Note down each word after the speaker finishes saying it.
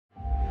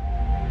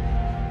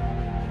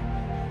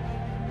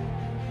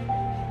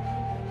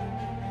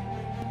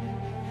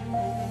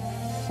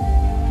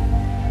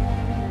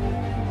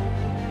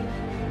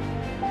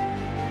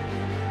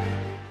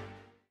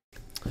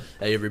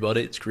Hey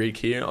everybody, it's Greg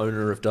here,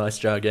 owner of Dice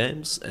Jar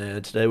Games,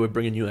 and today we're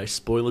bringing you a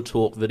spoiler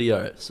talk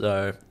video.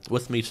 So,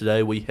 with me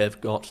today we have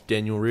got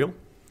Daniel Reel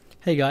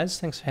Hey guys,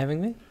 thanks for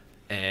having me.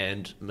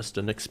 and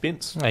Mr. Nick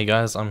Spence. Hey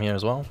guys, I'm here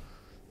as well.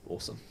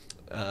 Awesome.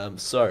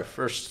 So,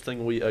 first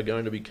thing we are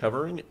going to be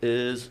covering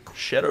is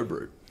Shadow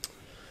Brute.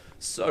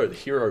 So, the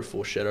hero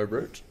for Shadow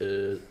Brute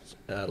is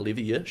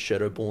Levier,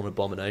 Shadowborn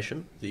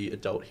Abomination. The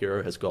adult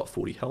hero has got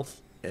 40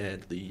 health,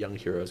 and the young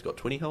hero has got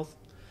 20 health.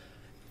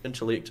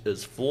 Intellect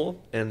is 4,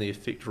 and the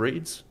effect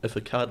reads, if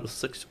a card with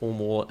 6 or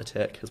more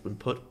attack has been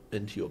put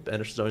into your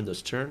banished zone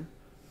this turn,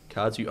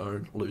 cards you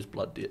own lose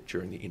blood debt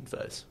during the end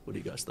phase. What do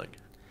you guys think?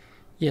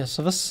 Yeah,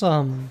 so this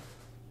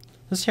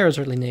hero is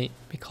really neat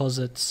because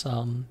it's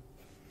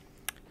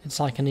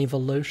like an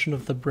evolution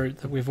of the brute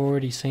that we've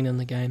already seen in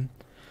the game.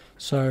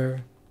 So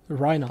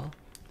Reiner,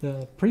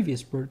 the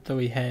previous brute that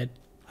we had,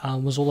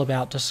 was all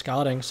about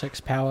discarding 6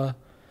 power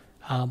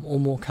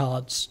or more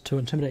cards to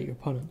intimidate your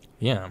opponent.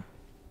 Yeah.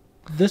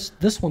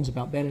 This one's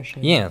about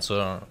banishing. Yeah,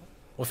 so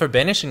with a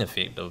banishing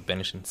effect of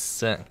banishing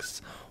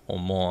 6 or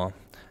more,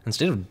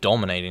 instead of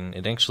dominating,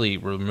 it actually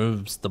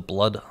removes the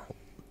blood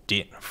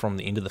debt from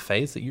the end of the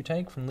phase that you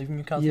take from leaving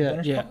your cards in the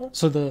banished pile.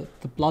 So the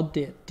blood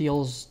debt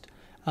deals,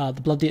 the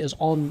blood debt is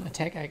on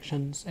attack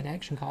actions and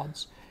action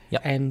cards.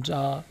 Yep.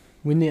 And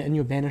when they're in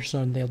your banished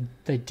zone,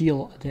 they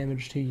deal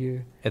damage to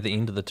you. At the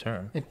end of the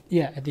turn. At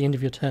the end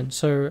of your turn.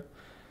 So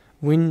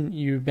when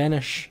you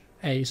banish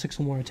a 6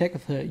 or more attack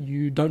with it,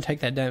 you don't take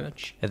that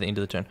damage. At the end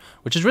of the turn.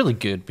 Which is really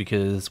good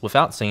because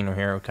without seeing a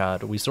hero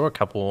card, we saw a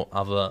couple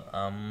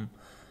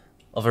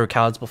other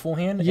cards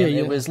beforehand. And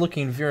it was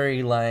looking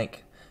very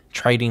like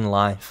trading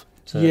life.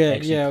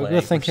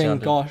 We're thinking,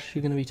 gosh,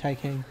 you're going to be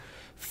taking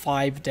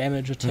 5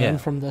 damage a turn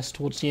from this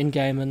towards the end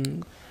game,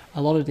 and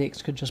a lot of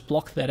decks could just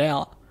block that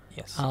out.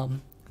 Yes.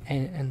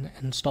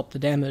 And stop the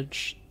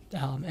damage,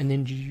 and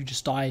then you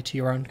just die to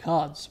your own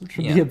cards, which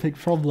would be a big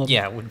problem.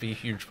 Yeah, it would be a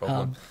huge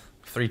problem.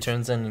 3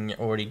 turns in and you're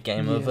already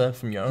game over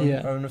from your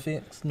own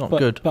effects. Not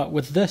good. But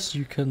with this,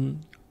 a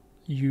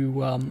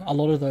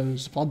lot of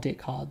those blood debt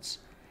cards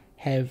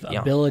have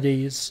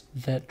abilities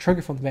that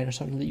trigger from the banished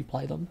zone that you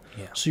play them.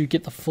 Yeah. So you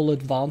get the full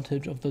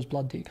advantage of those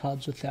blood debt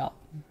cards without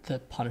the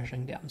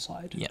punishing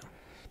downside. Yeah.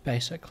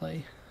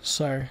 Basically.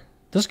 So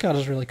this card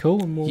is really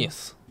cool, and we'll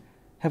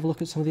have a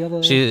look at some of the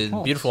other cards.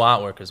 Beautiful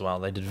artwork as well.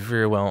 They did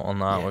very well on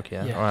the artwork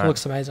here. Yeah, Right. it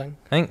looks amazing.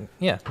 Good.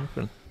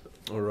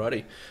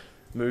 Alrighty.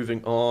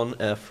 Moving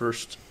on, our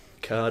first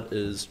card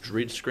is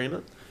Dread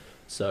Screamer.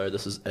 So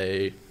this is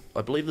I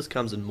believe this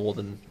comes in more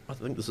than, I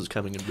think this is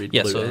coming in red,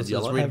 blue, and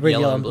yellow. Red,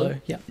 yellow, and blue.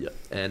 Yeah.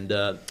 And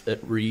it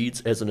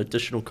reads, as an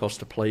additional cost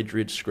to play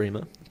Dread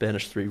Screamer,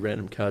 banish 3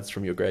 random cards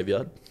from your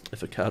graveyard.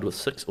 If a card with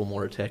 6 or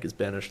more attack is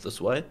banished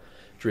this way,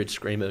 Dread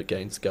Screamer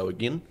gains Go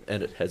Again,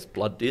 and it has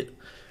blood debt.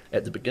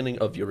 At the beginning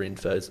of your end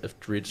phase, if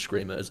Dread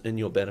Screamer is in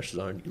your banished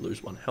zone, you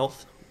lose 1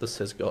 health. This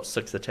has got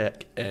 6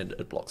 attack, and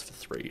it blocks for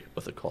 3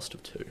 with a cost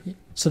of 2.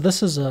 So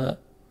this is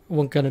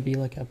going to be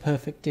like a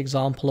perfect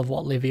example of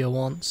what Levier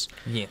wants.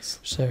 Yes.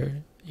 So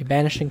you're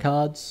banishing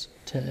cards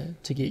to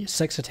get your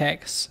 6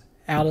 attacks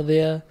out of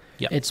there.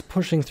 Yep. It's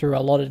pushing through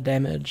a lot of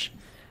damage.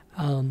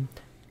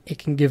 It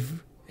can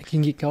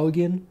get Go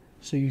Again,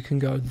 so you can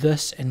go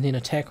this and then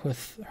attack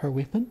with her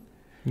weapon.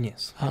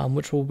 Yes.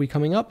 Which will be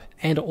coming up,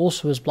 and it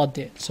also has blood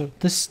debt. So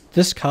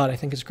this card I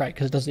think is great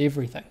because it does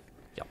everything.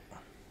 Yep.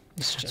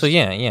 It's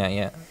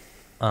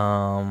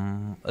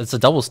it's a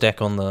double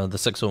stack on the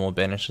 6 or more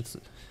banish. It's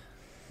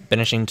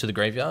banishing to the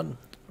graveyard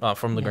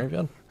from the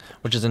graveyard,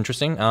 which is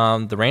interesting.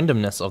 The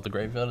randomness of the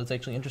graveyard is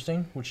actually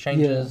interesting, which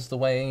changes the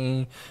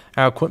way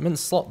our equipment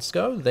slots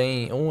go.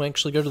 They all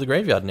actually go to the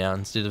graveyard now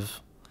instead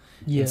of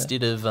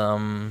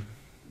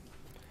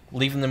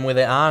leaving them where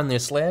they are in their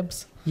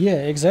slabs.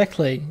 Yeah,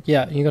 exactly.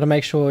 Yeah, you got to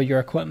make sure your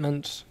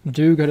equipment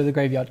do go to the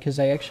graveyard because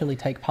they actually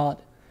take part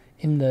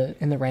in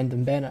the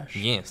random banish.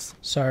 Yes.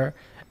 So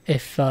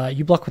if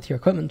you block with your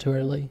equipment too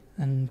early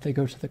and they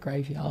go to the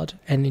graveyard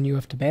and then you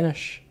have to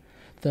banish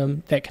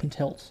them, that can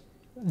tilt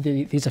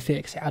these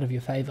effects out of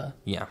your favor.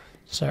 Yeah.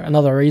 So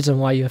another reason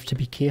why you have to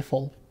be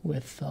careful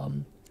with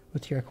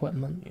your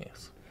equipment.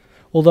 Yes.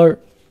 Although,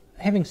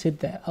 having said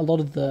that, a lot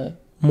of the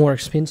more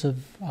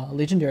expensive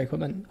legendary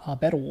equipment are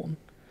battle worn.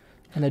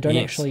 And they don't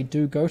actually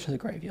go to the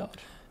graveyard.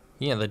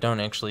 Yeah, they don't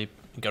actually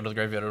go to the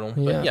graveyard at all.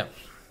 Yeah.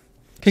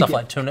 But stuff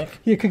like Tunic.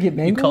 Yeah, could get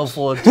mangled. You call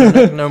for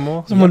Tunic no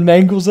more. Someone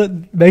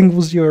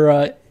mangles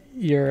your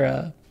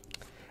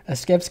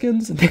scab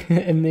skins,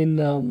 and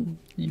then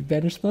you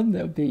banish them.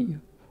 That would be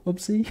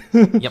whoopsie.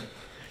 Yep.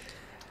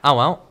 Oh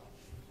well.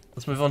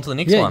 Let's move on to the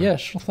next one. Yeah,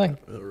 sure thing.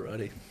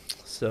 Alrighty.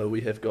 So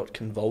we have got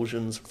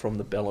Convulsions from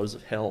the Bellows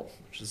of Hell,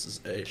 which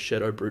is a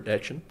Shadow Brute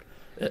action.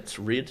 It's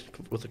red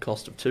with a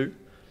cost of 2.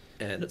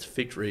 And its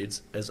effect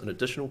reads, as an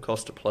additional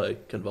cost to play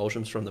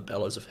Convulsions from the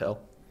Bellows of Hell,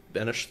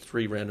 banish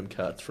 3 random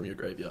cards from your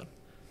graveyard.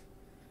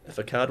 If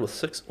a card with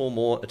 6 or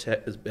more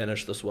attack is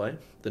banished this way,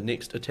 the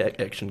next attack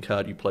action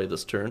card you play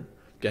this turn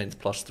gains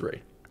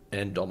 +3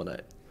 and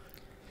dominate.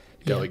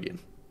 Go again.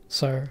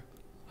 So,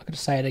 I got to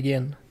say it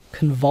again.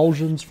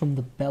 Convulsions from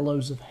the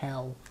Bellows of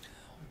Hell.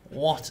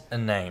 What a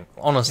name.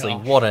 Honestly,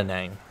 Gosh. what a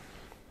name.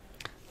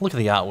 Look at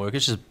the artwork.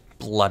 It's just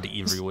blood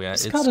everywhere.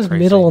 This It's card is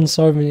crazy. metal on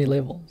so many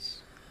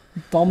levels.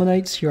 It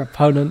dominates your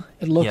opponent.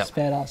 It looks Yep.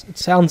 badass. It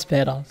sounds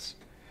badass.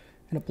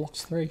 And it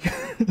blocks 3.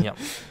 Yep.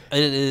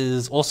 It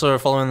is also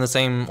following the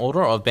same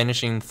order of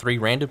banishing 3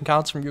 random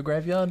cards from your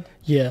graveyard.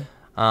 Yeah.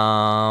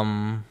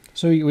 Um,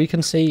 So we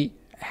can see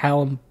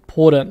how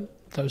important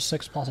those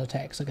 6+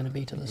 attacks are going to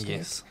be to this deck.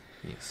 yes.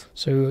 Yes.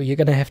 So you're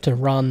going to have to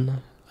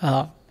run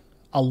a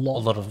lot.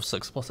 A lot of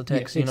 6+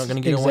 attacks. Yeah, You're not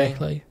going to get away.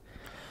 Exactly.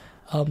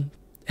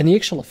 And the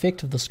actual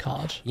effect of this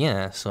card.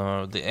 Yeah,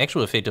 so the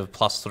actual effect of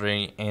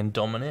 +3 and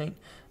dominate.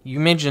 You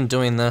imagine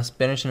doing this,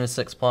 banishing a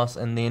 6+,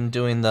 and then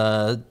doing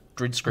the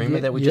Dread Screamer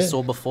that we just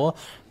saw before.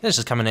 That's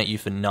just coming at you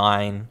for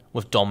 9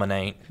 with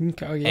dominate,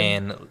 Okay, yeah.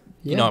 and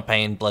you're not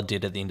paying blood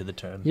debt at the end of the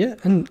turn. Yeah,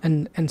 and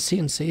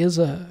CNC is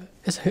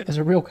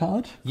a real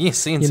card. Yes,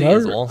 CNC You know,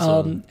 is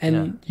awesome.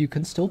 and you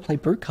can still play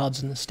brute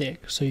cards in this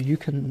deck. So you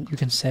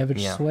can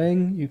Savage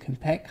Swing, you can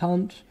Pack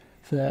Hunt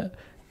for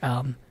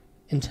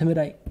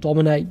Intimidate,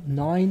 Dominate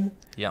 9.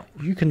 Yeah.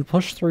 You can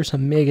push through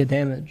some mega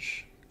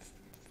damage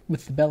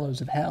with the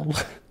Bellows of Hell.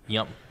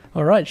 Yep.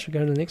 All right, should we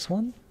go to the next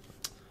one?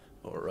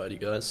 Alrighty,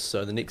 guys.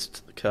 So the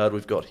next card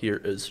we've got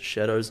here is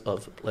Shadows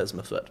of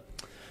Plasmafit.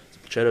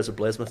 Shadows of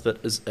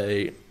Plasmafit is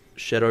a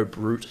Shadow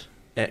Brute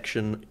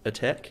action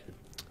attack,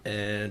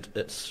 and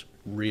it's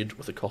red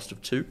with a cost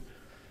of 2.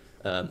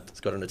 It's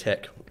got an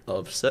attack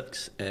of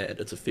 6, and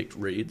its effect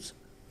reads: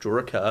 draw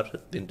a card,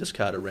 then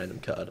discard a random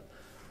card.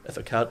 If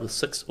a card with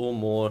 6 or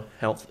more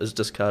health is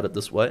discarded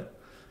this way,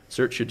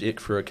 search your deck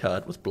for a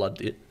card with blood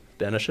debt,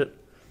 banish it,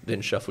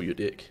 then shuffle your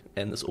deck,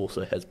 and this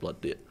also has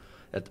blood debt.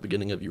 At the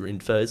beginning of your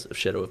end phase, if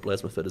Shadow of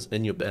Plasmafit is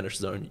in your banish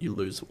zone, you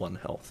lose 1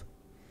 health.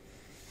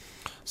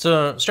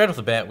 So straight off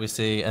the bat, we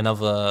see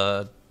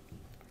another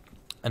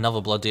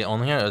blood debt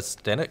on here. It's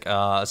static,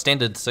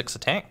 standard 6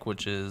 attack,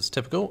 which is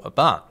typical.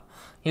 But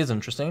here's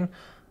interesting: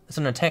 it's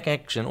an attack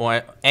action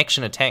or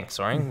action attack.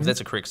 Sorry,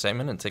 that's a correct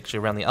statement. It's actually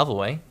around the other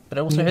way, but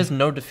it also has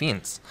no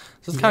defense.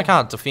 So this card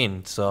can't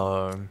defend.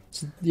 So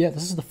Yeah,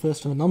 this is the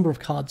first of a number of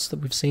cards that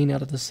we've seen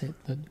out of this set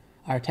that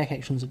are attack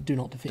actions that do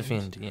not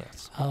defend.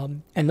 yes,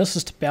 And this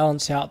is to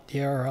balance out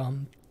their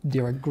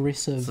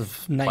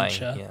aggressive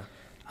nature.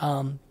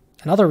 Yeah.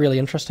 Another really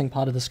interesting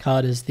part of this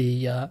card is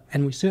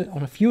and we see it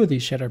on a few of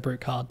these Shadow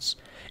Brute cards,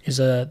 is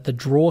the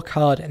draw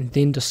card and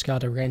then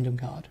discard a random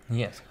card.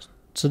 Yes.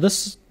 So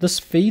this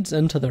feeds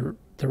into the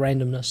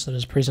randomness that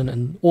is present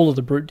in all of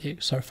the Brute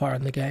decks so far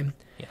in the game.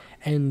 Yeah.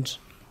 And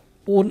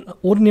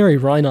ordinary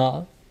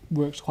Rhinar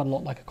works quite a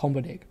lot like a combo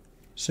deck.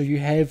 So you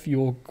have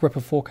your grip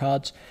of 4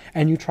 cards,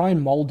 and you try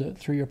and mold it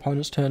through your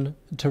opponent's turn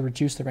to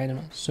reduce the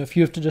randomness. So if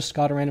you have to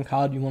discard a random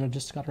card, you want to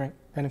discard a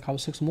random card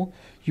with 6 or more,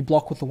 you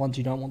block with the ones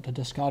you don't want to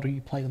discard, or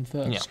you play them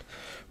first. Yeah.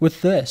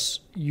 With this,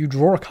 you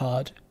draw a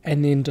card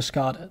and then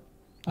discard it,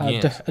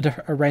 Yes.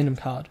 a random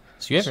card.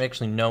 So you have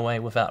actually no way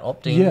without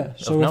opting. Yeah,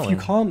 so of if you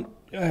knowing.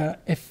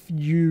 if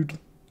you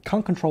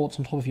can't control what's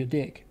on top of your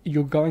deck,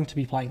 you're going to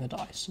be playing the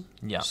dice.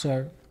 Yeah.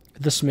 So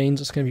this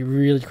means it's going to be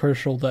really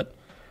crucial that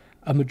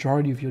a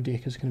majority of your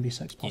deck is going to be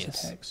 6+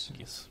 attacks.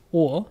 Yes.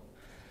 Or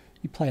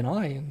you play an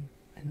eye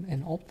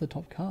and opt the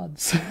top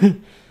cards.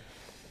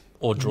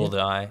 Or draw the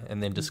eye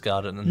and then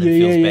discard it and then Yeah,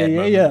 feels yeah, bad. yeah,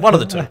 moment. yeah. One of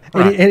the two.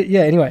 Right.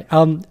 Anyway,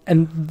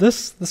 and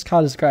this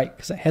card is great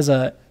because it has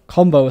a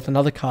combo with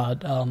another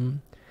card,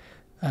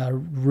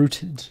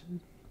 Rooted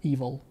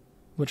Evil,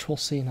 which we'll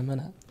see in a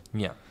minute.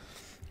 Yeah.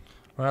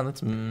 Right,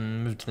 let's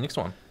move to the next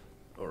one.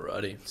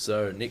 Alrighty,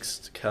 so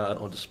next card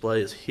on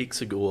display is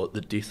Hexagore, the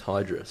Death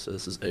Hydra. So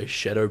this is a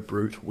Shadow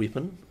Brute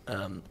weapon.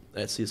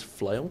 It says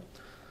Flail,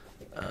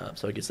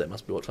 so I guess that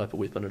must be what type of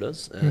weapon it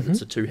is. And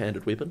it's a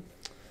 2-handed weapon.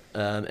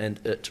 And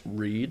it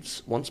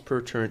reads: once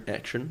per turn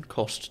action,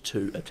 cost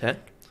 2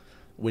 attack.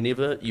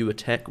 Whenever you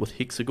attack with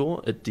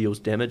Hexagore, it deals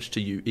damage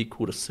to you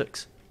equal to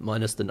 6,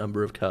 minus the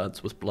number of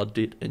cards with blood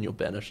debt in your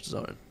banished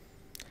zone.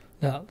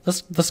 Now,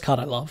 this card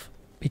I love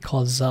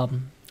because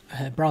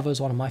Bravo is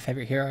one of my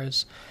favourite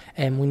heroes,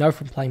 and we know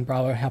from playing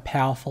Bravo how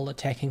powerful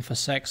attacking for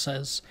 6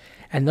 is,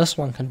 and this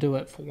one can do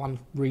it for 1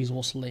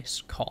 resource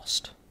less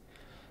cost.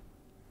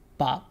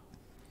 But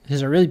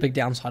there's a really big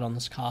downside on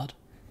this card,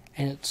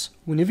 and it's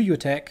whenever you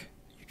attack,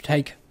 you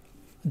take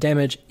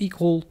damage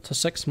equal to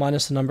 6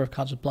 minus the number of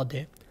cards with blood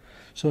debt.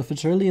 So if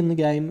it's early in the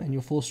game and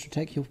you're forced to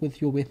attack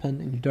with your weapon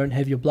and you don't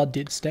have your blood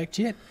debt stacked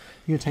yet,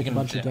 you're going to take a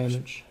bunch of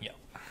damage. Yeah.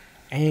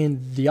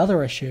 And the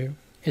other issue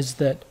is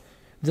that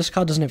this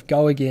card doesn't have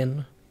Go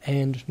Again,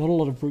 and not a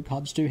lot of Brute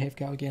cards do have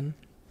Go Again.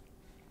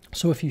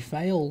 So if you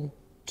fail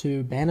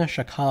to banish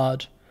a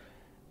card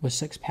with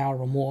 6 power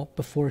or more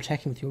before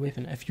attacking with your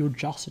weapon, if you're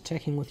just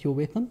attacking with your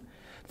weapon,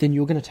 then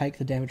you're going to take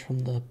the damage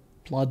from the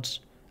blood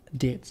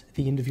debt at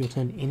the end of your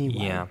turn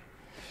anyway. Yeah.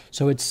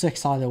 So it's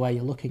 6 either way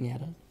you're looking at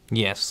it.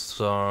 Yes,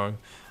 so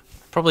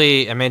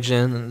probably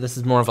imagine this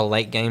is more of a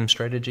late game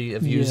strategy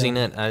of using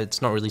it.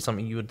 It's not really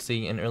something you would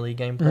see in early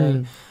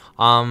gameplay.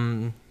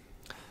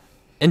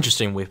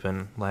 Interesting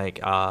weapon, like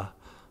a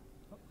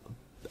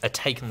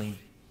takenly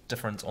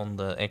difference on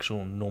the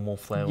actual normal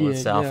flail Yeah,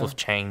 itself yeah. with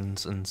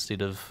chains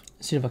instead of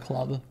Instead of a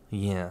club.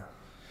 yeah.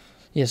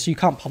 Yeah, so you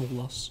can't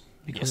pummel this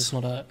because Yes.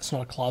 it's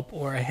not a club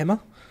or a hammer.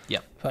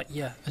 Yep. But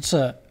yeah, it's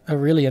a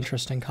really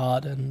interesting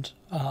card, and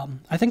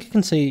I think you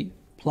can see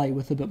play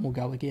with a bit more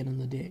go again in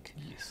the deck.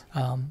 Yes.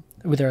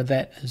 Whether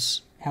that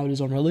is how it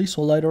is on release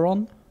or later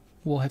on,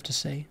 we'll have to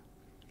see.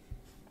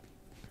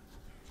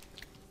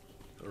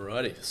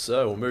 Alrighty,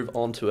 so we'll move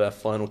on to our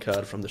final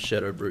card from the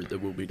Shadow Brute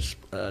that we'll be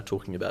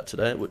talking about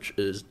today, which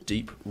is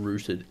Deep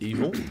Rooted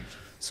Evil.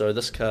 So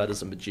this card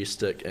is a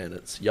majestic and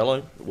it's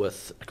yellow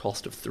with a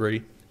cost of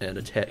 3 and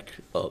attack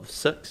of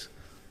 6.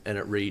 And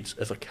it reads,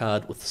 if a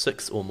card with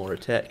 6 or more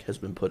attack has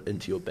been put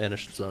into your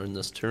banished zone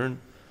this turn,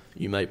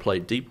 you may play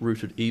Deep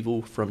Rooted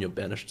Evil from your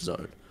banished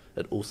zone.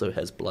 It also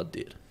has Blood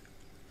Dead.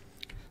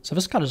 So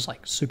this card is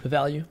like super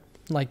value.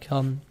 Like,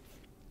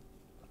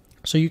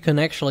 so you can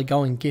actually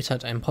go and get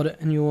it and put it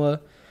in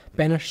your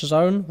banished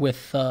zone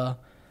with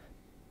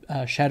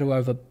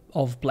Shadow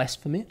of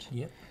Blasphemate.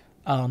 Yep.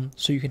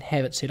 So you can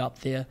have it set up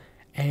there.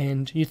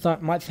 And you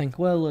might think,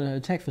 well, an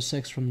attack for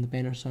 6 from the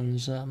banished zone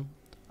is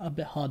a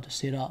bit hard to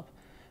set up.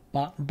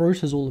 But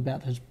Brute is all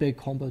about those big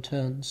combo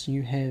turns.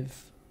 You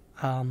have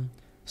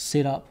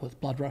set up with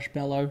Blood Rush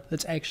Bellow.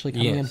 It's actually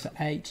coming in Yes. for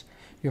 8.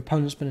 Your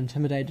opponent's been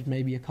intimidated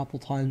maybe a couple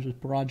times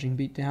with Barraging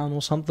Beatdown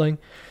or something.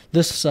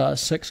 This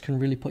 6 can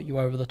really put you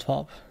over the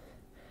top.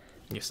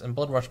 Yes, and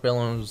Blood Rush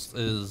Bellows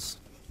is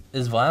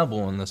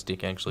viable in this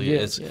deck actually, Yeah,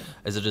 as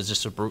it is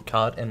just a brute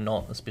card and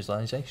not a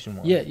specialization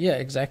one. Yeah,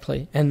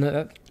 exactly.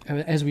 And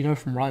as we know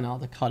from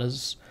Rhinar, the card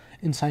is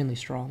insanely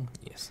strong.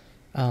 Yes.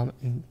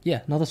 And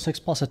yeah, another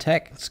 6+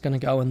 attack. It's going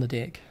to go in the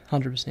deck,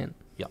 100%.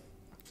 Yep.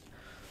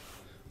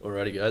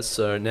 Alrighty guys,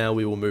 so now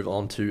we will move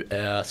on to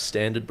our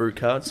standard brute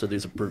cards. So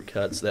these are brute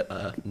cards that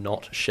are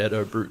not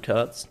shadow brute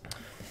cards.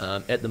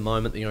 At the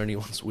moment, the only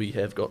ones we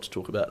have got to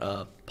talk about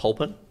are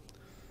Pulpin.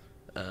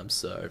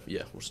 So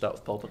yeah, we'll start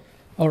with Pulpin.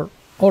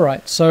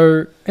 Alright,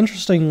 so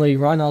interestingly,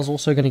 Rhinar's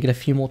also going to get a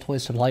few more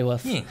toys to play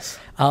with. Yes.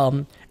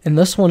 And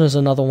this one is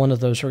another one of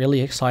those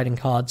really exciting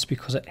cards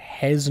because it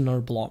has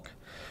no block,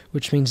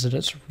 which means that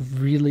it's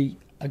really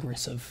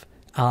aggressive,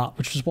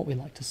 which is what we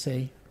like to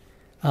see.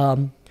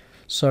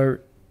 So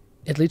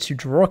it lets you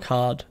draw a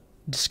card,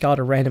 discard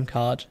a random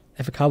card.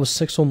 If a card was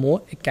 6 or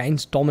more, it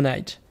gains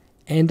Dominate.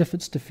 And if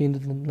it's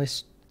defended in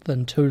less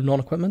than 2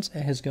 non-equipments,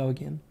 it has Go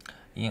Again.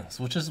 Yes,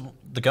 which is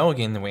the go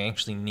again that we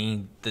actually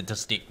need, that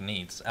this deck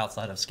needs,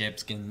 outside of Scab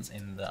Skins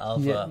and the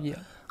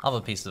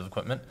other pieces of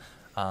equipment.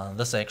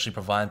 This actually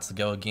provides the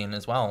go again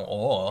as well,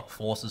 or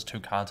forces 2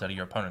 cards out of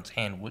your opponent's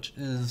hand, which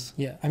is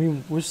I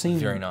mean, we've seen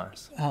very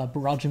nice.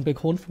 Barraging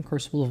Bighorn from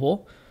Crucible of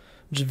War,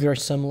 which is a very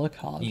similar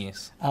card.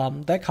 Yes.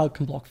 That card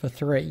can block for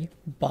 3,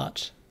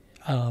 but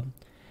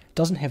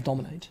doesn't have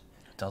Dominate.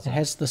 Doesn't. It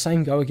has the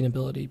same Go Again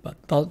ability, but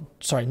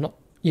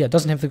it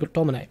doesn't have the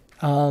Dominate.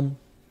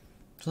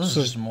 So this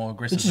is just a more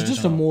aggressive It's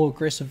just a more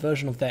aggressive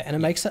version of that, and it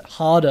makes it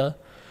harder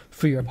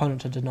for your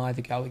opponent to deny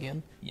the Go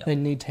Again. Yep. They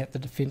need to have the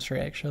defense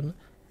reaction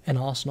and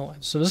Arsenal.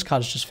 So this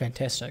card is just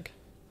fantastic.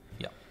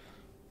 Yep.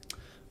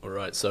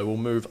 Alright, so we'll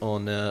move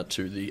on now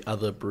to the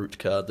other brute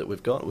card that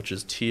we've got, which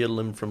is Tear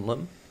Limb from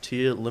Limb.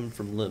 Tear Limb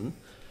from Limb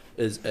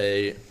is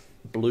a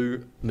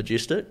blue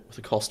majestic with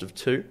a cost of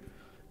 2,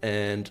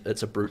 and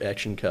it's a brute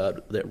action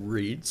card that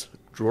reads,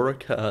 draw a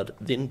card,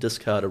 then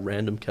discard a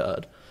random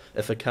card.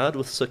 If a card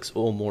with 6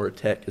 or more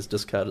attack is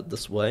discarded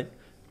this way,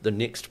 the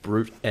next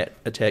brute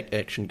attack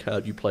action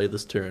card you play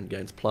this turn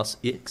gains plus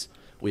X,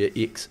 where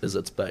X is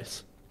its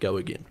base. Go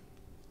again.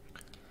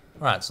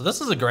 Right, so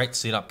this is a great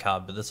setup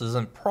card, but this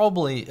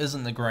probably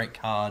isn't a great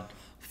card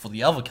for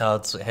the other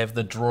cards that have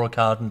the draw a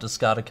card and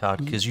discard a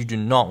card, because you do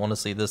not want to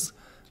see this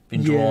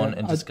being drawn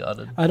and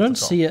discarded. I don't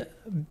see it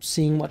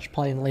seeing much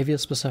play in Levia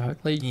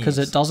specifically, because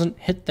it doesn't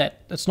hit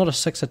that. It's not a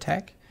 6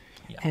 attack.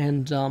 Yeah.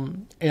 And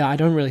I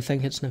don't really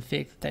think it's an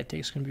effect that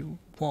deck's going to be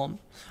won.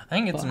 I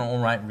think it's an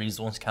alright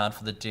resource card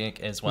for the deck,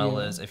 as well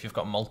as if you've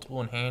got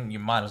multiple in hand, you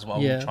might as well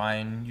try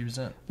and use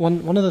it.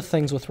 One of the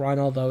things with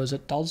Rhino though is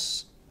it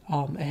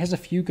has a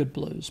few good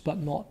blues, but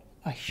not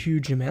a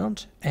huge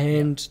amount.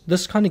 And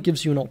this kind of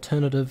gives you an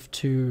alternative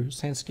to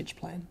Sand Sketch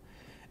Plan,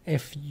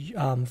 if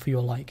for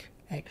your like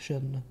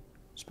action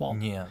spot.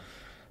 Yeah.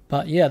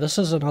 But yeah, this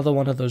is another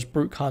one of those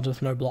brute cards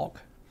with no block.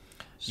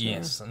 So,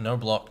 Yes, no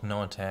block,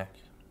 no attack.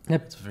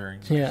 It's very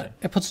yeah,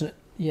 it puts an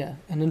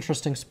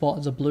interesting spot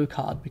as a blue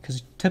card,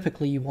 because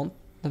typically you want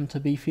them to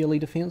be fairly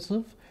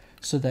defensive,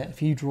 so that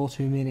if you draw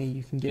too many,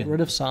 you can get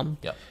rid of some.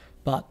 Yep.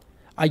 But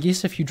I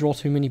guess if you draw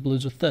too many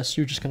blues with this,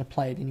 you're just going to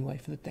play it anyway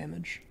for the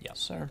damage. Yep.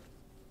 So.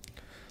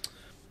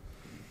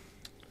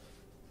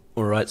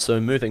 Alright,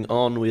 so moving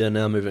on, we are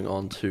now moving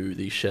on to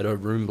the Shadow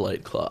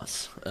Runeblade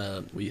class.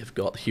 We have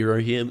got hero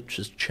here, which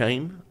is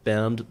Chain,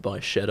 bound by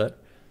Shadow.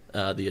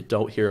 The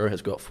adult hero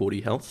has got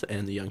 40 health,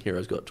 and the young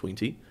hero's got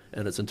 20,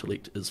 and its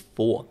intellect is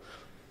 4.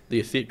 The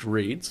effect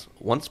reads,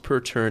 once per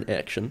turn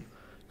action,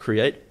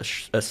 create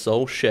a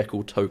Soul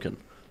Shackle token.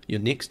 Your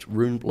next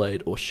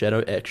Runeblade or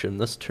Shadow action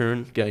this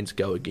turn gains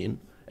Go Again,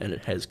 and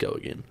it has Go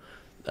Again.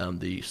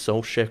 The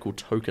Soul Shackle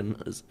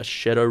token is a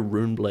Shadow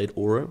Runeblade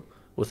aura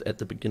with, at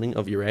the beginning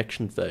of your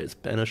action phase,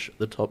 banish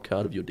the top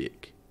card of your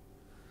deck.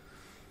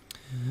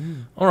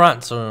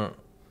 Alright, so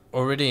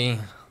already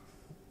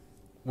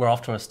we're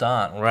off to a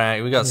start.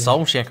 Right, we got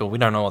Soul Shackle. We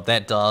don't know what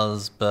that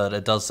does, but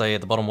it does say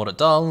at the bottom what it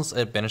does.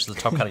 It banishes the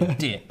top card of your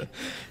deck.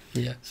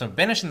 Yeah. So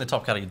banishing the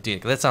top card of your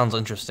deck, that sounds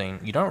interesting.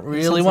 You don't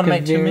really want to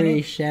make too a very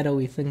many.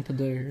 shadowy thing to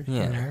do.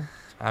 Yeah. You know?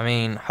 I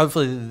mean,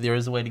 hopefully there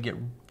is a way to get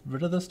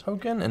rid of this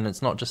token and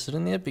it's not just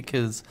sitting there,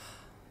 because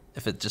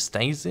if it just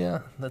stays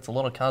there, that's a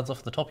lot of cards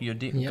off the top of your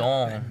deck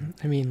gone.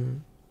 I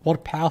mean, what a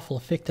powerful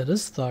effect it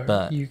is, though.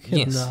 But, you can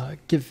yes.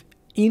 give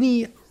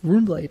any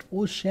Runeblade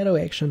or Shadow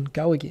action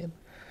go again.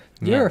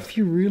 There are a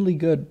few really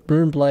good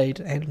Runeblade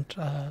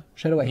and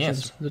Shadow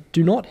actions that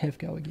do not have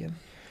go again.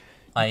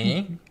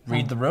 I.e.,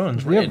 read the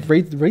runes Yeah, red.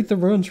 read the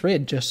runes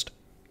red. Just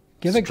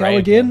give it Straight go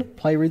again. again.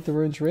 Play read the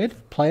runes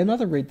red. Play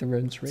another read the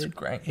runes red. It's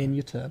great. And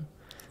your turn.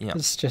 Yeah.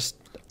 It's just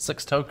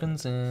 6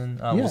 tokens and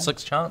Yeah.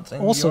 6 chants,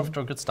 and Awesome. you're off to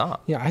a good start.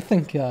 I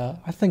think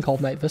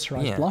old mate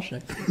Viscerai's Yeah.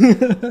 blushing.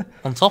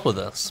 On top of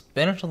this,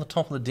 banish on the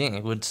top of the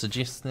deck would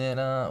suggest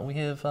that we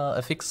have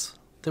effects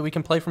that we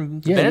can play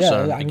from the banish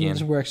zone I mean, again.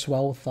 this works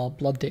well with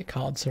blood deck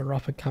cards that are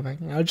up and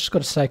coming. I just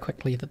got to say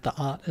quickly that the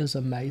art is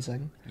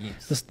amazing.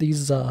 Yes.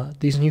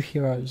 These new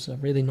heroes are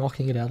really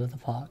knocking it out of the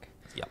park.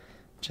 Yep.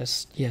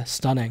 Just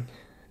stunning.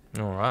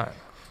 All right.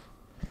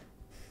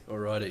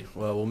 Alrighty,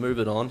 well, we'll move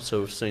it on. So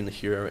we've seen the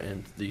hero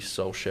and the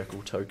Soul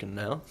Shackle token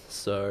now.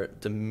 So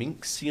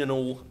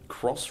Dimensional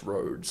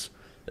Crossroads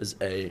is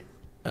a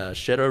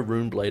Shadow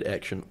Runeblade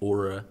action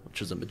aura,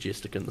 which is a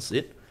majestic in the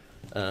set.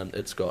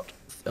 It's got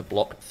a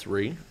block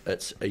 3,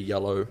 it's a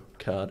yellow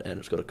card, and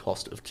it's got a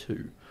cost of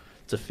 2.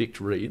 Its effect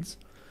reads,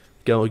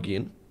 go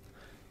again,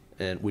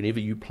 and whenever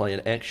you play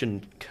an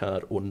action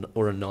card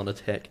or a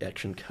non-attack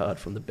action card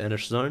from the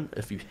banish zone,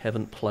 if you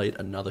haven't played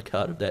another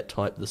card of that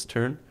type this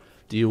turn,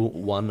 deal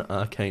 1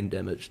 arcane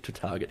damage to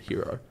target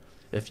hero.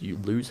 If you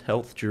lose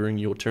health during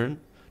your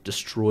turn,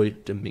 destroy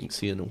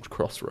Dimensional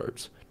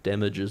Crossroads.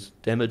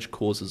 Damage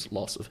causes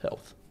loss of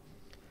health.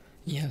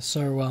 Yeah,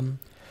 so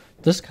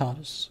this card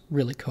is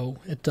really cool.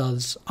 It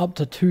does up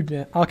to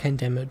 2 arcane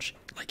damage,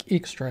 like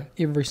extra,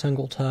 every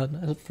single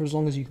turn, for as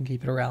long as you can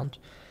keep it around.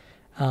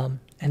 And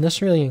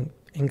this really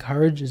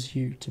encourages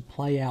you to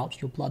play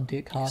out your blood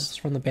deck cards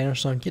from the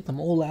banish zone, get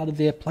them all out of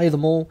there, play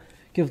them all,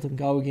 give them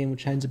go again with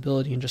Chain's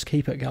ability, and just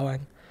keep it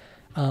going.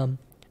 And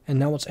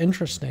now what's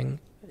interesting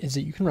is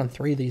that you can run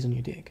 3 of these in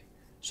your deck.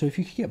 So if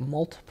you can get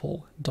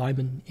multiple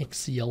Diamond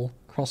XCL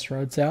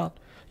Crossroads out,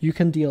 you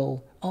can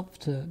deal up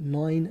to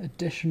 9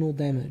 additional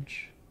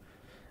damage.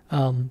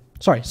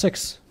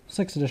 6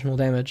 additional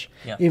damage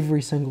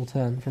every single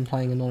turn from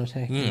playing a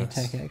non-attack and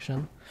attack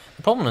action.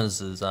 The problem is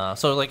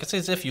so like it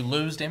says if you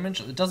lose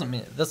damage, it doesn't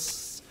mean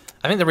this.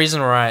 I think the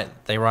reason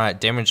they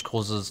write damage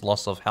causes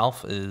loss of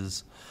health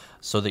is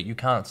so that you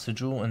can't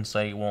sigil and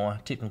say, well,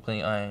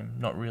 technically I'm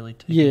not really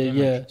taking damage.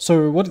 Yeah.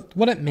 So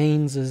what it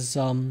means is,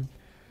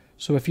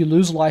 so if you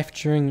lose life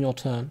during your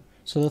turn,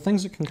 so the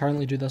things that can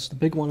currently do this, the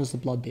big one is the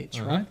blood debts,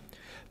 right?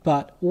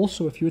 But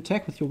also if you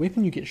attack with your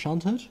weapon, you get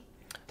shunted.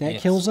 That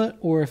kills it,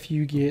 or if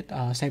you get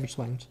savage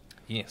swinged.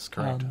 Yes,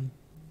 correct.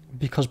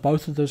 Because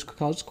both of those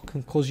cards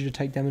can cause you to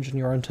take damage in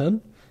your own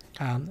turn,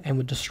 and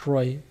would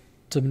destroy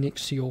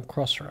Dimensional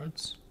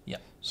Crossroads. Yeah.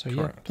 So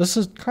correct. this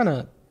is kind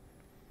of,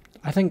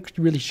 I think,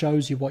 really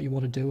shows you what you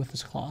want to do with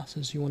this class.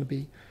 Is you want to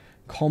be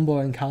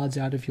comboing cards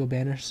out of your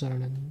banish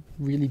zone and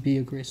really be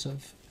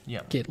aggressive.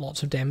 Yeah. Get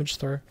lots of damage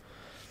through.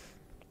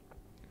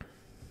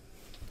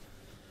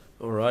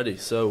 Alrighty,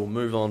 so we'll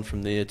move on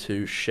from there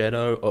to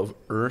Shadow of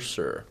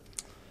Ursa.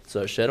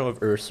 So Shadow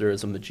of Ursa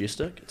is a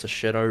majestic. It's a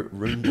Shadow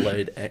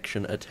Runeblade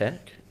action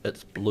attack.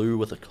 It's blue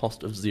with a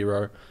cost of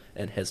 0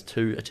 and has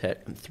 2 attack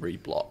and 3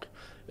 block.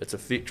 Its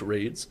effect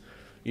reads,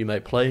 you may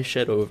play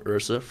Shadow of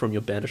Ursa from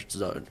your banished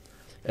zone.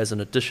 As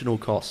an additional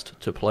cost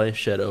to play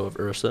Shadow of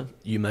Ursa,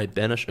 you may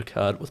banish a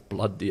card with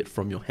blood debt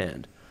from your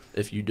hand.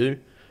 If you do,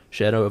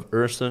 Shadow of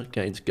Ursa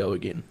gains go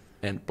again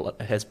and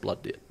has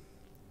blood debt.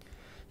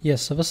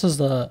 Yes, so this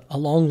is a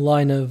long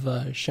line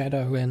of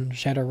Shadow and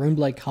Shadow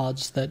Runeblade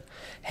cards that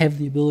have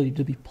the ability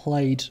to be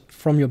played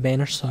from your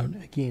banish zone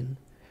again.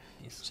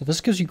 Yes. So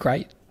this gives you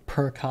great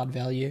per card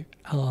value.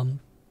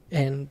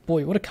 And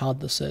boy, what a card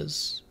this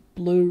is.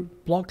 Blue,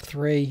 block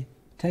 3,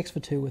 attacks for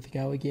 2 with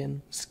go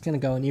again. It's going to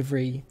go in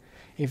every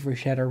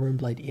Shadow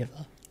Runeblade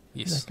ever.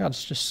 Yes. That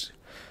card's just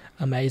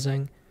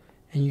amazing.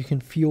 And you can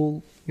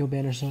fuel your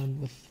banish zone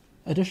with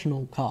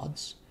additional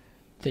cards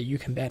that you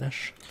can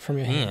banish from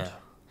your hand. Yeah.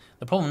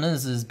 The problem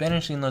is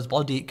banishing those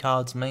blood debt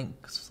cards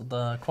makes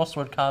the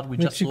crossroad card we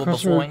Makes just your saw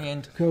crossroad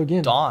beforehand go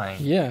again. die.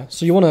 Yeah,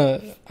 so you want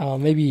to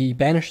maybe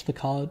banish the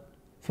card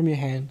from your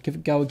hand, give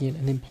it go again,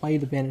 and then play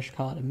the banished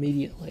card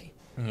immediately.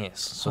 Yes,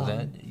 so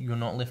that you're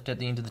not left at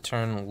the end of the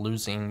turn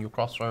losing your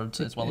crossroads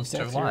as well as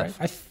 2 life.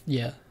 Right.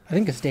 I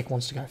think this deck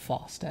wants to go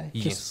fast, eh?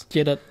 Yes. Just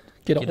get it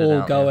Get it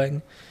all out,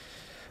 going.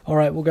 All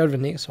right, we'll go to the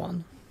next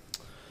one.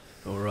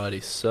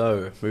 Alrighty,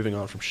 so moving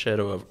on from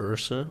Shadow of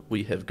Ursa,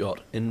 we have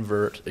got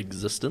Invert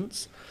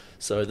Existence.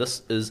 So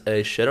this is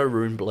a Shadow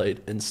Runeblade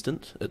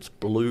instant. It's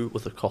blue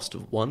with a cost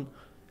of 1,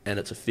 and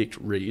its effect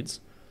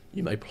reads,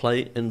 you may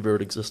play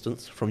Invert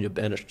Existence from your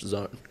banished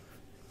zone.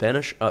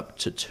 Banish up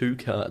to 2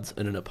 cards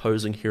in an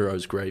opposing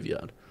hero's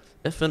graveyard.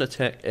 If an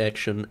attack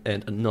action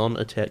and a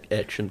non-attack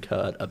action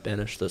card are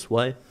banished this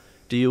way,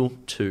 deal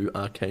 2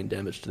 arcane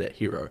damage to that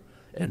hero,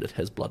 and it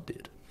has Blood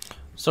Dead.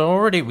 So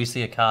already we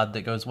see a card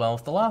that goes well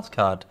with the last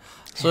card.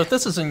 So if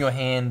this is in your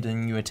hand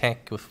and you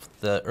attack with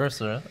the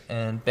Ursa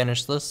and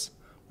banish this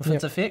with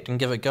its effect and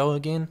give it go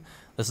again,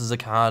 this is a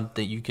card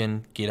that you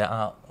can get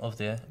out of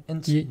there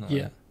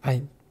instantly. Yeah,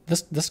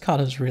 this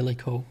card is really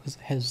cool because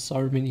it has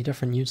so many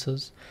different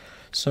uses.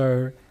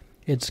 So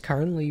it's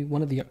currently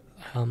one of the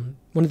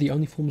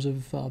only forms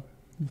of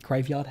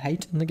graveyard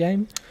hate in the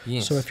game.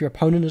 Yes. So if your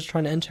opponent is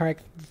trying to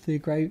interact with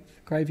the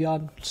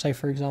graveyard, say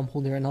for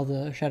example they're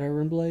another Shadow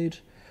Runeblade,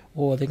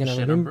 or they're going to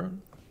remember,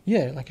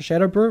 like a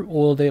Shadow Brute,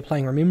 or they're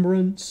playing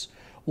Remembrance,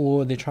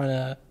 or they're trying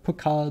to put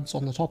cards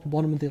on the top and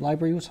bottom of their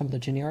library with some of the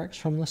generics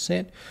from the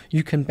set,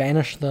 you can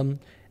banish them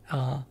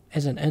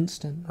as an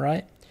instant,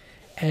 right?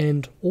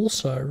 And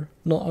also,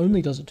 not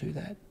only does it do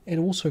that, it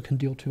also can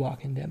deal 2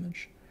 arcane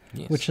damage,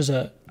 which is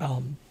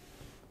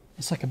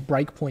it's like a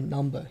breakpoint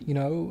number. You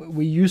know,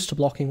 we're used to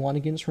blocking 1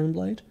 against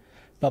Runeblade,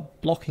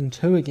 but blocking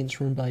 2 against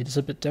Runeblade is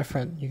a bit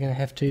different. You're going to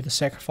have to either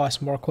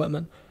sacrifice more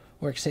equipment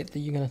or accept that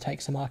you're going to take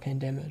some arcane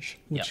damage,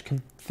 which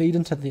can feed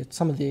into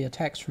some of the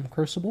attacks from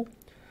Crucible.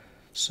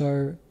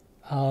 So,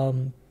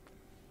 oh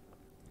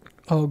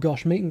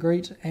gosh, Meet and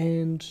Greet,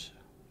 and do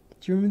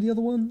you remember the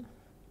other one?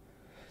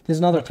 There's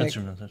another attack.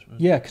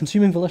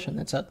 Consuming Volition,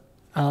 that's it.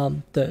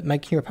 That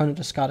making your opponent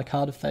discard a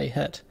card if they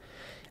hit.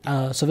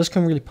 So this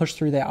can really push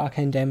through that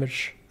arcane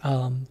damage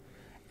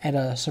at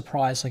a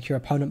surprise, like your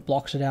opponent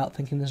blocks it out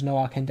thinking there's no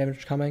arcane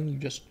damage coming, you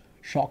just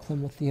shock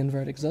them with the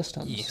Invert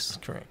Existence. Yes,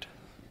 correct.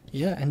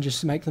 Yeah, and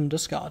just make them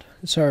discard.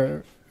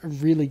 So a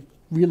really,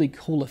 really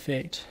cool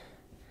effect.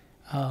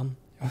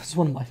 It's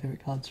one of my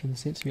favourite cards from the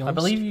set, to be honest. I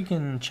believe you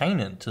can chain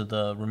it to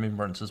the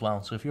Remembrance as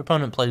well. So if your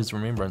opponent plays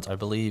Remembrance, I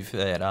believe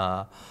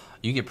that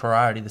you get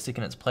priority the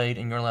second it's played,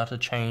 and you're allowed to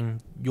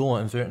chain your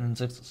Invert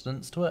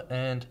Existence to it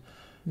and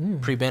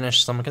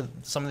pre-banish some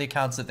of the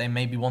cards that they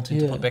may be wanting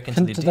to put back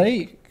into their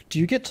deck. Do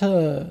you get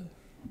to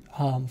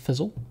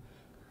fizzle?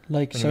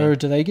 Like, so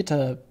do they get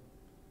to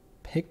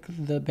pick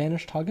the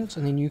banished targets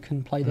and then you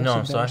can play this?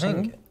 No, so I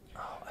think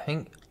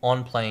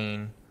on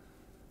playing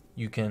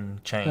you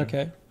can chain.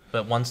 Okay.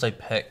 But once they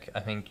pick, I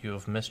think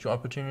you've missed your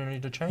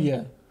opportunity to chain. Yeah.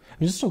 I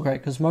mean, it's still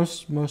great because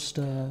most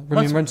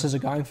Remembrances are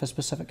going for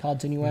specific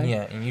cards anyway.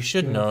 Yeah, and you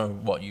should know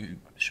what you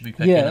should be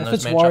picking in those matchups. Yeah, if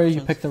it's Warrior,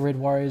 you pick the Red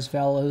Warriors,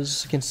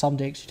 Valors. Against some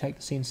decks, you take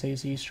the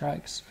CNCs, the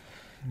E-Strikes.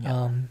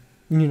 Yeah.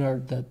 You know,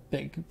 the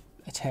big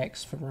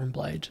attacks for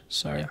Runeblade.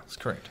 So, yeah, that's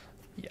correct.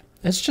 Yeah.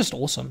 It's just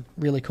awesome.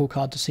 Really cool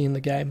card to see in the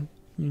game.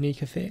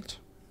 Unique effect.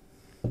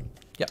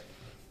 Yep.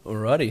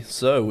 Alrighty,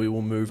 so we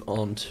will move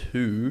on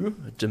to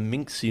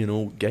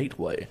Dimensional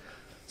Gateway.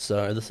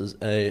 So this is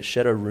a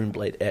Shadow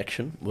Runeblade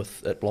action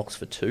with it blocks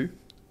for 2,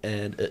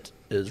 and it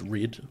is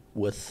red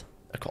with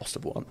a cost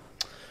of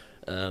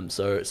 1.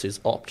 So it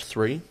says opt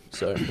 3.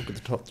 So look at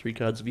the top 3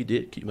 cards of your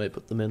deck. You may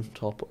put them in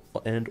top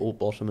and or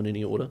bottom in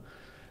any order.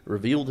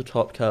 Reveal the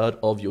top card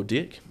of your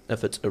deck.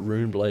 If it's a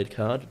Runeblade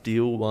card,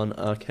 deal 1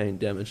 arcane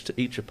damage to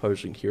each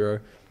opposing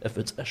hero. If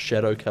it's a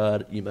Shadow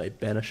card, you may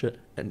banish it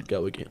and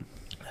go again.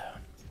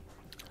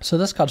 So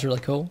this card's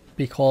really cool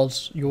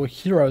because your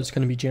hero is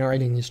going to be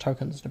generating these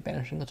tokens to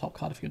banishing the top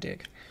card of your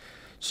deck.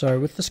 So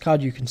with this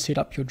card you can set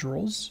up your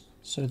draws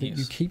so that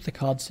you keep the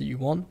cards that you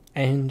want,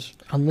 and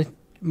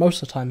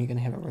most of the time you're going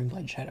to have a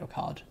Runeblade Shadow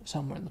card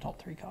somewhere in the top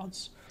 3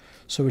 cards.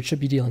 So it should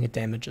be dealing a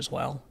damage as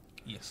well.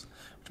 Yes.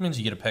 Which means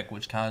you get to pick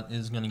which card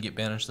is going to get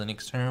banished the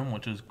next turn,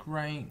 which is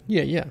great.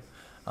 Yeah, yeah.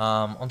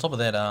 On top of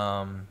that,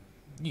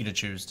 you get to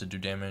choose to do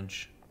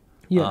damage.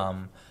 Yeah.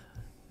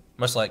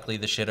 Most likely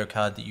the Shadow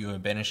card that you are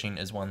banishing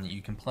is one that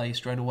you can play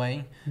straight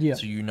away. Yeah.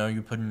 So you know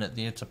you're putting it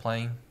there to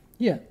play.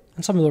 Yeah,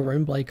 and some of the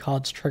Runeblade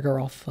cards trigger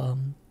off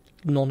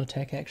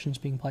non-attack actions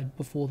being played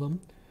before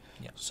them.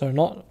 Yeah.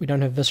 So we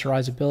don't have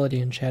Viscerize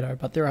ability in Shadow,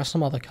 but there are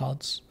some other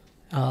cards,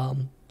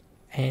 and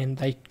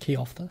they key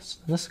off this.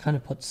 And this kind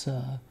of puts,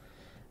 the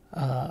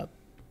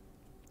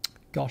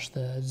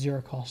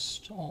 0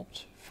 cost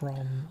opt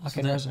from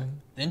Arcane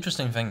Rising. The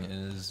interesting thing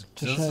is,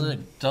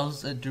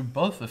 does it do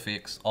both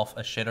effects off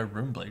a Shadow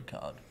Runeblade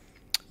card?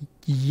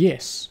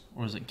 Yes.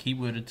 Or is it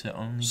keyworded to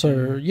only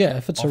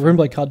if it's a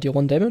Runeblade card, deal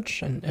 1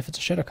 damage, and if it's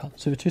a Shadow card.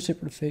 So they're 2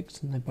 separate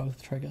effects, and they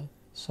both trigger.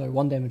 So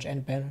 1 damage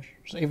and banish.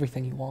 So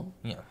everything you want.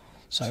 Yeah.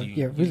 So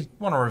you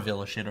want to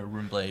reveal a Shadow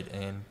Runeblade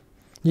and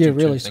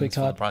really sweet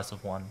card. For the price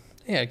of 1.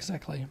 Yeah,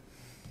 exactly.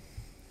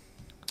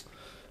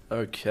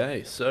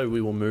 Okay, so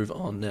we will move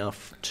on now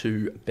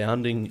to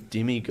Bounding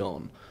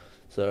Demigon.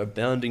 So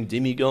Bounding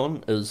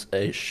Demigon is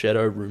a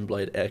Shadow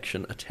Runeblade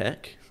action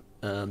attack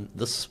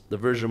The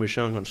version we're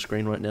showing on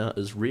screen right now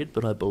is red,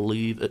 but I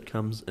believe it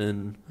comes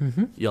in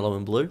yellow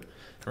and blue.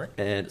 Correct.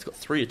 And it's got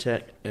 3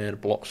 attack and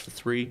it blocks for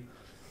 3.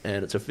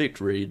 And its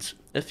effect reads,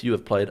 if you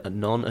have played a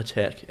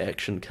non-attack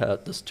action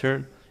card this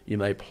turn, you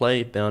may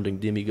play Bounding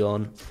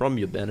Demigon from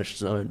your banished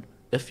zone.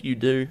 If you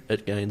do,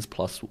 it gains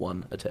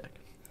 +1 attack.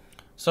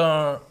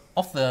 So,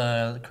 off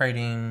the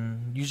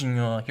using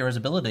your hero's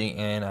ability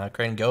and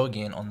creating Go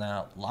Again on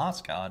that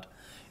last card,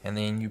 and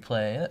then you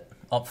play it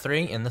up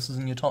 3, and this is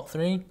in your top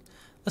 3.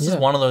 This is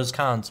one of those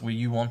cards where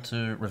you want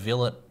to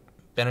reveal it,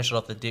 banish it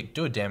off the deck,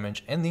 do a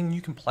damage, and then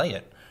you can play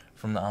it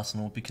from the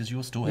arsenal because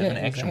you'll still have an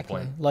action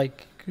point.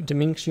 Like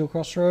Dimensional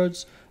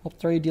Crossroads, up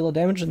 3, deal a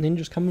damage, and then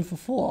just come in for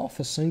 4 off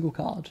a single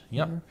card.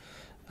 Yep.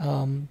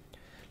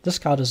 This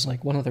card is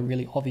like one of the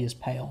really obvious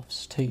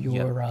payoffs to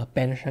your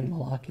banishing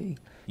malarkey.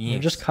 Yes.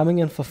 You're just coming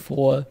in for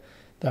 4.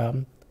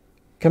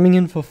 Coming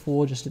in for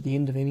 4 just at the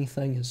end of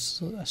anything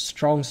is a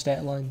strong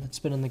stat line that's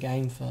been in the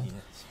game for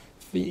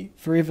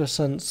forever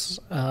since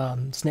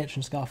Snatch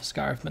and Scarf of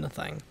Scar have been a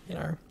thing, you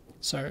know.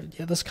 So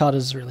yeah, this card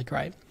is really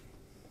great.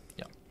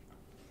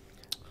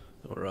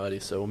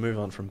 Alrighty, so we'll move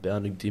on from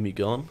Bounding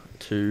Demigon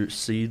to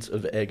Seeds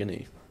of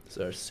Agony.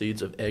 So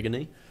Seeds of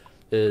Agony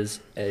is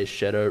a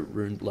Shadow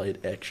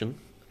Runeblade action,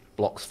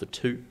 blocks for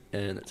 2,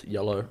 and it's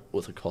yellow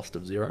with a cost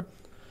of 0.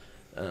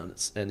 And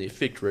the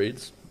effect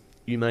reads,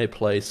 you may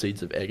play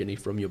Seeds of Agony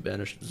from your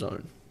banished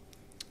zone.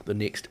 The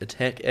next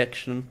attack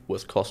action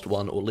with cost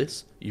 1 or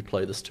less you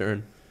play this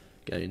turn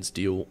gains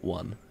deal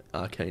 1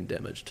 arcane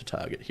damage to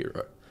target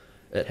hero.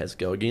 It has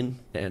Go Again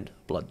and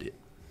Blood Debt.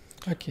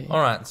 Okay.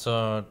 Alright,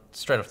 so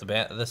straight off the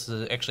bat,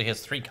 actually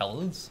has 3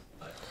 colours.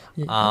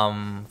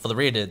 For the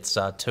red, it's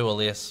 2 or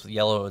less.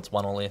 Yellow, it's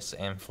 1 or less.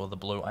 And for the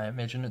blue, I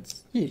imagine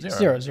it's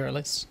 0. 0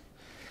 less.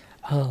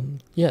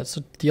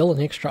 So deal an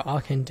extra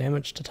arcane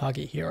damage to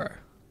target hero.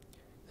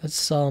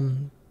 It's a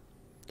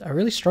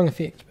really strong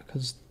effect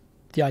because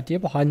the idea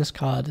behind this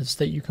card is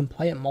that you can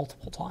play it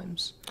multiple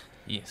times.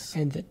 Yes.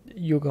 And that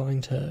you're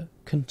going to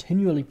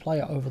continually play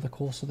it over the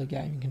course of the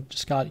game. You can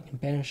discard it, you can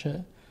banish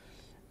it.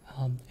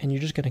 And you're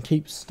just going to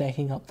keep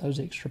stacking up those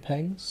extra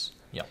pings.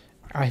 Yep.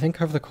 I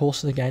think over the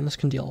course of the game, this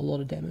can deal a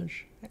lot of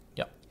damage.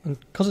 Yep. And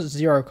because it's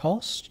 0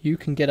 cost, you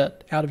can get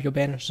it out of your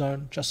banished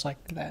zone just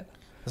like that.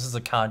 This is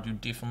a card you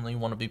definitely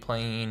want to be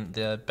playing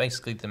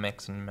basically the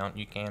maximum amount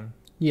you can.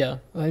 Yeah,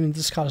 I mean,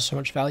 this card has so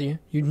much value.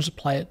 You can just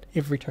play it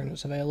every turn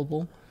it's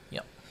available.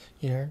 Yep.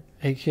 You know,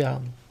 like,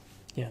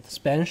 this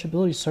banish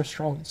ability is so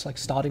strong. It's like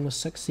starting with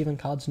 6-7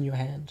 cards in your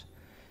hand.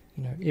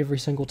 You know, every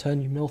single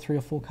turn you mill 3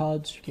 or 4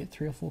 cards, you get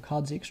 3 or 4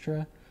 cards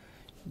extra.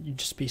 You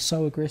just be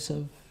so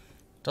aggressive.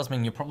 Does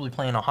mean you're probably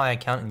playing a high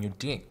account in your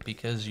deck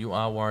because you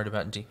are worried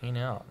about decking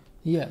out.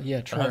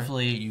 Yeah, true. But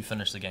hopefully you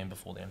finish the game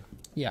before then.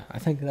 Yeah, I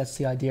think that's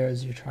the idea,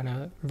 is you're trying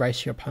to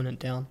race your opponent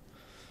down.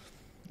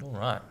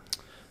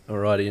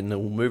 Alrighty, and then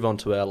we'll move on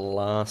to our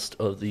last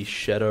of the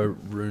Shadow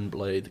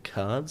Runeblade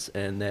cards,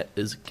 and that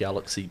is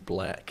Galaxy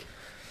Black.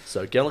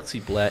 So Galaxy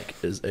Black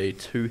is a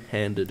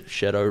 2-handed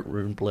Shadow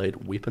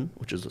Runeblade weapon,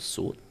 which is a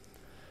sword.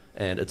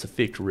 And its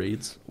effect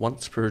reads,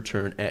 once per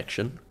turn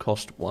action,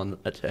 cost 1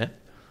 attack.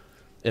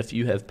 If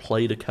you have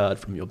played a card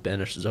from your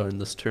banished zone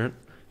this turn,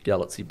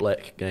 Galaxy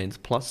Black gains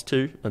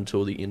 +2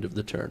 until the end of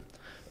the turn.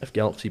 If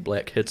Galaxy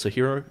Black hits a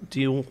hero,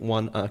 deal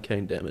 1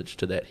 arcane damage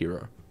to that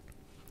hero.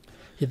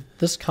 Yeah,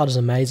 this card is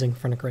amazing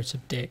for an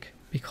aggressive deck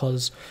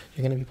because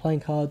you're going to be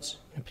playing cards,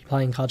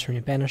 from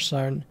your banished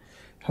zone.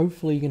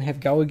 Hopefully you can have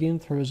Go Again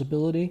through his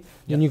ability.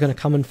 Then you're going to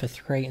come in for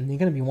 3, and you're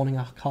going to be wanting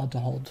a card to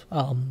hold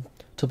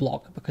to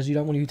block because you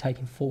don't want to be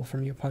taking 4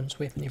 from your opponent's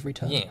weapon every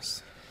turn.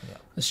 Yes. Yeah.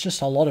 It's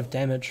just a lot of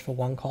damage for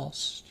 1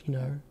 cost. You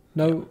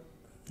know,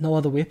 no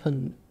other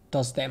weapon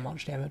does that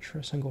much damage for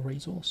a single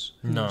resource.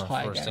 No,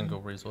 for a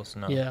single resource,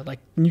 no. Yeah, like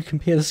when you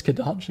compare this to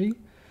Kadachi,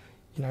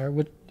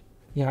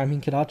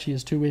 Kadachi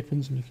has 2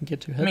 weapons and you can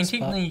get 2 hits. I mean,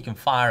 technically you can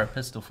fire a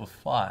pistol for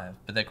 5,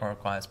 but that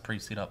requires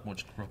pre-setup,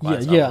 which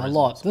requires a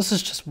lot. This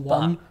is just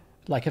 1.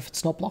 Like if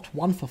it's not blocked,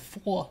 1 for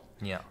 4.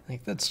 Yeah.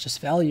 Like that's just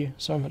value,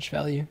 so much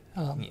value.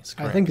 Yes,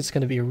 I think it's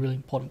going to be a really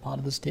important part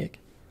of this deck.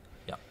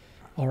 Yeah.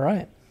 All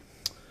right.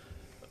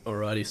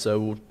 Alrighty, so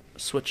we'll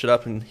switch it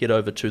up and head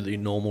over to the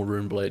normal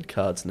Runeblade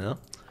cards now.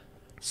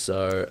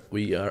 So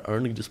we are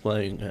only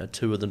displaying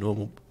 2 of the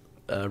normal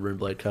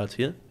Runeblade cards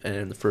here,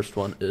 and the first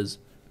one is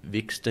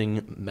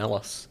Vexing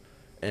Malice.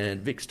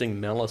 And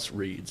Vexing Malice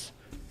reads,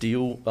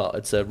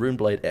 it's a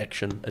Runeblade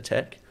action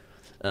attack.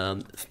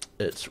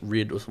 It's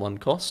red with 1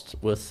 cost,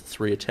 with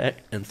 3 attack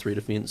and 3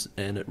 defense,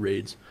 and it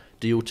reads,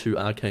 deal 2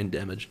 arcane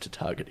damage to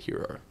target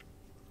hero.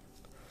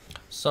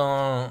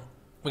 So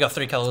we got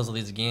 3 colors of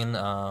these again.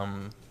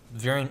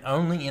 Varying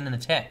only in an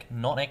attack,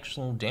 not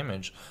actual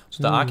damage.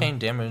 So the arcane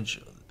damage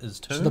is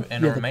 2,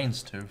 and it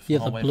remains 2.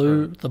 For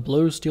the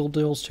blue still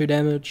deals 2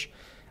 damage.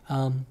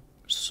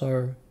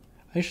 So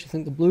I actually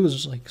think the blue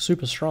is like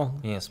super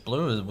strong. Yes,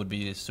 blue would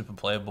be super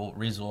playable.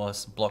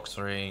 Resource, blocks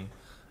 3,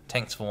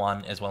 tanks for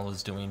 1, as well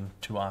as doing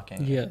 2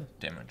 arcane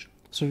damage.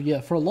 So yeah,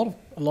 for a lot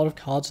of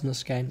cards in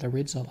this game, the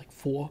reds are like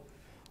 4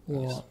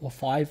 or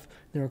 5.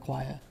 They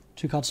require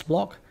 2 cards to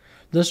block.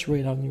 This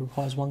red only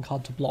requires 1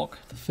 card to block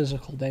the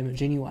physical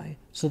damage anyway.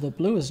 So the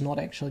blue is not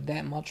actually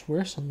that much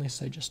worse unless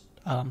they just...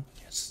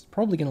 it's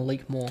probably going to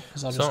leak more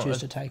because I'll just choose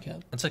to take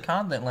it. It's a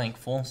card that like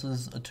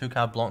forces a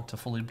 2-card block to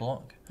fully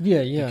block.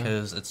 Yeah, yeah.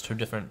 Because it's 2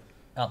 different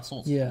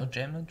outsource of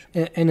damage.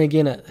 And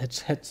again,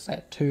 it hits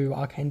that 2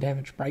 arcane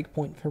damage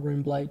breakpoint for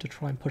Runeblade to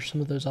try and push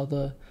some of those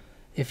other,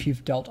 if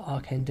you've dealt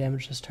arcane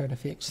damage as turn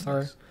effects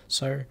through.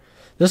 So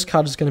this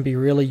card is going to be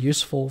really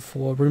useful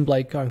for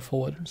Runeblade going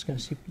forward. It's going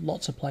to see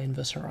lots of play in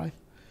Viscerai.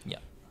 Yeah.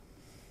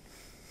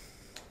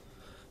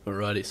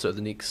 Alrighty, so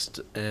the next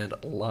and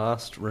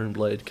last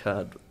Runeblade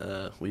card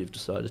we've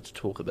decided to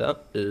talk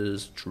about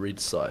is Dread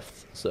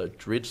Scythe. So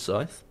Dread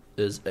Scythe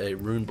is a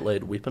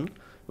Runeblade weapon,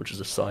 which is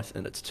a scythe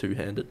and it's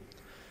 2-handed.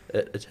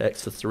 It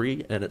attacks for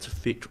 3 and its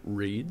effect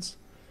reads: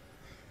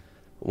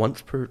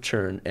 once per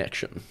turn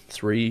action,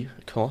 3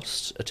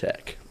 cost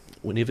attack.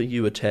 Whenever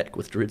you attack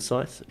with Dread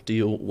Scythe,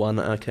 deal 1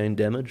 arcane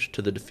damage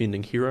to the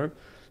defending hero.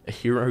 A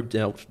hero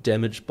dealt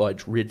damage by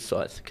Dread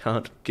Scythe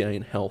can't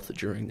gain health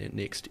during their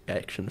next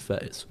action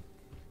phase.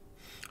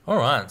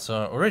 Alright,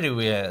 so already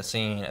we're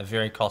seeing a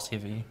very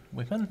cost-heavy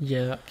weapon.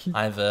 Yeah.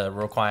 Either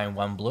requiring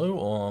 1 blue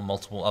or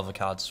multiple other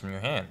cards from your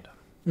hand.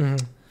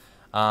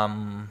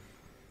 Mm-hmm.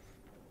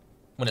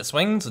 When it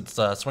swings, it's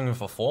swinging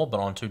for 4, but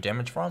on 2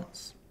 damage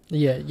fronts.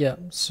 Yeah.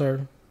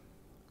 So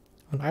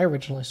when I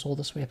originally saw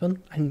this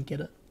weapon, I didn't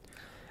get it.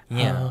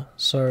 Yeah.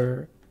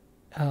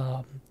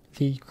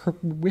 The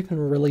weapon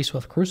released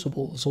with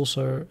Crucible is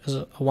also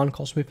a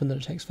 1-cost weapon that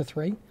attacks for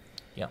 3.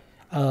 Yeah.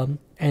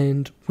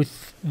 And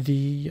with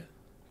the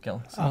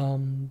Galaxy.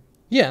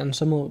 and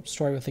similar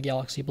story with the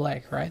Galaxy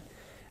Black, right?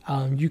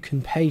 You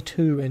can pay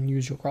 2 and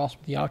use your Grasp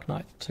of the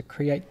Arknight to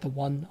create the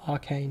 1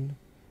 arcane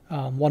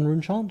 1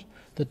 rune chant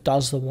that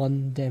does the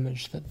 1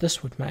 damage that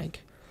this would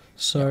make.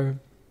 So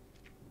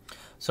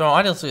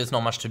Obviously it's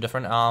not much too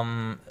different.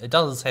 It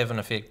does have an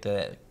effect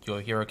that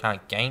your hero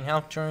can't gain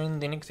health during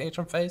the next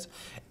action phase.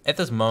 At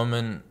this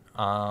moment,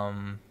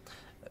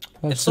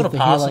 it's sort of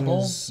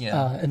passable.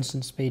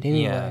 Instant speed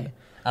anyway.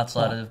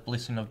 Outside of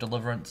Blessing of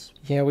Deliverance.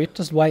 Yeah, we have to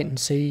just wait and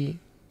see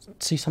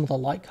some of the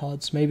light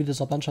cards. Maybe there's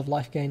a bunch of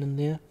life gain in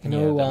there. That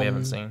we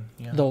haven't seen.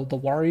 Yeah. The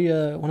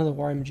warrior, one of the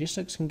warrior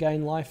majestics can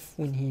gain life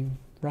when he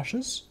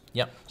rushes.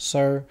 Yep.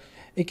 So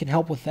it can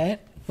help with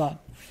that, but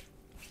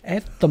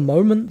at the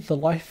moment the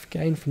life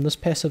gain from this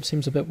passive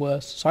seems a bit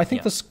worse. So I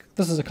think this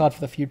is a card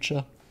for the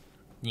future.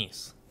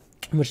 Yes.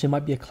 In which there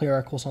might be a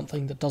cleric or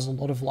something that does a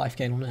lot of life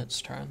gain on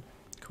its turn.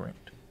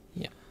 Correct.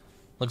 Yeah.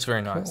 Looks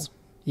very nice. Cool.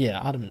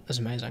 Yeah, Adam is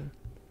amazing.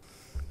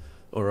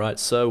 Alright,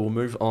 so we'll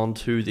move on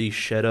to the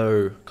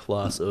Shadow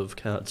class of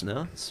cards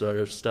now.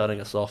 So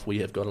starting us off, we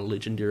have got a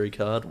legendary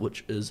card,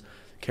 which is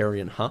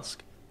Carrion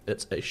Husk.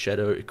 It's a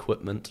Shadow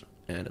equipment,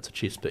 and it's a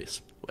chest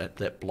piece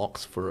that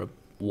blocks for a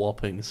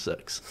whopping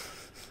 6.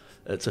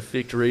 Its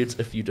effect reads: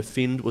 if you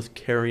defend with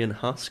Carrion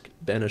Husk,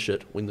 banish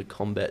it when the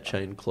combat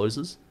chain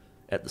closes.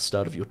 At the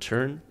start of your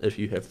turn, if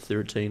you have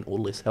 13 or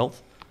less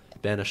health,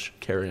 banish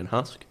Carrion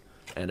Husk,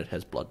 and it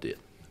has Blood Debt.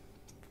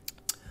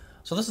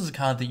 So this is a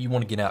card that you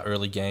want to get out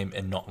early game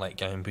and not late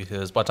game,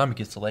 because by the time it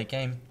gets to late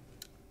game,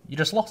 you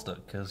just lost it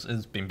because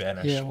it's been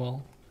banished. Yeah,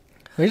 well,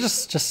 we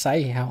just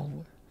say how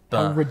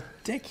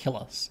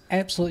ridiculous,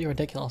 absolutely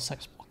ridiculous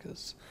 6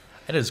 blockers.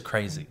 It is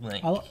crazy.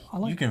 Like, I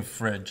like you can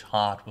fridge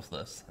hard with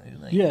this.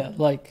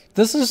 Like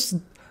this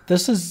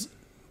is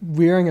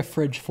wearing a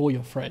fridge for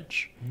your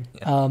fridge.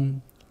 Yeah.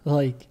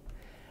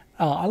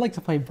 I like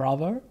to play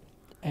Bravo,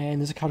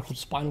 and there's a card called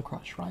Spinal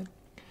Crush, right?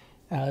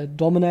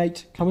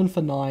 Dominate, come in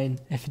for 9.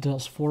 If it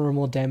does 4 or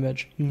more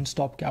damage, you can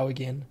stop, go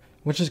again,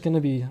 which is going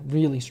to be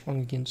really strong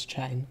against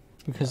Chain,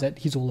 because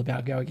he's all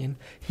about go again.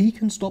 He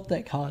can stop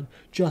that card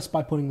just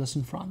by putting this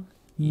in front.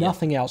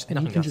 Nothing else, and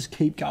he can just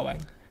keep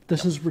going.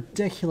 This is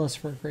ridiculous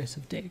for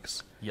aggressive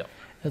decks. Yep.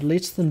 It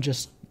lets them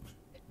just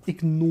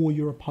ignore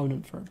your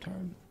opponent for a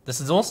turn. This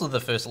is also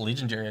the first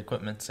legendary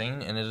equipment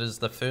seen, and it is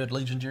the 3rd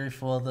legendary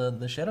for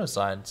the Shadow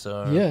side.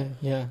 So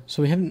yeah.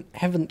 So we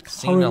haven't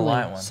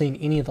seen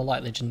any of the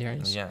light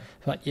legendaries. Yeah.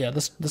 But yeah,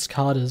 this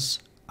card is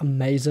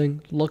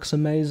amazing. Looks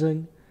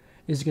amazing.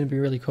 Is going to be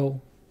really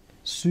cool.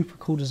 Super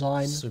cool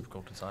design.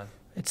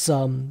 It's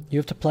you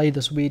have to play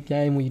this weird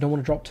game where you don't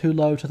want to drop too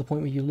low to the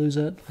point where you lose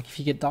it. Like if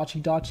you get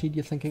Darchied,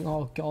 you're thinking,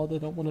 oh god, I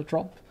don't want to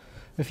drop.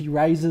 If he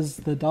raises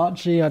the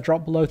Darchi, I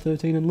drop below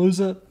 13 and lose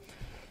it.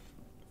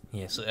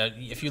 Yeah, so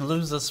if you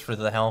lose this for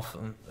the health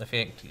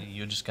effect,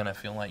 you're just going to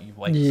feel like you've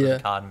wasted a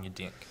card in your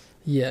deck.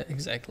 Yeah,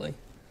 exactly.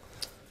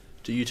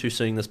 Do you two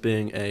seeing this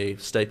being a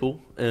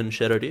staple in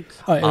Shadow decks?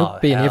 Oh, it'll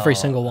be in every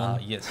single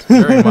one. Yes,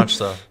 very much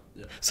so.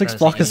 6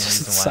 block is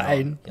just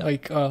insane. Yep.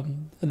 Like, at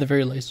the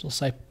very least, we'll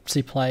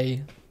see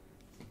play.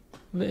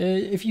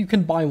 If you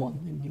can buy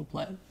one, then you'll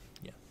play it.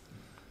 Yeah.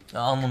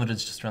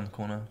 Unlimited's just around the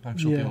corner. I'm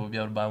sure people will be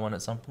able to buy one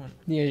at some point.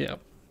 Yeah.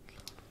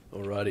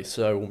 Alrighty,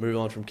 so we'll move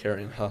on from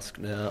Carrion Husk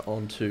now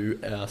onto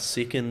our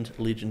second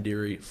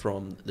legendary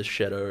from the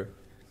Shadow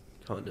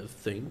kind of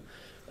theme,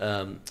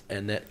 and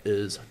that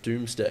is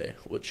Doomsday,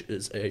 which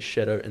is a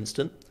Shadow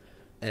instant.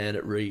 and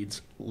it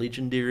reads,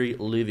 Legendary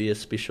Levier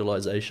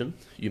Specialization.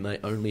 You may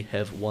only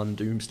have one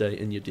Doomsday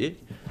in your deck,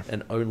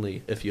 and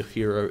only if your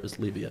hero is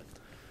Levier.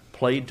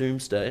 Play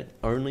Doomsday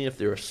only if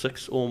there are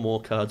 6 or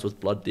more cards with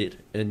Blood Debt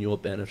in your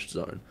banished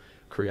zone.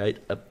 Create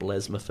a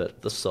Blitz-A-Thon,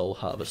 the Soul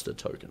Harvester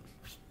token.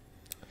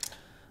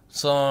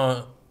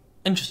 So,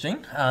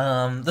 interesting.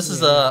 This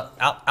is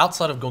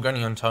outside of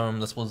Gorgonian Tome,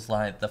 this was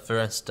like the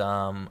first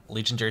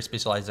legendary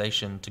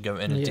specialization to go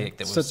in a deck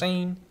that we've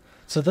seen.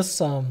 So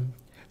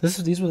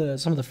these were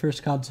some of the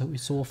first cards that we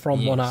saw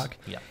from Monarch.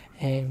 Yeah.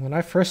 And when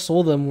I first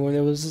saw them,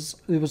 there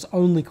was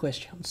only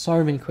questions,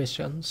 so many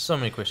questions.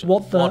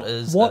 What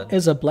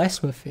is a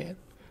Blitz-A-Thon?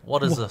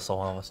 What is a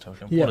Soul Harvest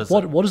token? Yeah,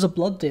 what is a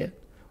Blood Debt?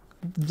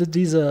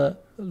 These are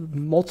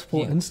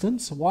multiple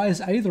instants. Why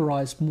is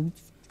Aetherize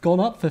gone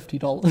up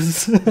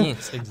 $50?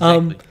 Yes,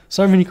 exactly.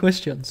 So many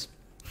questions.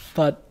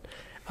 But,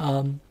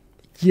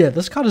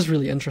 this card is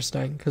really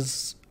interesting,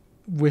 because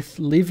with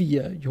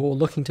Levier, you're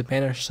looking to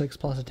banish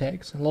 6+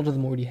 attacks, and a lot of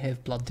them already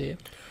have Blood Debt.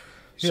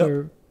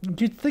 So,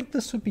 you'd think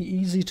this would be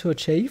easy to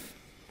achieve,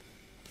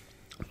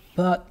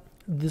 but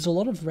there's a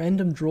lot of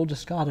random draw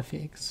discard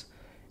effects,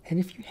 and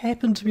if you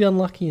happen to be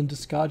unlucky and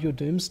discard your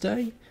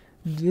Doomsday,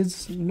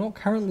 there's not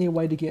currently a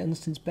way to get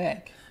instants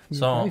back.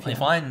 So I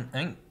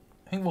think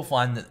we'll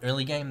find that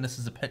early game this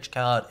is a pitch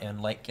card, and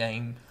late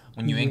game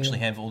when you actually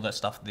have all that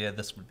stuff there,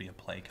 this would be a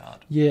play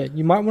card. Yeah,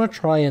 you might want to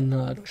try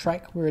and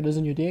track where it is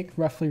in your deck,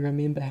 roughly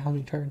remember how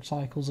many turn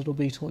cycles it'll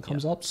be till it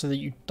comes up, so that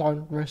you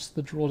don't risk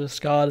the draw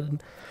discard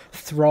and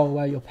throw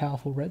away your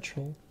powerful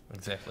ritual.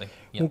 Exactly.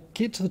 We'll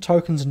get to the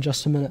tokens in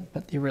just a minute,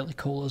 but they're really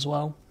cool as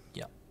well.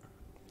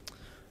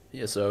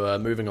 Yeah, so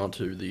moving on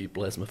to the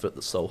Blitz-A-Thon,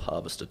 the Soul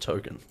Harvester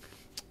token.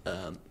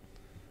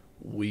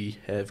 We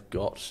have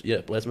got,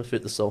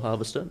 Blitz-A-Thon, the Soul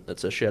Harvester.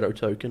 It's a shadow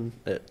token.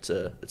 It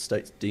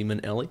states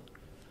Demon Alley.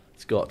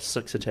 It's got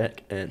 6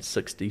 attack and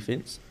 6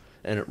 defense,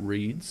 and it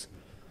reads,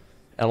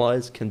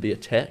 Allies can be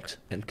attacked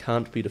and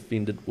can't be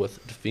defended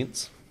with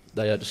defense.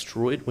 They are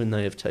destroyed when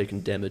they have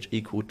taken damage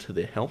equal to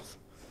their health.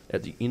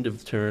 At the end of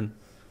the turn,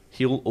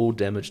 heal all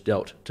damage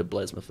dealt to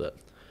Blitz-A-Thon.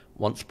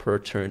 Once per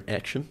turn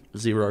action,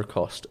 0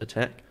 cost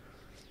attack.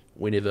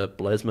 Whenever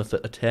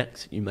Blitz-A-Thon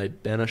attacks, you may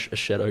banish a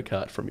shadow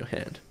card from your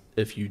hand.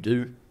 If you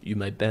do, you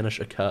may banish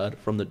a card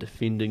from the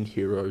defending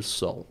hero's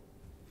soul.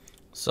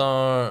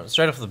 So,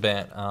 straight off the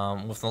bat,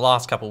 with the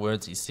last couple of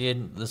words he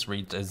said, this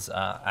reads as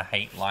a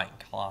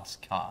hate-like class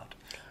card.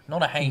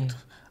 Not a hate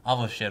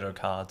other shadow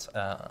cards,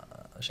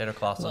 shadow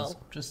classes.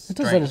 Well, just it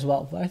does that as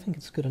well, but I think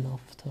it's good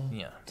enough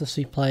to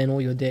see play in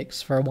all your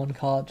decks for one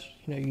card.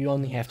 You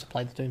only have to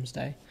play the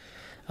Doomsday.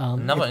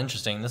 Another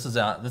interesting. This is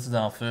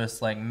our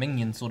first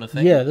minion sort of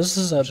thing. Yeah, this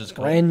is a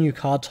brand new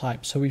card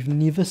type, so we've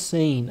never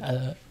seen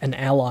an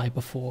ally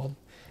before.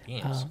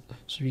 Yes.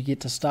 So you get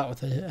to start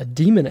with a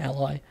demon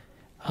ally,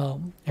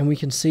 and we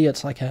can see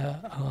it's like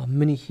a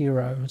mini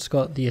hero. It's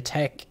got the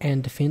attack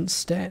and defense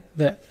stat,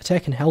 the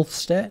attack and health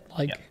stat,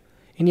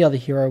 any other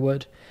hero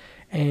would,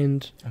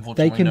 and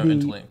they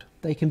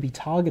can be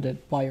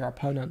targeted by your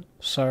opponent.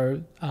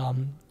 So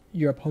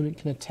your opponent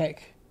can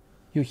attack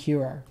your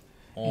hero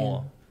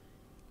or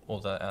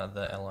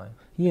the ally.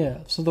 Yeah,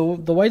 so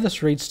the way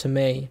this reads to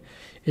me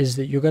is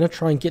that you're going to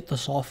try and get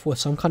this off with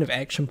some kind of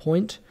action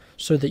point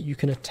so that you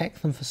can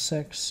attack them for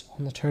 6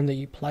 on the turn that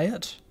you play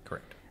it.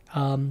 Correct.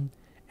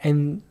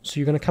 And so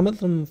you're going to come at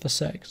them for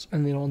 6,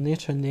 and then on their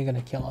turn they're going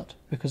to kill it,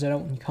 because they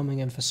don't want you coming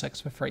in for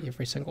 6 for free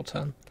every single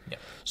turn. Yeah.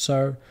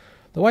 So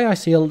the way I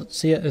see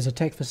it is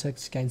attack for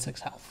 6, gain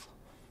 6 health.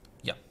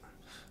 Yeah.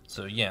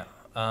 So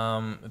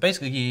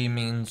basically it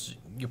means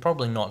you're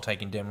probably not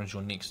taking damage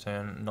your next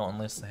turn, not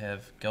unless they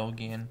have go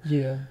again.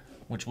 Yeah.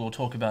 Which we'll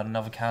talk about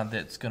another card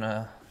that's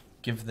gonna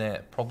give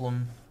that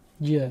problem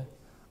a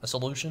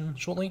solution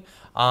shortly.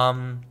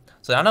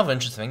 So another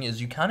interesting thing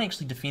is you can't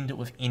actually defend it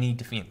with any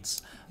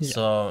defense. Yeah.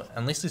 So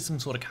unless there's some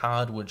sort of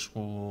card which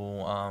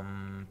will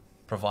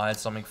provide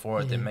something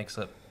for it that makes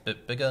it a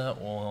bit bigger,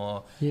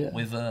 or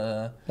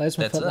whether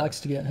Blitz-A-Thon likes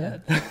to get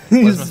hit.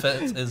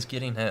 Blitz-A-Thon is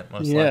getting hit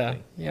most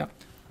likely.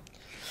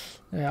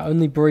 Yeah,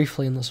 only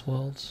briefly in this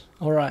world.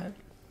 Alright,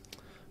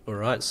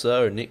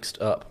 so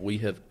next up we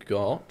have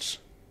got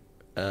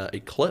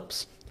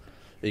Eclipse.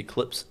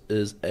 Eclipse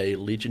is a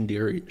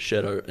legendary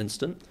shadow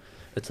instant.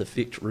 Its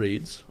effect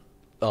reads,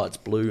 it's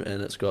blue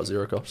and it's got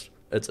 0 cost.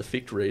 Its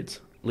effect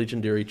reads,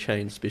 Legendary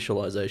Chain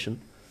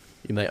Specialization.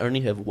 You may only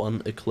have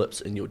 1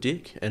 Eclipse in your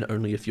deck, and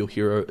only if your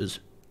hero is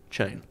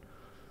Chain.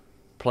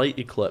 Play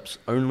Eclipse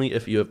only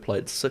if you have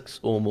played 6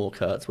 or more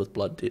cards with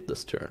Blood Debt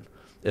this turn.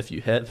 If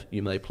you have,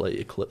 you may play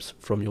Eclipse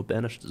from your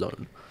banished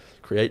zone.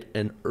 Create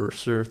an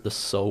Ursa the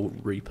Soul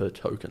Reaper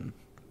token.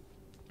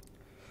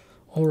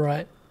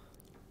 Alright.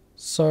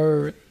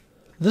 So,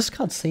 this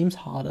card seems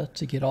harder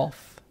to get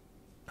off.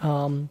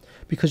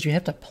 Because you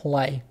have to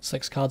play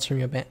 6 cards from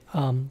your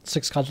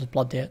 6 cards with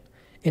Blood Debt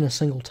in a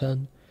single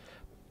turn.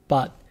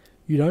 But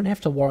you don't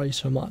have to worry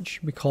so much,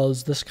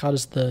 because this card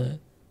is it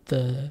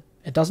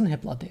doesn't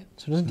have Blood Debt,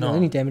 so it doesn't do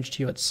any damage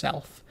to you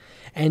itself.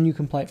 And you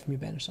can play it from your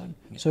banish zone.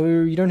 So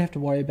you don't have to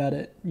worry about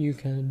it. You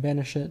can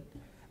banish it.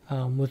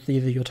 with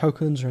either your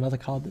tokens or another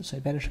card that say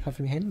banish a card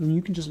from your hand, and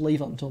you can just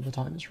leave it until the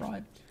time is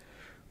right.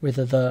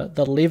 Whether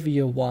the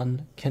levier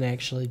one can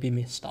actually be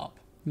messed up.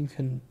 You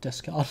can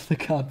discard the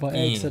card by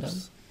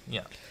accident.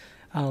 Yeah.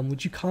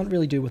 Which you can't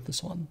really do with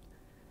this one.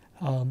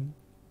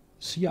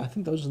 So yeah, I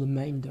think those are the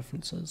main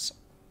differences.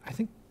 I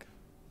think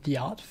the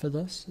art for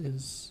this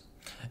is...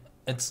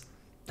 It's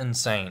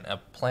insane. A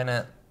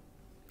planet...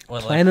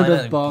 Well, planet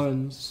of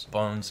bones.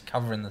 Bones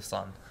covering the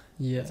sun.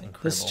 Yeah. It's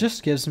incredible. This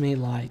just gives me,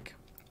 like,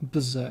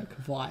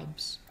 Berserk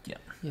vibes. Yeah.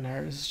 You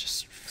know, it's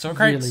just So it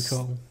really creates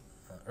cool.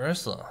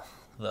 Ursa,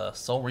 the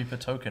Soul Reaper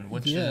token,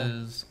 which Yeah.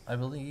 is, I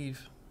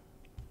believe,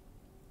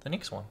 the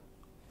next one.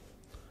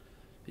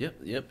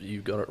 Yep,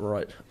 you got it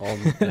right on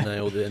the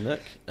nail there,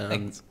 Nick.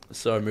 Thanks.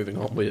 So moving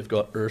on, we've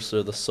got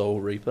Ursa the Soul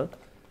Reaper.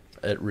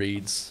 It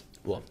reads,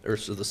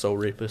 Ursa the Soul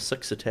Reaper,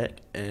 6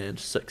 attack and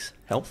 6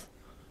 health.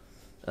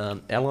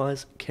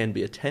 Allies can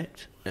be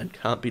attacked and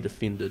can't be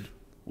defended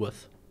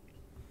with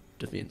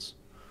defense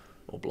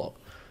or block.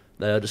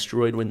 They are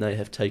destroyed when they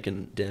have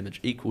taken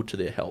damage equal to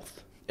their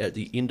health. At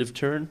the end of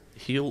turn,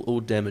 heal all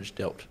damage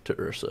dealt to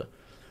Ursa.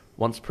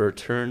 Once per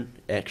turn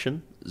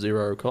action,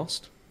 0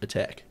 cost,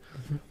 attack.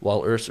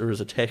 While Ursa is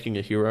attacking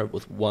a hero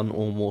with 1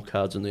 or more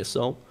cards in their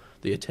soul,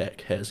 the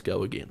attack has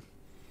go again.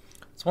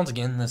 So once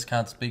again, this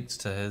card speaks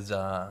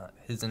to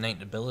his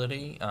innate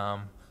ability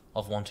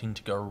of wanting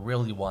to go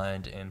really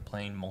wide and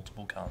playing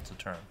multiple cards a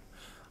turn.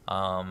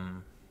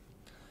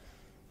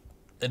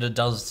 It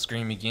does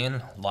scream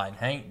again, light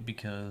hate,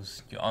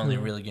 because you're only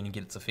really going to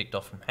get its effect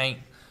off from hate.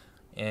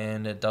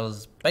 And it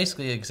does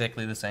basically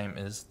exactly the same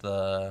as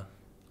the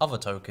other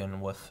token,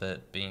 with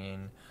it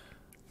being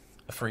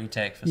a free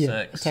attack for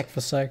 6. Attack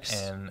for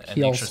 6, and an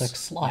heal extra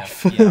 6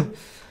 life.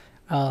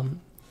 Yeah.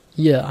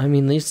 Yeah, I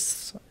mean,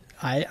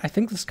 I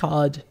think this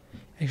card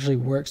actually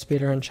works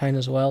better in chain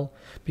as well,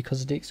 because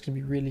the deck's going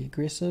to be really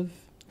aggressive,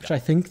 which I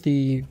think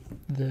the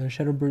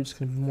Shadow Brute's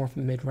going to be more of a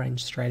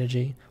mid-range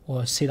strategy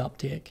or a setup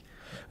deck.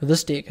 But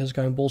this deck is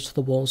going balls to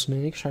the walls, and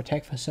an extra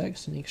attack for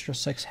 6 and extra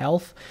 6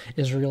 health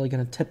is really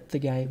going to tip the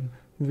game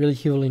really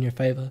heavily in your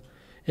favour,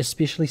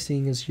 especially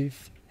seeing as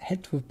you've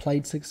had to have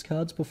played 6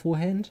 cards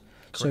beforehand.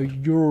 Correct. So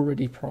you're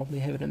already probably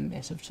having a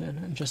massive turn,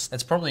 and just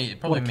It probably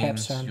what a means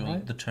capstone,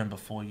 right? the turn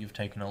before you've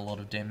taken a lot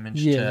of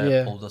damage Yeah, to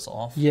yeah. pull this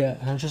off. yeah,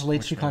 and it just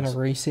lets Which you kind of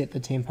means- reset the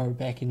tempo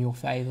back in your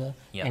favour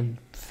Yeah. and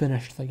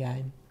finish the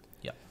game.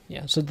 Yeah.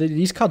 Yeah. So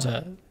these cards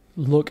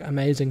look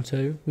amazing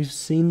too. We've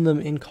seen them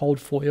in cold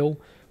foil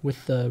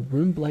with the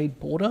Runeblade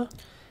border,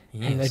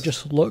 and they Yes.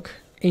 just look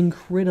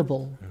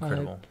incredible.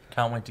 Incredible.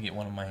 Can't wait to get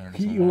one in my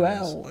hands.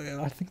 Well,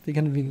 I think they're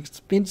going to be an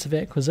expensive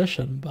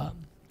acquisition, but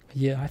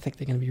yeah, I think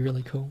they're going to be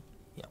really cool.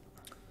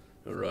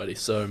 Alrighty,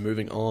 so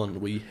moving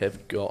on, we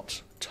have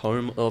got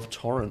Tome of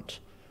Torrent.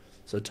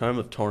 So Tome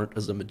of Torrent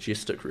is a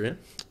majestic rare.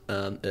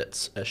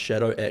 It's a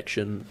shadow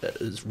action that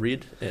is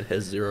red and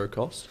has 0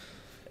 cost,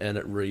 and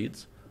it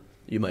reads,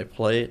 you may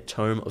play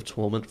Tome of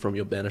Torment from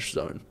your banished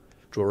zone.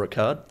 Draw a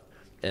card,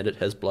 and it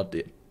has Blood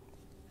Debt.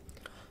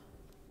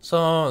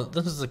 So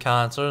this is the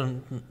card. So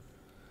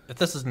if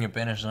this is in your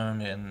banish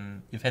zone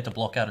and you've had to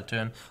block out a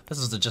turn, this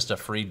is just a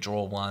free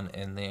draw one,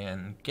 and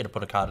then get to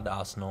put a card in the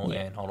arsenal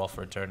and hold off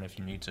for a turn if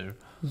you need to.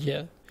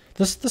 Yeah.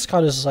 This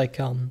card is like,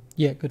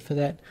 good for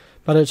that.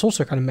 But it's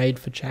also kind of made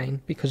for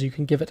chain, because you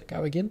can give it a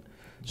go again.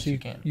 Yes, So you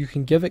can. you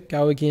can give it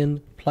go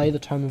again, play the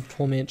Tome of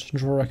Torment,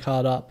 draw a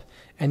card up,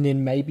 and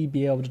then maybe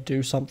be able to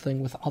do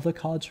something with other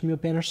cards from your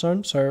banish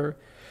zone. So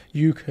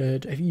you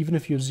could, even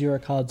if you have 0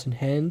 cards in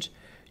hand,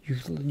 you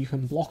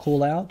can block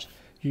all out.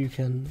 You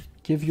can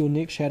give your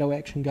next shadow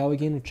action go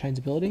again with Chain's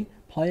ability,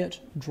 play it,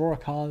 draw a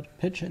card,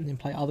 pitch it, and then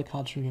play other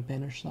cards from your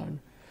banish zone.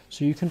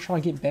 So you can try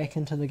and get back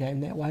into the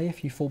game that way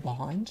if you fall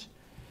behind.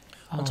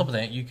 On top of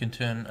that, you can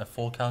turn a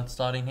 4-card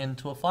starting hand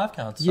to a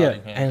 5-card Yeah,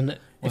 starting hand and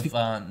with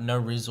no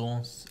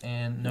resource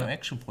and no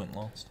action point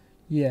lost.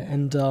 yeah,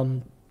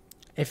 and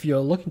if you're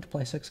looking to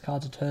play 6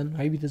 cards a turn,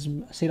 maybe there's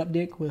a setup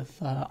deck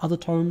with other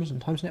tomes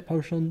and time snap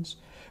potions,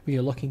 where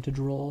you're looking to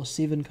draw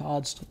 7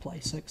 cards to play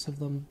 6 of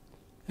them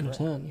in a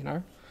turn, you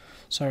know?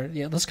 So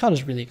yeah, this card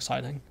is really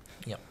exciting.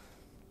 Yep.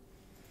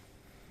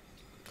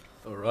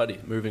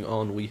 Alrighty, moving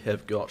on, we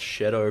have got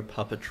Shadow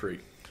Puppetry.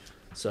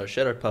 So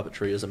Shadow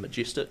Puppetry is a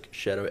majestic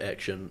shadow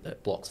action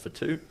that blocks for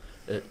 2.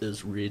 It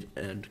is red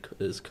and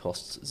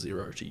costs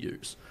 0 to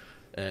use.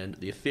 And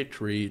the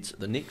effect reads,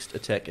 the next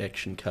attack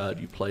action card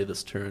you play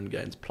this turn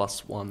gains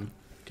 +1,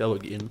 go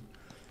again.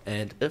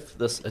 And if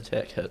this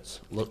attack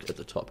hits, look at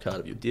the top card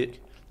of your deck,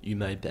 you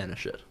may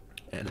banish it.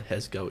 And it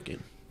has go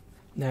again.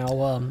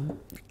 Now,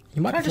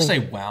 you might Can I be just say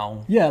thinking,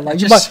 wow? yeah, like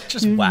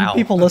just you wow.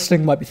 people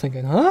listening might be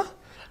thinking, huh?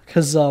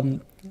 Because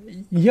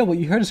yeah, what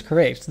you heard is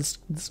correct.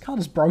 This card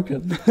is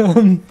broken.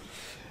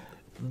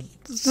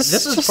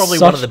 This is probably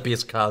one of the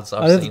best cards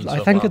I've seen so I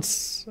think far.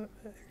 it's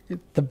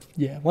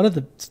one of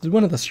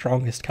the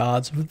strongest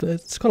cards.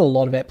 It's got a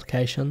lot of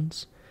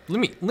applications.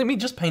 Let me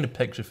just paint a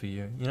picture for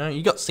you. You know,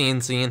 you got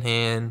CNC in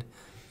hand,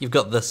 you've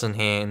got this in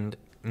hand,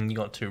 and you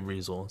got 2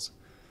 resource.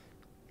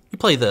 You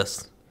play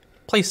this,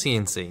 play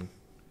CNC.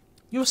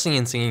 you're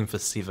CNCing for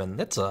 7.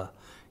 That's a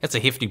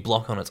hefty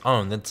block on its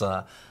own. That's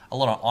a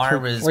lot of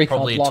IRAs Three card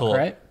probably block, taught.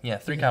 right? Yeah,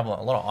 3-card block.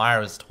 A lot of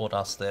IRAs taught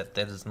us that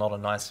is not a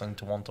nice thing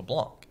to want to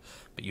block,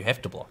 but you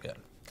have to block it.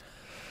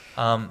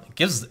 It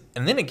gives the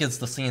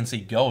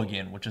CNC go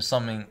again, which is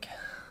something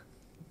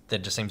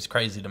that just seems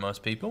crazy to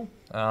most people.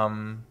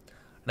 And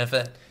if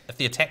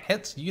the attack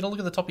hits, you gotta look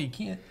at the top of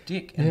your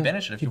deck and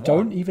banish it if you want. You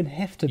don't even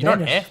have to You banish.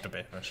 don't have to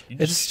banish.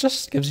 It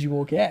just gives you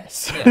more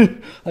gas. Yeah.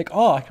 Like,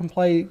 oh, I can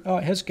play... Oh,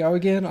 it has go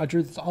again. I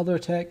drew this other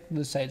attack.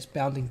 Let's say it's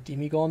bounding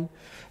Demigon.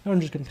 And I'm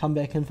just going to come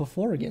back in for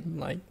 4 again.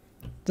 Like,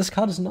 this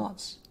card is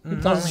nuts.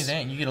 Not only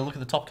that, you get to look at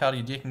the top card of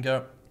your deck and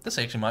go, this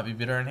actually might be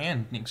better in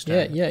hand next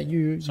turn. Yeah,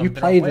 you So I'm better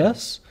play off waiting.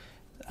 this,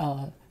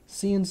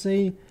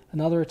 CNC,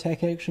 another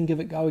attack action, give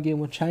it go again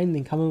with Chain,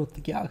 then come in with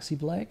the Galaxy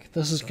Black.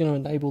 This is going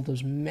to enable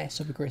those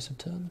massive aggressive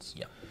turns.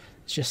 Yeah.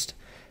 It's just...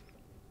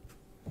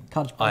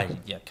 Cards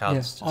broken.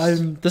 Cards.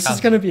 This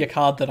is going to be a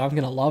card that I'm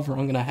going to love or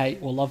I'm going to hate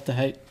or love to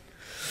hate.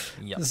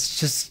 Yeah.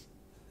 It's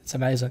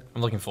amazing.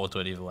 I'm looking forward to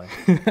it either way.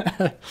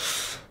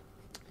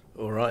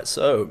 Alright,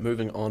 so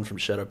moving on from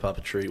Shadow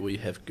Puppetry, we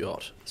have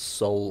got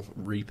Soul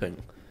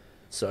Reaping.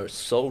 So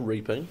Soul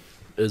Reaping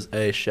is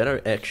a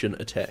shadow action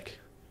attack.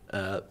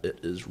 It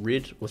is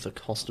red with a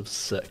cost of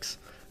 6.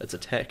 Its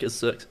attack is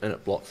 6 and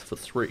it blocks for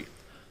 3.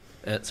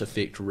 And its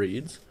effect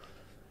reads,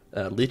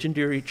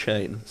 Legendary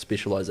Chain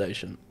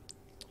Specialization.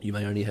 You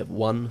may only have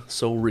 1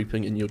 Soul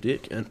Reaping in your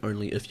deck and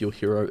only if your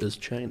hero is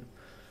Chain.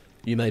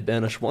 You may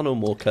banish 1 or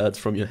more cards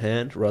from your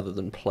hand rather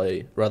than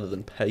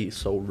pay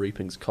Soul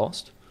Reaping's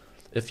cost.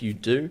 If you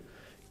do,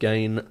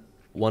 gain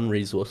 1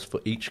 resource for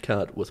each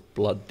card with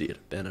Blood Debt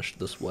banished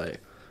this way.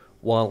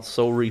 While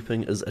Soul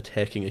Reaping is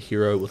attacking a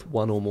hero with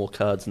 1 or more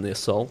cards in their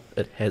soul,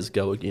 it has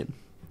go again.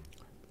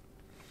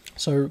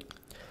 So,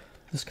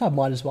 this card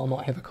might as well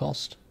not have a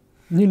cost.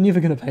 You're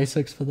never going to pay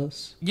 6 for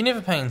this. You're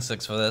never paying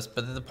 6 for this,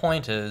 but the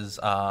point is,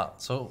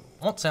 so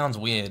what sounds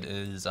weird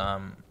is,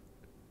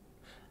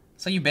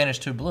 say you banish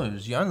 2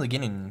 blues, you're only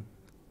getting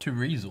 2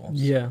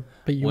 resources. Yeah,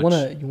 but you Which-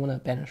 want to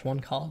banish 1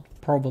 card,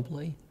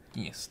 probably.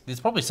 Yes, there's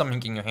probably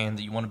something in your hand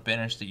that you want to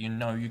banish that you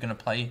know you're going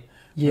to play in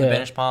Yeah. the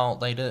banish pile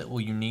later,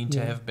 or you need to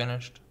Yeah. have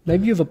banished.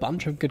 Maybe you have a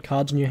bunch of good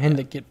cards in your hand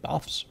that get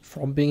buffs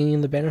from being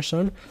in the banish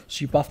zone,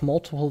 so you buff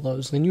multiple of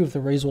those, then you have the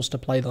resource to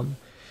play them.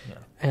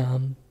 Yeah.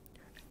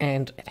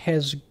 And it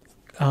has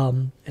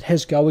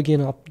go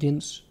again up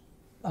against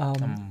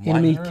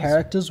enemy heroes?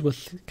 characters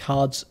with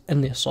cards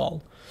in their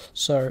soul.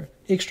 So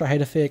extra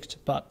hate effect,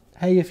 but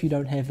hey, if you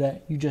don't have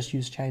that, you just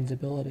use Chain's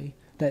ability.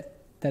 That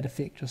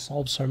effect just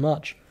solves so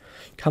much.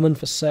 Come in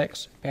for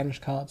 6, banish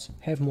cards,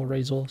 have more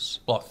resource.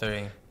 Block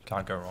 3,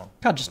 can't go wrong.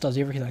 Card just does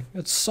everything.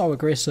 It's so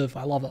aggressive.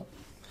 I love it.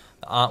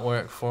 The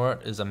artwork for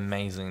it is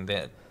amazing.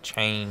 That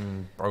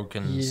chain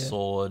broken Yeah.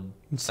 sword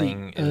You see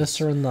thing is,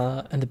 Ursa in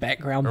the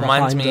background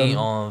reminds behind me him.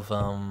 of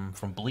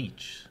from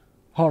Bleach.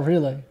 Oh,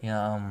 really?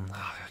 Yeah,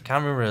 I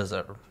can't remember, is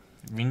it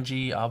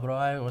Rinji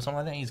Aburai or something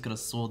like that? He's got a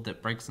sword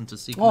that breaks into Oh,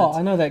 sequence.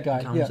 I know that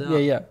guy. comes Yeah, out.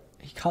 yeah.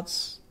 He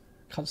cuts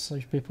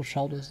those people's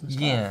shoulders and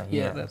stuff.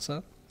 Yeah. that's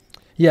it.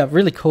 Yeah,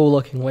 really cool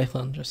looking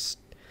weapon. Just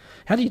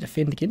how do you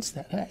defend against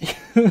that? Hey?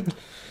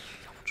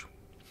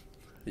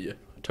 Yeah,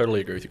 I totally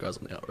agree with you guys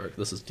on the artwork.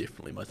 This is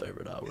definitely my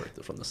favourite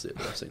artwork from the set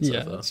that I've seen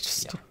Yeah, so far. it's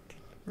just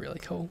really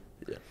cool.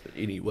 Yeah. But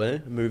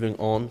anyway, moving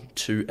on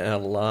to our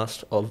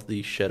last of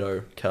the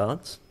shadow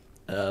cards,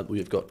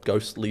 we've got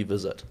Ghostly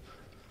Visit.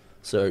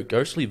 So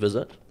Ghostly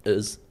Visit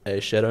is a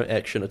shadow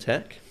action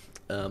attack.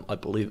 I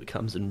believe it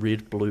comes in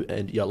red, blue,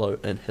 and yellow,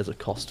 and has a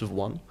cost of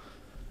 1.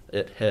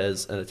 It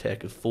has an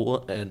attack of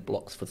 4 and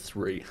blocks for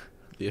 3.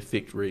 The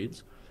effect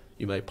reads: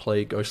 you may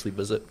play Ghostly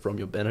Visit from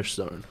your banish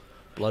zone.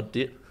 Blood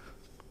Debt.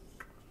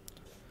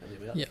 And there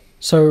we are. Yeah.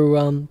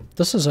 So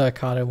this is a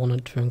card I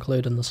wanted to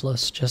include in this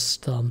list,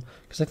 just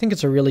because I think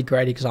it's a really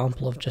great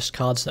example of just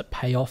cards that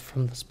pay off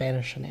from the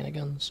Spanish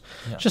shenanigans.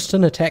 Yeah. Just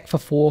an attack for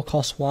 4,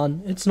 cost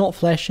 1. It's not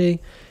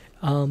flashy,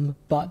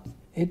 but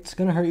it's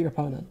going to hurt your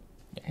opponent.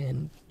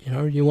 And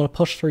you want to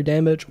push through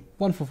damage.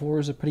 1 for 4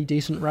 is a pretty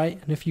decent rate,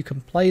 and if you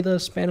can play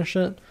this, banish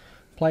it,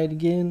 play it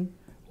again,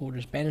 or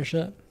just banish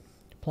it,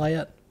 play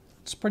it,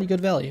 it's pretty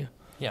good value.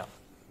 Yeah.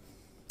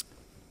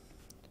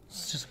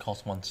 It's just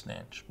cost 1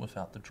 snatch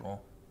without the draw.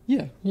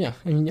 Yeah,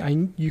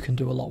 and you can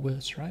do a lot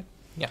worse, right?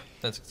 Yeah,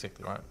 that's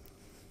exactly right.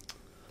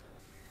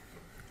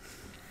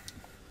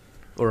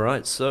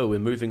 Alright, so we're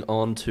moving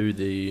on to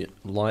the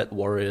light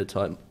warrior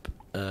type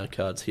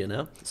cards here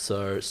now.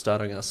 So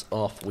starting us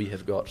off, we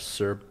have got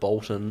Sir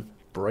Bolton,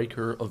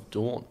 Breaker of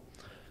Dawn.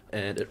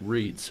 And it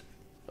reads,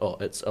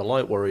 it's a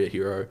light warrior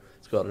hero.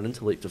 It's got an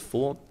intellect of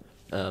 4.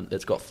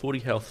 It's got 40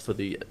 health for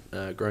the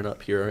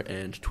grown-up hero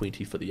and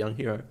 20 for the young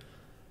hero.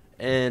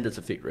 And its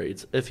effect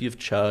reads, if you've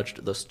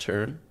charged this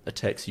turn,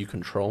 attacks you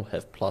control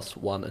have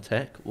 +1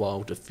 attack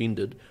while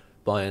defended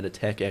by an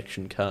attack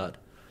action card.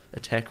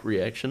 Attack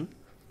reaction,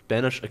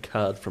 banish a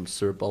card from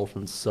Sir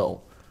Bolton's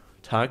soul.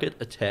 Target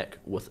attack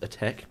with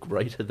attack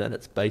greater than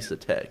its base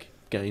attack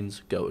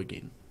gains go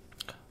again.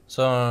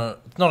 So,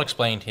 it's not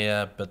explained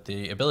here, but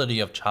the ability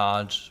of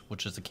charge,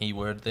 which is the key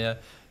word there,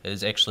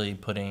 is actually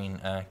putting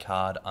a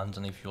card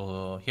underneath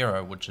your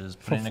hero, which is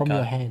putting From a card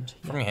your hand.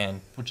 from your hand,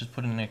 which is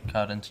putting a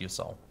card into your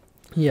soul.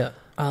 Yeah.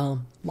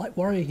 Light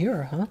Warrior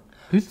Hero, huh?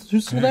 Who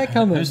saw that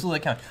coming? Who saw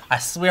that coming? I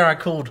swear I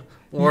called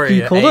You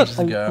Warrior called ages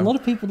it? ago. A lot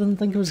of people didn't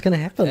think it was going to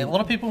happen. A lot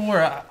of people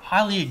were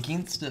highly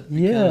against it.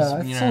 Yeah,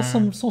 Because,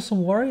 I saw some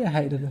Warrior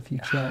hate in a few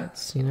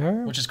chats, you know?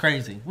 which is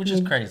crazy. Which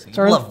is crazy.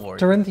 Doran- Love Warrior.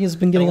 Dorinthia's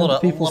been getting A lot under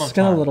of- a people's lot of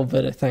skin a time. little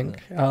bit, I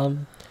think.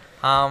 Um,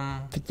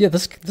 But yeah,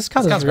 this card is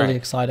card's really great.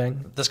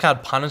 exciting. This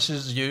card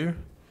punishes you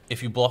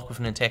if you block with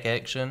an attack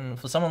action.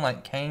 For someone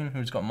like Kane,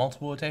 who's got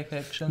multiple attack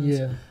actions,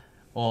 Yeah.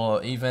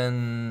 or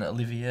even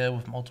Olivier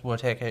with multiple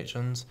attack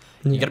actions,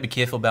 Yeah. you got to be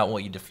careful about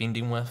what you're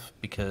defending with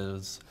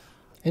because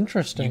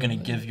Interesting. you're going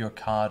to give your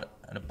card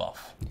a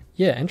buff.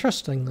 Yeah,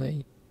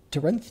 interestingly,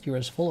 Dorinthia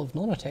is full of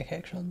non-attack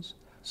actions.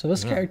 So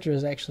this character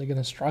is actually going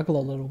to struggle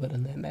a little bit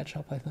in that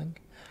matchup, I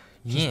think.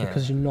 Just Yeah.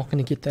 because you're not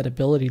going to get that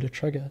ability to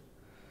trigger.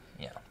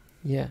 Yeah.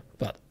 Yeah,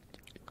 but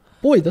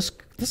boy, this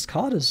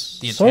card is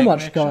The so attack much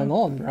reaction? going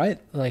on, right?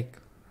 Like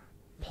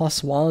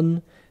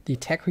 +1, the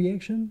attack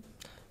reaction.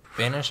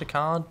 Banish a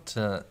card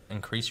to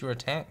increase your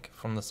attack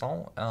from the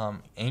soul,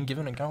 and give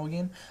it a go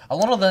again. A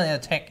lot of the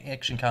attack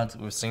action cards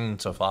that we've seen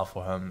so far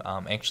for him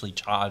actually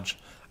charge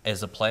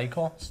as a play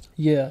cost.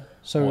 Yeah,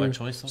 so Or a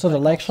choice of so they'll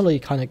play actually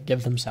kind of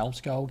give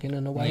themselves go again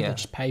in a way. Yeah. They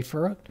just pay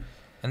for it.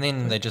 And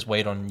then they just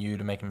wait on you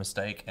to make a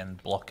mistake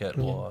and block it,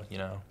 or,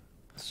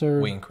 So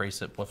we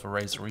increase it with a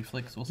razor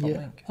reflex or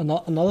something.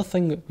 Another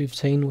thing that we've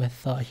seen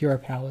with hero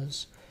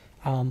powers,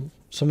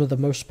 some of the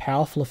most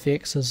powerful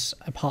effects is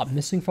a part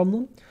missing from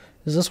them.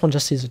 Is this one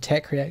just says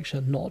attack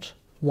reaction, not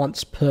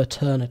once per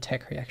turn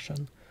attack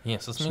reaction.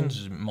 Yes, this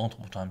means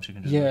multiple times you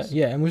can do Yeah, this.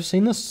 yeah, and we've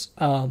seen this.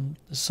 Some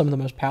of the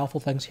most powerful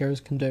things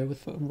heroes can do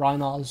with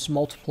Reinar's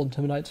multiple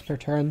intimidates per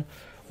turn,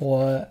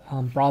 or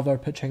Bravo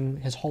pitching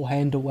his whole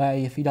hand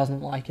away if he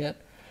doesn't like it,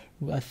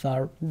 with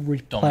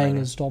replaying Dominating.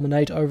 his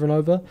dominate over and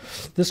over.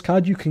 This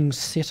card you can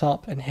set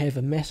up and have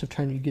a massive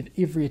turn. You give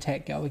every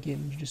attack go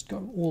again. You just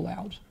go all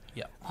out.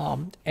 Yeah.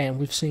 And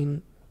we've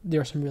seen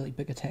there are some really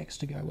big attacks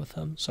to go with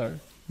him. So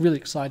really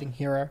exciting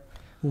hero.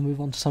 We'll move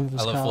on to some of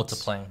his I look cards. forward to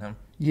playing him.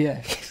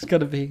 Yeah, he's got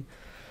to be.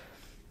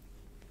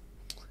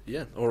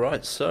 Yeah,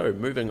 alright, so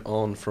moving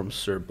on from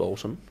Sir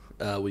Bolton,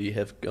 we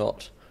have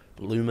got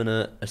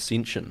Lumina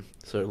Ascension.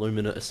 So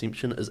Lumina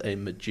Ascension is a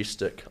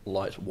majestic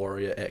light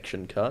warrior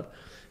action card.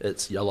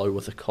 It's yellow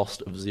with a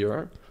cost of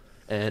 0,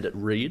 and it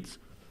reads,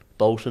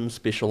 Bolton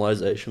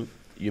Specialization.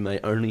 You may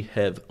only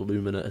have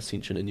Lumina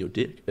Ascension in your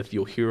deck if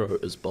your hero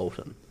is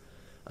Bolton.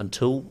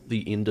 Until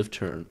the end of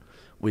turn,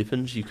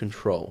 weapons you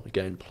control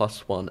gain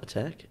 +1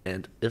 attack,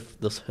 and if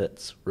this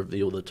hits,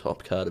 reveal the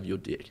top card of your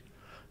deck.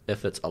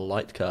 If it's a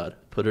light card,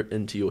 put it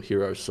into your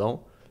hero's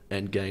soul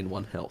and gain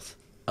 1 health.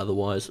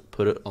 Otherwise,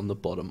 put it on the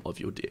bottom of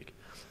your deck.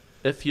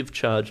 If you've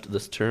charged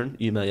this turn,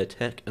 you may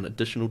attack an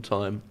additional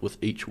time with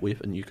each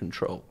weapon you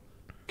control.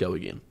 Go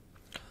again.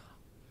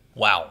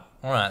 Wow.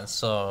 Alright,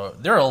 so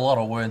there are a lot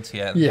of words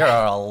here. Yeah. There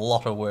are a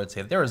lot of words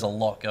here. There is a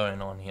lot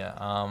going on here.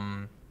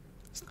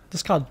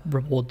 This card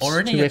rewards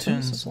Already 2 it weapons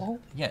turns- as well.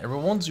 Yeah, it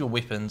rewards your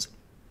weapons.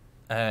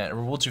 It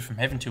rewards you from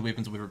having 2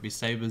 weapons, whether it be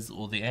sabers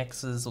or the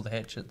axes or the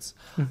hatchets.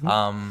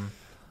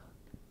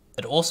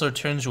 It also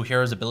turns your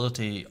hero's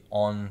ability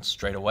on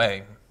straight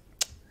away.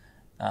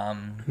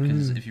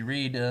 Because if you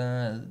read,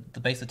 the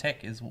base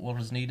attack is what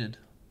is needed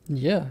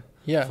Yeah,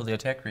 yeah, for the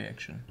attack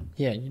reaction.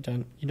 yeah. You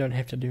don't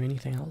have to do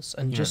anything else,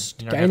 and You just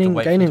don't have to wait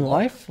for it gaining to block.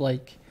 life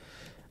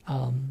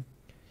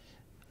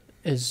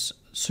is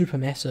super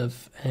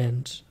massive.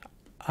 And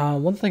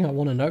one thing I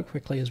want to note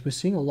quickly is we're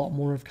seeing a lot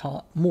more of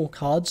more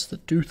cards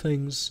that do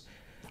things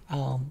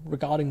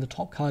regarding the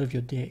top card of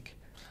your deck.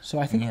 So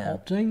I think Yeah.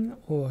 opting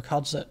or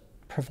cards that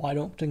provide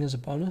opting as a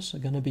bonus are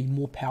going to be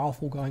more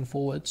powerful going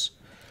forwards.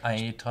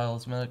 I.e.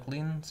 Talismanic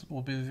Lens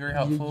will be very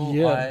helpful.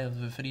 yeah. I,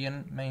 the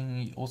Vivian,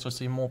 may also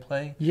see more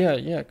play. Yeah,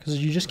 yeah, because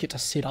you just get to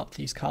set up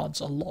these cards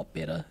a lot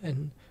better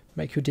and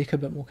make your deck a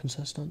bit more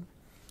consistent.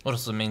 It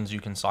also means you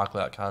can cycle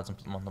out cards and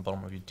put them on the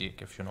bottom of your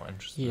deck if you're not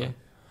interested. Yeah.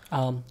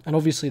 And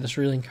obviously this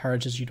really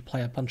encourages you to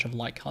play a bunch of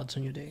light cards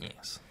in your deck.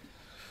 Yes.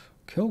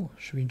 Cool.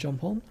 Should we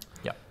jump on?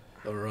 Yeah.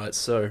 Alright,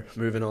 so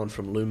moving on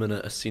from Lumina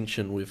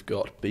Ascension, we've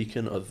got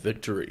Beacon of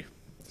Victory.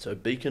 So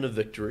Beacon of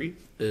Victory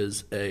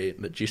is a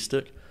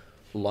majestic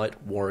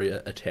light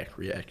warrior attack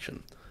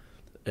reaction.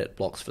 It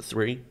blocks for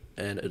 3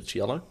 and it's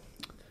yellow.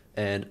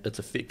 And its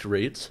effect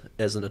reads,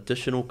 as an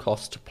additional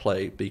cost to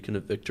play Beacon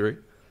of Victory,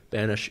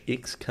 banish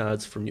X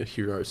cards from your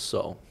hero's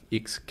soul.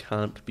 X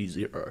can't be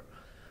 0.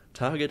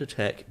 Target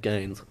attack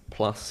gains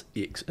plus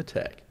X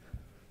attack.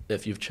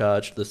 If you've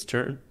charged this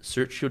turn,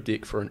 search your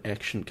deck for an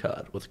action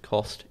card with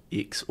cost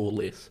X or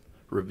less.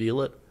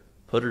 Reveal it,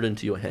 put it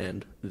into your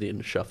hand,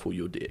 then shuffle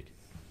your deck.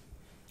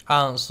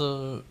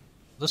 So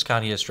this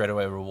card here straight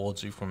away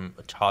rewards you from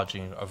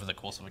charging over the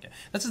course of a game.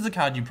 This is the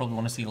card you probably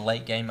want to see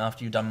late game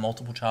after you've done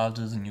multiple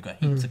charges and you've got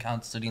heaps of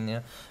cards sitting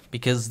there,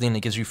 because then it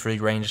gives you free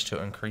range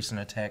to increase an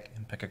attack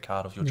and pick a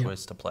card of your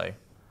choice to play.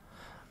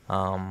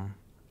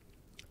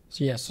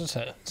 So yes, it's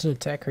an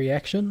attack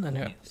reaction, and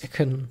Yes. it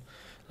can,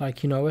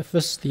 like, if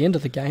this is the end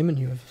of the game and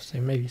you have, say,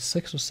 maybe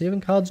 6 or 7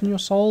 cards in your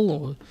soul,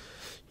 or,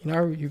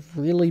 you've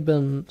really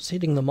been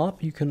setting them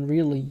up, you can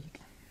really,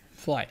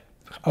 like,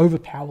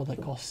 overpower the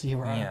cost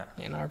 0,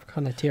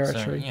 kind of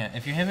territory. So, yeah,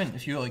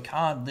 if your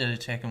card that you're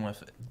attacking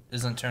with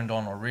isn't turned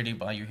on already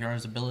by your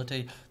hero's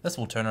ability, this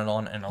will turn it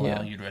on and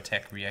allow you to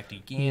attack, react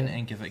again,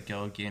 and give it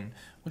go again,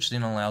 which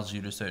then allows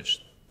you to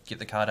get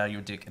the card out of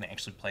your deck and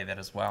actually play that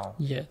as well.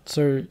 Yeah,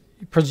 so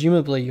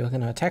presumably you're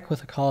going to attack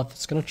with a card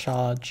that's going to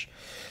charge,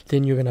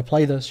 then you're going to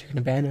play this, you're going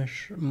to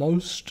banish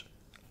most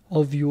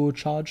of your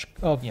charge,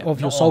 of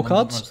your soul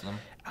cards, most of them.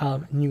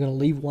 And you're going to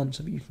leave one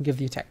so that you can give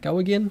the attack go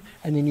again,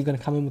 and then you're going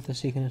to come in with the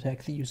second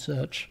attack that you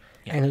search,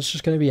 and it's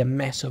just going to be a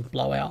massive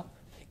blowout.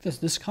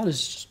 This card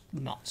is just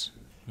nuts.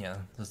 Yeah,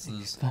 this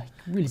is Like,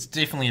 really, it's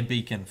definitely a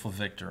beacon for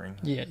victory.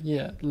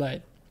 yeah,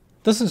 like,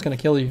 this is going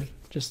to kill you.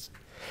 Just,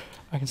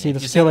 I can see If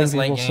this you're killing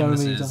seeing people this so late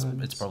game, many it's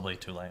times. probably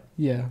too late.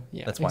 Yeah,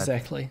 That's why.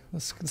 exactly.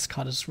 This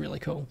card is really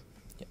cool.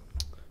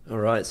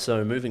 Alright,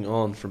 so moving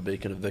on from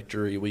Beacon of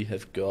Victory, we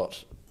have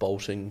got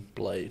Bolting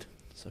Blade.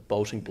 So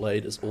Bolting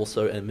Blade is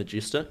also a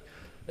Majestic.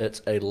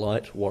 It's a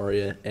light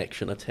warrior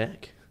action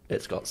attack.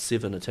 It's got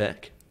 7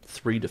 attack,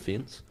 3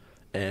 defense,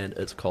 and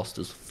its cost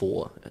is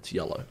 4. It's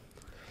yellow.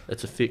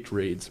 Its effect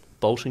reads,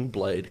 Bolting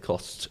Blade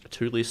costs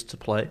 2 less to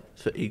play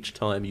for each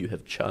time you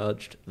have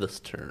charged this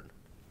turn.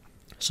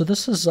 So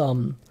this is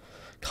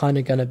kind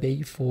of going to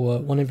be for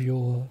one of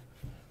your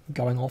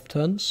going off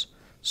turns.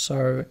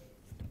 So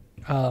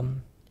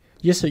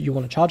yes, you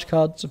want to charge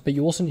cards, but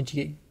you also need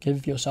to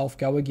give yourself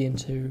go again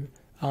to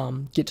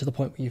get to the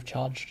point where you've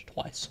charged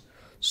twice.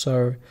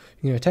 So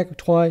you're going to attack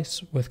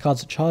twice with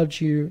cards that charge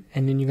you,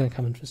 and then you're going to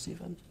come in for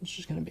 7. It's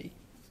just going to be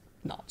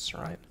nuts,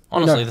 right?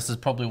 Honestly, this is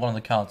probably one of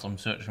the cards I'm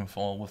searching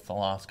for with the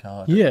last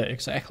card. Yeah,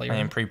 exactly. I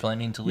am Right?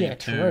 pre-planning to leave Yeah,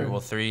 2 true.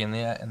 or 3 in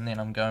there, and then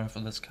I'm going for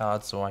this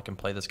card so I can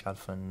play this card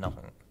for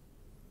nothing.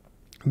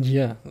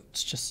 Yeah,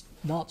 it's just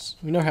nuts.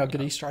 We know how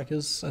good E-Strike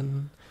is,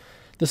 and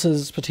this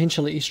is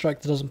potentially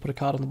E-Strike that doesn't put a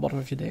card on the bottom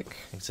of your deck.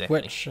 Exactly.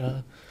 Which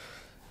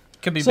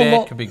Could be is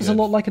bad, could be it's good.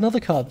 a lot like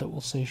another card that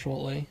we'll see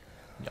shortly.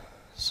 Yeah.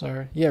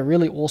 So, yeah,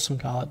 really awesome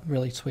card,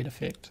 really sweet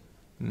effect.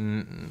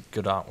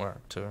 Good artwork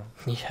too.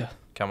 Yeah.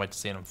 Can't wait to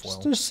see it in foil.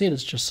 This set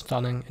is just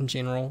stunning in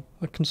general.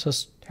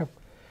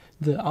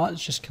 The art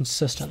is just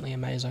consistently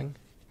amazing.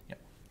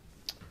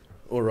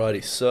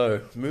 Alrighty,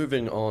 so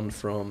moving on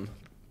from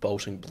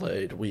Bolting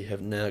Blade, we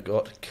have now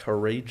got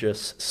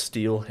Courageous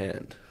Steel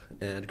Hand.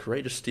 And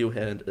Courageous Steel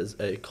Hand is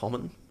a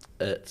common.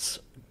 It's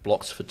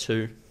blocks for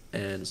 2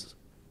 and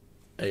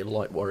a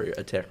light warrior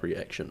attack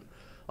reaction.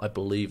 I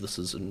believe this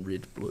is in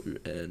red, blue,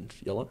 and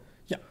yellow.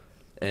 Yeah.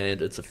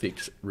 And its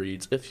effect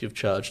reads, if you've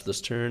charged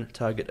this turn,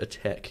 target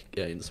attack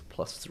gains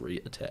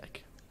 +3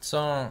 attack.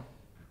 So,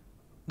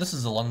 this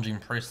is a lunging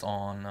press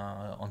on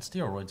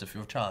steroids if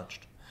you're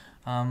charged.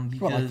 Because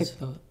Well, I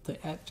think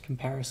the apt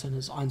comparison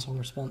is Einsong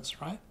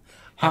Response, right?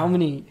 How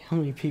many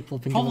people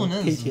have been given Problem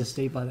is-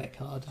 PTSD by that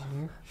card?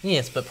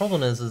 yes, but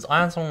problem is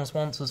Iron Song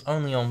Response is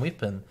only on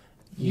weapon.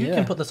 You Yeah.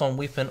 can put this on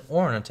weapon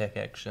or an attack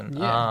action.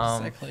 Yeah,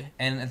 exactly.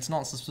 And it's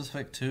not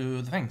specific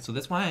to the thing. So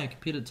that's why I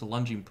compared it to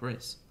lunging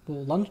press.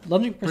 Well,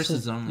 lunging press Press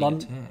is only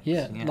attacks,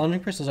 Yeah, yeah.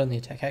 lunging press is only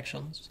attack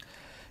actions.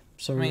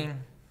 So I mean,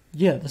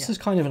 yeah, this yeah. is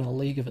kind of in a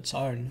league of its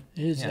own.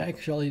 It is Yeah.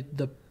 actually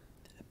the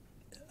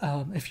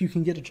if you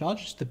can get a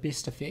charge, it's the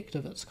best effect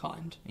of its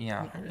kind.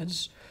 yeah.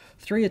 It's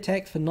 3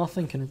 attack for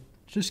nothing can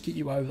just get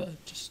you over.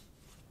 Just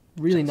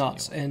really Just get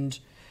nuts. And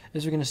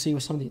as we're going to see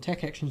with some of the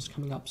attack actions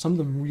coming up, some of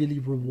them really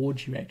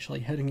reward you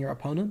actually hitting your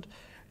opponent.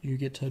 You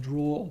get to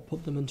draw or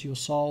put them into your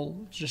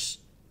soul. Just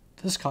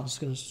this card is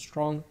going to be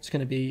strong. It's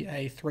going to be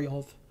a 3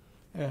 of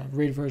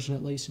red version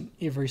at least in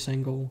every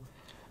single.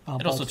 It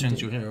also Bolton turns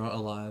deck. your hero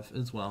alive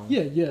as well.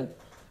 Yeah.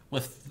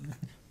 With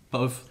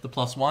both the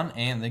 +1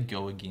 and the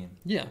go again.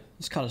 Yeah,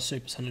 this card is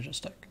super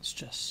synergistic. It's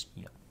just...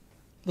 Yeah.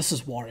 This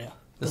is Warrior.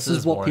 This This is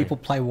is what Warrior. people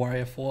play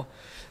Warrior for.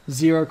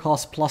 0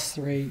 cost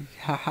 +3.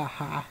 Ha ha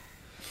ha.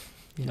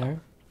 You know?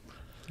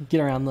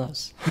 Get around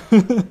this.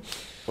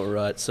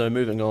 Alright, so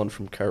moving on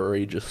from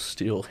Courageous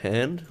Steel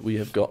Hand, we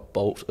have got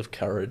Bolt of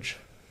Courage.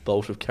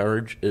 Bolt of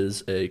Courage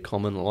is a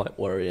common light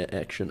warrior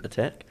action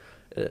attack.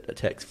 It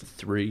attacks for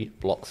 3,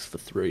 blocks for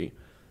 3.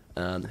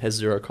 Has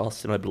 0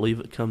 cost, and I believe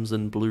it comes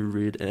in blue,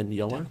 red, and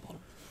yellow.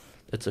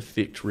 Its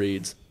effect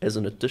reads, as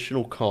an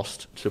additional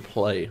cost to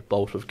play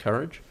Bolt of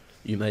Courage,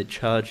 you may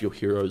charge your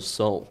hero's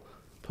soul.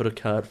 Put a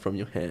card from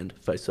your hand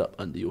face up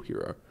under your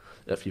hero.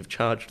 If you've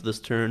charged this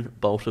turn,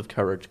 Bolt of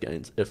Courage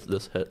gains. If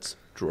this hits,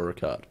 draw a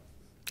card.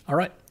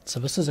 Alright, so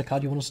this is a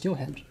card you want to Steel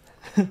Hand.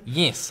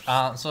 Yes.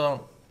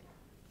 So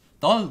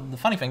the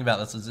funny thing about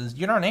this is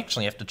you don't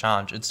actually have to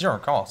charge. It's 0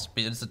 cost,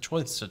 but it's a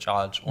choice to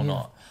charge or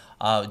not.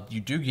 You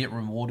do get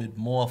rewarded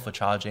more for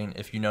charging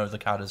if you know the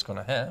card is going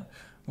to hit,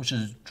 which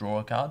is draw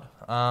a card.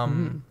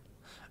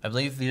 I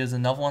believe there's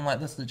another one like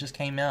this that just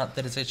came out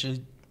that has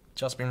actually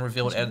just been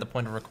revealed at the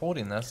point of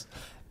recording this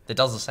that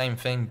does the same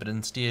thing, but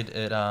instead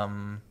it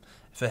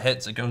If it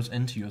hits, it goes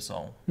into your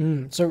soul.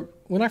 So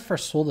when I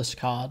first saw this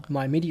card,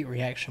 my immediate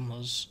reaction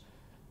was,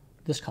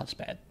 this card's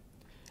bad.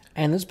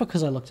 And it's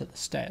because I looked at the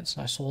stats.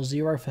 I saw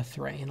 0 for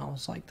 3, and I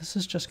was like, this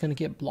is just going to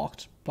get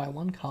blocked by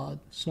one card.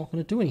 It's not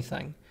going to do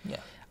anything. Yeah.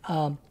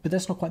 But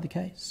that's not quite the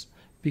case,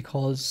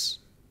 because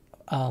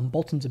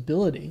Bolton's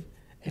ability,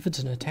 if it's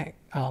an attack,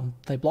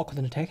 they block with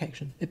an attack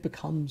action, it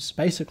becomes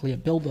basically a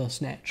builder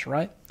snatch,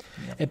 right?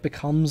 Yep. It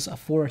becomes a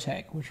 4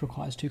 attack, which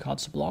requires 2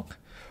 cards to block.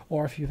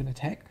 Or if you have an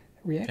attack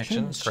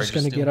reaction, it's just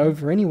going to get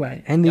over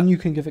anyway, and then you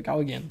can give it go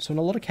again. So in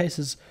a lot of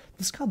cases,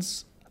 this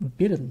card's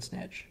better than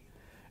snatch.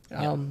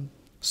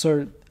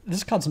 So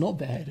this card's not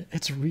bad.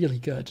 It's really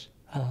good,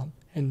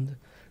 and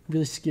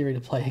really scary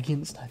to play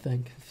against, I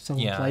think, if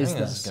someone plays I think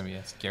this. this is going to be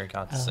a scary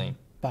card to see.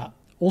 But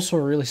also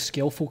a really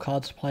skillful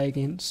card to play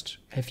against.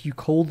 If you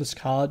call this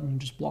card and you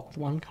just block with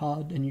one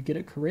card and you get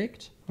it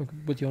correct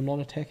with your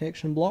non-attack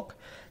action block,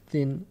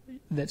 then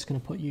that's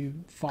going to put you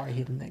far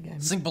ahead in that game.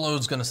 Sink Below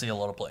is going to see a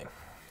lot of play.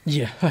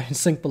 Yeah,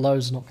 Sink Below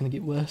is not going to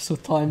get worse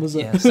with time, is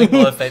it? Yeah, Sink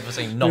Below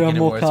famously not there are getting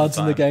more worse cards with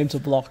in the time. game to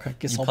block. I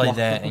guess You I'll play block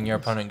that it. and your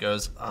opponent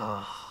goes,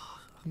 Yeah.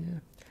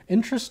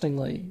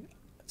 Interestingly,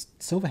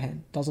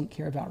 Silverhand doesn't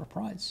care about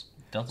reprise.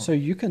 doesn't. So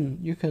you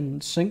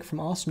can sink from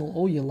Arsenal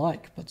all you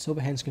like, but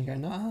Silverhand's going to go,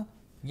 nah,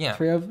 Yeah.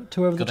 2 over the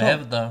Gotta top.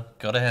 have it though.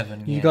 Gotta have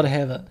it. You got to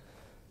have it.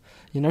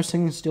 You know,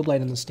 singing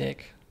Steelblade in the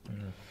stack.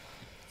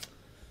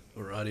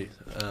 Alrighty,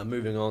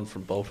 moving on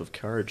from Bolt of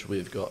Courage,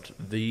 we've got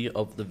V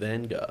of the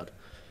Vanguard.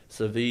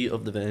 So V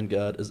of the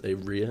Vanguard is a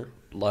rare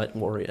light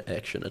warrior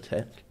action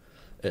attack.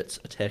 Its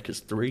attack is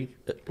 3,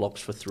 it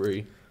blocks for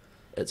 3,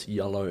 it's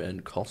yellow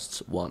and costs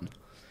 1.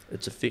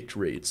 Its effect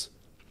reads,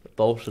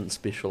 Bolton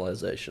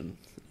Specialization.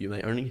 You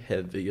may only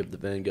have V of the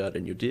Vanguard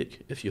in your deck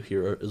if your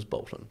hero is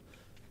Bolton.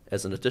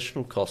 As an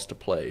additional cost to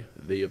play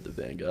V of the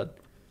Vanguard,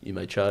 you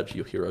may charge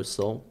your hero's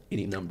soul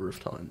any number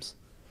of times.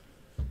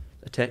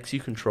 Attacks you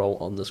control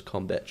on this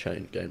combat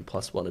chain gain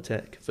 +1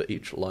 attack for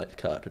each light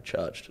card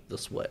charged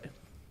this way.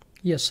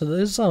 Yeah, so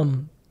there's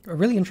a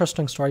really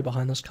interesting story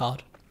behind this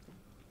card.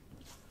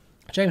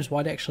 James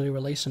White actually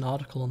released an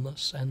article on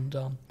this, and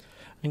I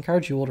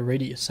encourage you all to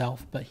read it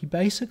yourself, but he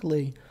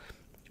basically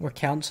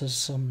recounts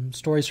some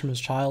stories from his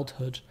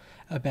childhood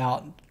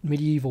about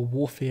medieval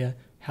warfare,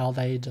 how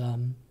they'd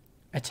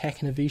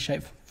attack in a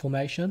V-shaped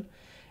formation,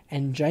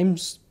 and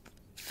James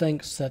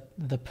thinks that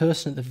the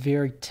person at the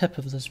very tip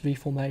of this V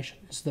formation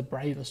is the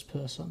bravest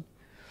person.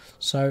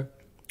 So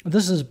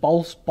this is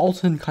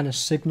Bolton kind of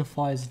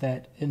signifies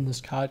that in this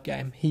card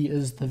game. He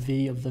is the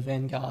V of the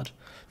Vanguard,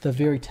 the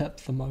very tip,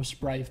 the most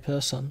brave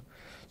person.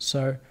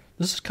 So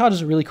this card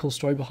has a really cool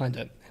story behind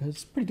it, and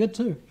it's pretty good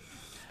too.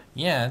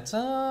 Yeah, it's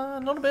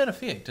not a bad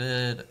effect.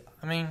 I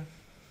mean,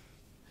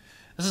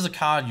 this is a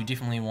card you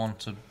definitely want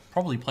to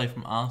probably play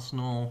from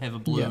Arsenal, have a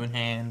blue in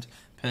hand,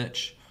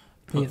 pitch,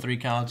 put 3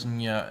 cards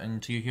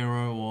into your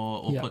hero,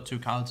 or put 2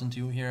 cards into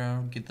your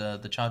hero, get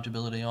the charge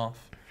ability off.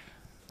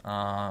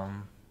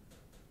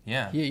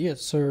 Yeah.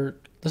 So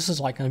this is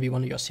like going to be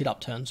one of your setup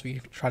turns where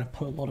you try to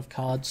put a lot of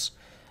cards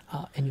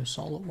in your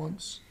soul at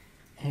once.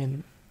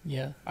 And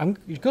yeah,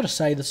 you've got to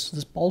say this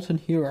Bolton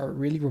hero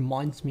really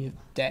reminds me of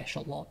Dash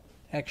a lot.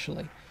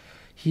 Actually,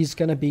 he's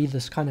going to be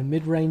this kind of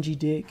mid-rangey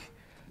deck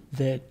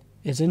that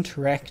is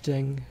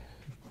interacting,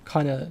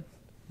 kind of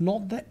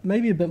not that,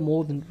 maybe a bit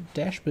more than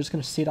Dash, but it's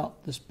going to set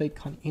up this big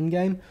kind of end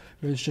game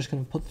where it's just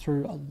going to put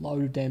through a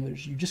load of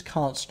damage. You just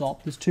can't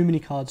stop. There's too many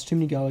cards, too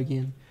many go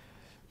again,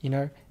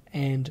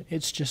 and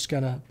it's just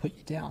going to put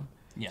you down.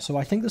 Yeah. So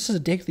I think this is a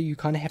deck that you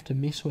kind of have to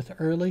mess with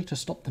early to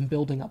stop them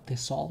building up their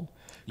soul.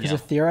 Because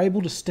if they're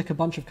able to stick a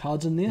bunch of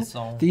cards in there,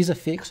 these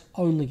effects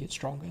only get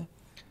stronger.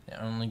 They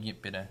only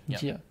get better.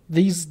 Yep. Yeah.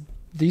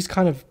 These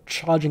kind of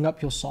charging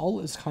up your soul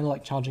is kind of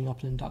like charging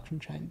up an induction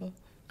chamber.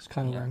 It's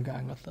kind of where I'm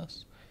going with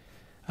this.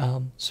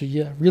 So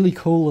yeah, really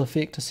cool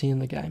effect to see in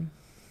the game.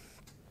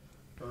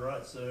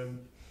 Alright,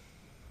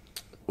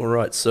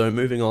 so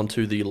moving on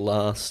to the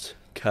last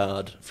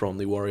card from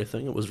the Warrior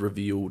thing. It was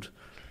revealed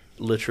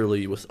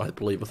literally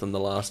within the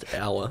last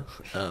hour.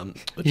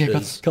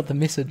 Got the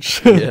message.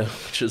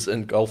 Which is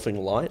Engulfing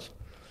Light.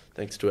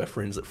 Thanks to our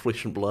friends at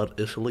Flesh and Blood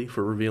Italy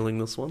for revealing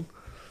this one.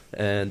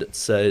 And it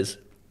says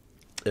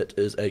it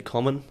is a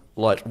common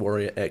light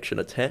warrior action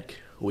attack.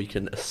 We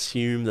can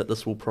assume that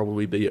this will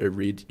probably be a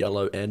red,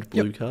 yellow, and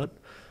blue card.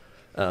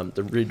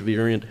 The red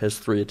variant has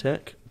 3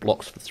 attack,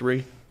 blocks for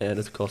 3, and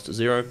its cost is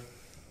 0.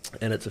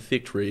 And its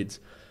effect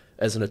reads,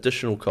 as an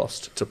additional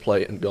cost to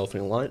play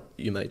Engulfing Light,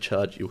 you may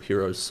charge your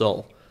hero's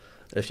soul.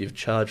 If you've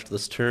charged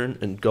this turn,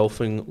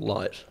 Engulfing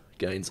Light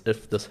gains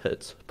if this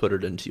hits, put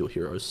it into your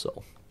hero's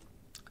soul.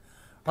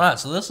 Right,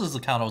 so this is the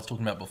card I was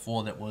talking about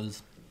before that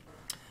was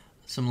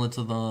similar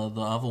to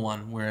the other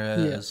one,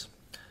 whereas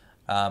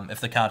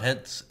if the card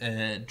hits,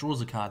 it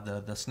draws a card,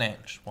 the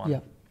Snatch one.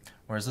 Yeah.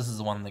 Whereas this is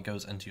the one that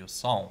goes into your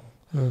soul.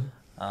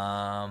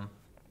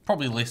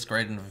 Probably less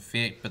great of an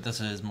effect, but this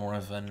is more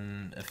of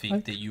an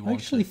effect that you want. I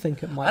actually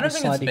think it I might don't be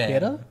think it's slightly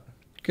bad. better.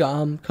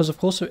 Because of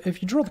course,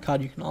 if you draw the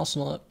card, you can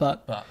arsenal it.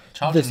 But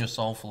charging your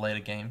soul for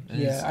later game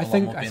is a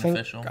lot more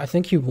beneficial. I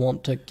think you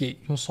want to get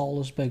your soul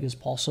as big as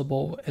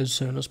possible, as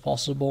soon as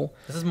possible.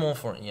 This is more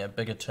for a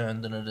bigger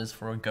turn than it is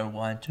for a go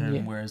wide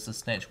turn, whereas the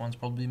snatch one's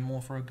probably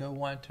more for a go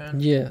wide turn.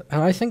 Yeah,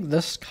 and I think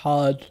this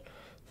card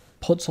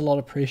puts a lot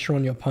of pressure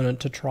on your opponent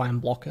to try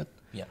and block it.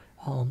 Yeah.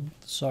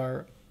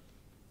 So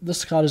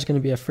this card is going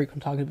to be a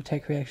frequent target of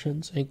attack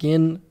reactions.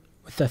 Again,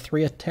 with the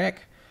 3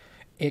 attack,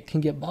 it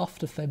can get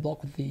buffed if they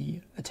block with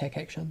the attack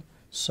action.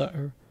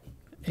 So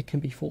it can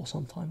be 4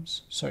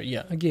 sometimes. So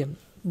yeah, again,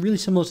 really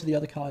similar to the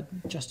other card,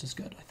 just as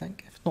good, I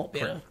think, if not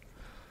better.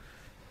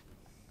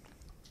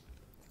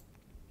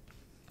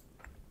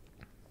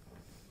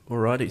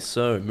 Alrighty,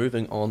 so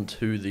moving on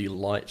to the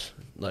light,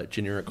 like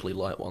generically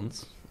light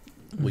ones,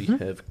 we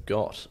have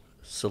got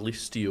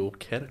Celestial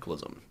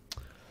Cataclysm.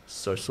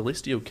 So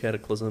Celestial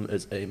Cataclysm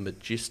is a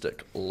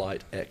majestic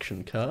light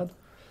action card.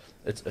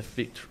 Its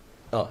effect,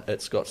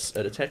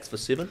 it attacks for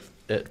 7,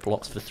 it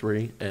blocks for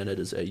 3, and it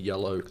is a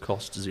yellow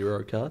cost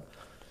 0 card.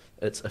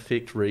 Its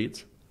effect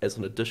reads, as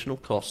an additional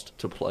cost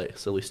to play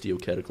Celestial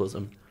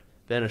Cataclysm,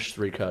 banish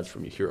 3 cards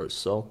from your hero's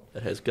soul.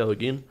 It has go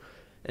again,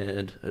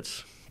 and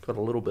it's got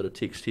a little bit of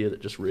text here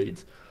that just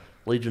reads,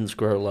 legions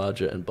grow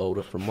larger and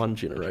bolder from one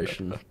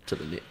generation to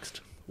the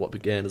next. What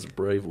began as a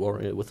brave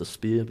warrior with a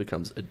spear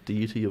becomes a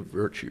deity of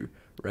virtue,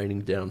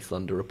 raining down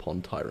thunder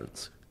upon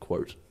tyrants.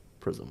 Quote,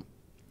 Prism.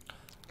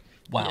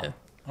 Wow. Yeah.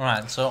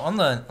 Alright, so on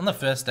the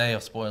first day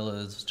of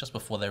spoilers, just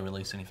before they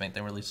released anything,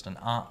 they released an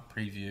art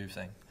preview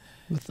thing.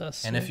 With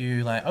this, and if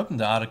you open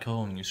the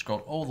article and you scroll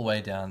all the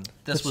way down,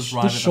 this was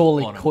right this at the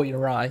surely bottom. caught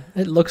your eye.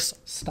 It looks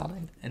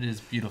stunning. It is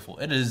beautiful.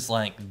 It is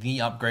like the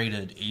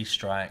upgraded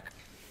E-Strike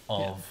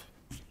of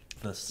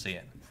this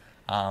set.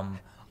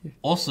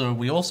 Also,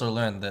 we also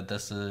learned that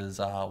this is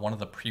one of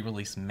the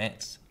pre-release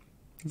mats.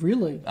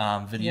 Really?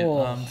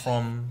 Video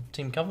from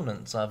Team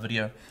Covenant's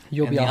video.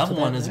 You'll and be the after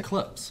other one that, is Nick?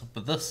 Eclipse,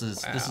 but this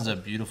is a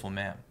beautiful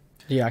map.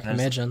 Yeah, I can And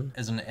imagine.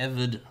 As an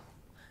avid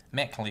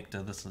map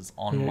collector, this is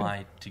on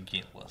my to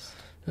get list.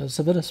 There's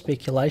a bit of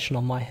speculation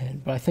on my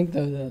hand, but I think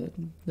the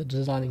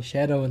designing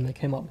Shadow, and they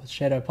came up with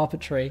Shadow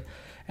Puppetry,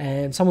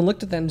 and someone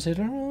looked at that and said,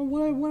 oh,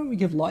 why don't we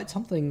give Light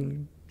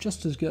something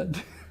just as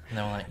good?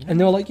 And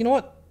they were like, you know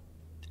what?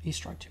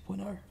 E-Strike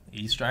 2.0.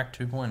 E-Strike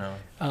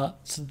 2.0.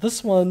 So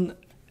this one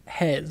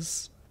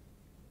has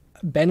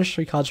banish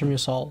 3 cards from your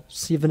soul,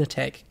 7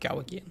 attack, go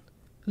again.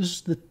 This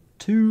is the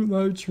 2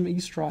 modes from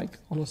E-Strike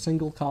on a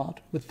single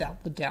card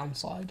without the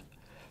downside,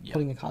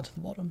 putting a card to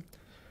the bottom.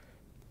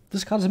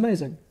 This card is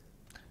amazing.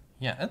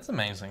 Yeah, it's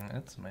amazing.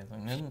 It's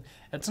amazing. And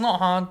it's not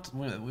hard.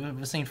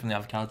 We've seen from the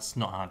other cards, it's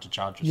not hard to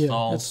charge your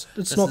soul.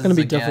 It's not going to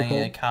be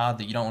difficult. A card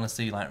that you don't want to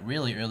see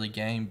really early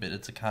game, but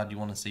it's a card you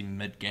want to see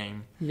mid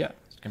game. Yeah.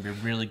 It's going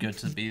to be really good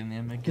to be in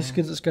there mid game. Just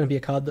because it's going to be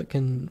a card that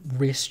can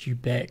rest you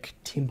back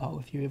tempo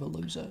if you ever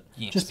lose it.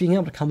 Yes. Just being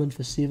able to come in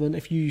for 7.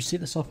 If you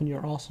set this up in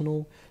your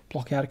arsenal,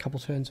 block out a couple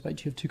turns, wait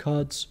till you have 2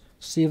 cards,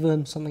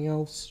 7, something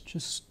else,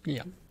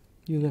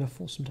 you're going to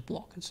force them to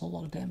block. It's a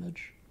lot of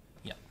damage.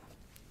 Yeah.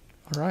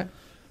 Alright.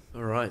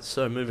 Alright,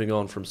 so moving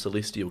on from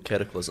Celestial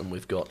Cataclysm,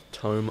 we've got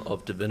Tome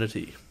of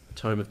Divinity.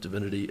 Tome of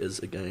Divinity is,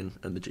 again,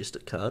 a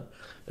majestic card.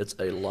 It's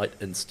a light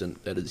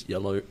instant that is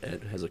yellow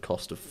and has a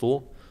cost of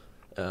 4.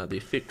 The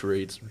effect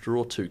reads,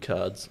 draw 2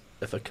 cards.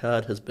 If a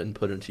card has been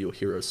put into your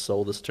hero's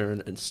soul this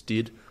turn,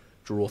 instead,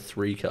 draw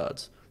 3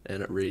 cards.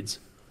 And it reads,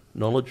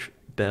 knowledge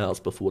bows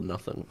before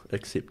nothing,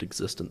 except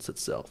existence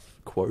itself.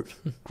 Quote,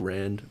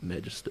 Grand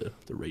Magister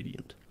the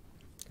Radiant.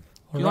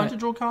 Do you like to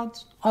draw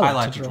cards? I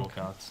like to draw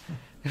cards.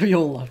 We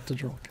all love to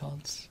draw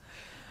cards.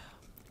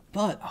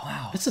 But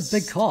it's a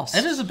big cost.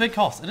 It is a big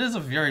cost. It is a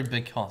very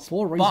big cost.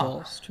 4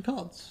 resource, 2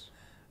 cards.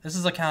 This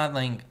is a card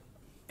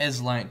as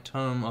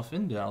Tome of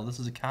Indel. This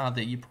is a card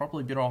that you're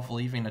probably better off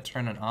leaving a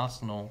turn in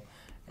Arsenal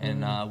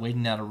and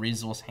waiting out a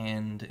resource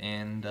hand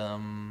and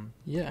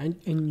Yeah,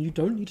 and you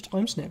don't need to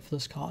time snap for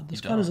this card.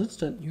 This card is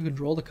instant. You can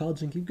draw the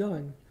cards and keep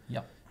going.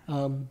 Yep.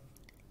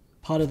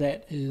 Part of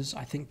that is,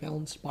 I think,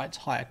 balanced by its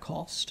higher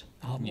cost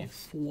of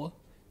 4.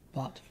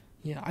 But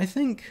yeah, I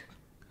think.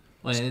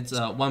 Well, it's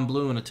 1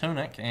 blue and a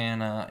tunic,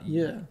 and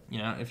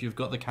yeah, if you've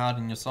got the card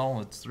in your soul,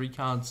 it's 3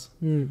 cards.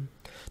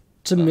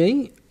 To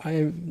me,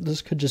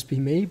 this could just be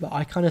me, but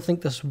I kind of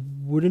think this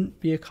wouldn't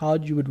be a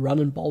card you would run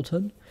in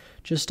Bolton.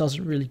 Just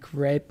doesn't really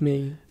grab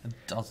me. It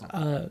doesn't.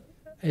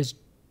 As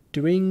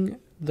doing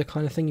the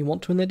kind of thing you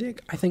want to in their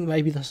deck. I think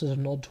maybe this is a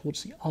nod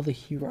towards the other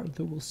hero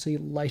that we'll see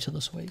later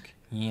this week.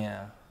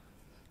 Yeah,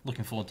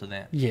 looking forward to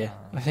that. Yeah,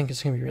 I think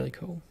it's going to be really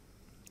cool.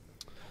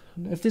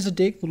 If there's a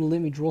deck that'll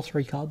let me draw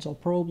 3 cards, I'll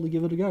probably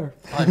give it a go.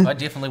 I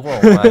definitely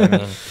will. I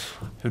mean,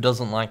 who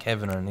doesn't like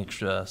having an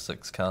extra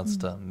 6 cards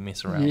to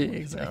mess around with?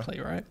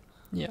 Exactly, right.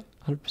 Yeah,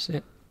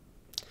 100%.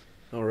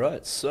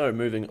 Alright, so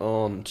moving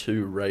on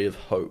to Ray of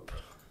Hope.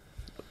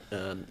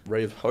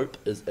 Ray of Hope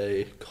is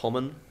a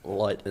common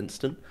light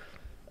instant.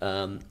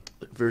 The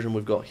version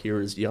we've got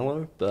here is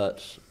yellow,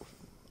 but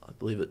I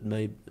believe it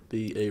may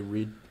be a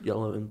red,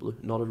 yellow, and blue.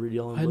 Not a red,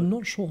 yellow, and blue. I'm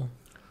not sure.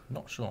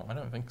 Not sure. I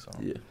don't think so.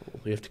 Yeah,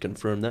 well, we have to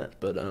confirm that.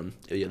 But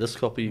yeah, this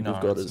copy No,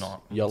 we've got it's is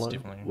not. It's yellow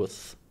definitely-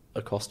 with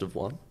a cost of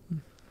 1.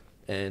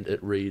 And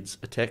it reads,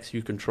 attacks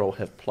you control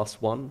have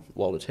 +1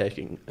 while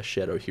attacking a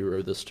shadow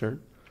hero this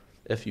turn.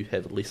 If you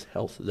have less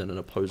health than an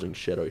opposing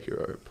shadow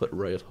hero, put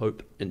Ray of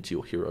Hope into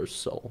your hero's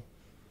soul.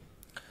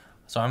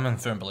 So I'm in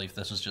firm belief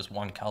this is just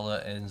one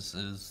color.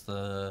 Is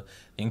the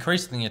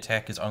increase in the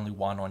attack is only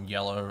 1 on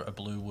yellow. A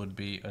blue would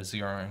be a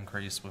 0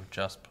 increase with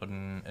just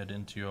putting it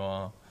into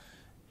your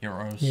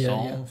hero's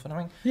soul. Yeah. For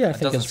nothing. Yeah, I It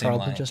think doesn't it's seem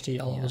probably like- just a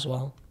yellow yeah. as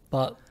well.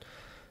 But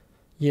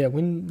yeah,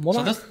 when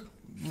Monarch this-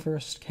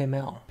 first came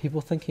out, people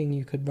thinking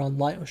you could run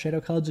light or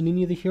shadow cards in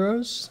any of the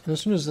heroes, and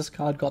as soon as this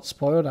card got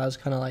spoiled, I was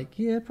kind of like,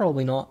 yeah,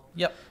 probably not.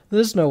 Yep.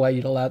 There's no way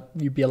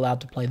you'd be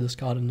allowed to play this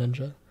card in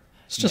Ninja.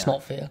 It's just Yeah.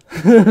 not fair.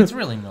 It's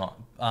really not.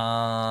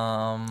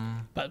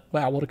 But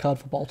wow, what a card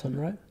for Bolton,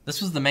 right?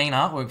 This was the main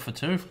artwork for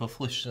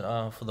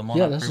the Monarch.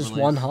 Yeah, this is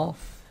pre-release. one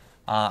half.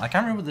 I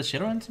can't remember the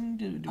shadow item.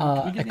 Did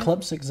we get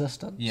Eclipse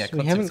Existence. Yeah, we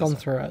Eclipse haven't gone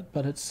Existence. through it,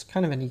 but it's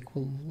kind of an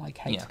equal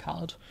hate Yeah.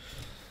 card.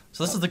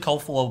 So this is the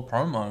Cold Foil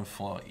promo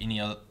for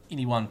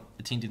anyone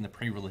attending the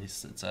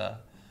pre-release. It's a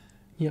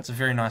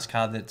very nice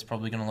card that's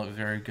probably going to look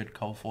very good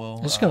Cold Foil.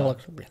 It's going to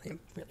look really,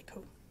 really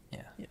cool.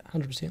 Yeah. Yeah,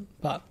 100%.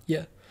 But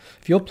yeah,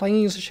 if you're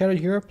playing as a shadow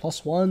hero,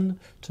 +1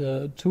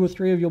 to 2 or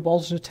 3 of your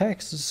Bolton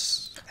attacks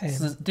is.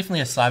 This is definitely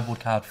a sideboard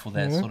card for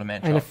that sort of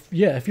matchup. And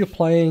if you're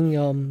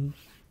playing,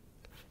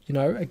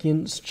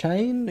 against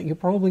Chain, you're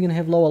probably going to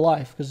have lower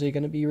life because they're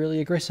going to be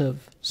really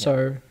aggressive.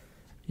 So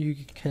you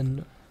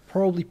can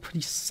probably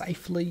pretty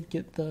safely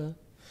get it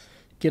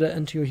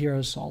into your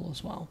hero's soul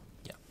as well.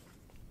 Yeah.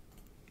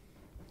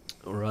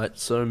 Alright,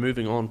 so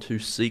moving on to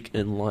Seek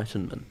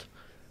Enlightenment.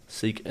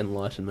 Seek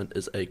Enlightenment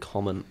is a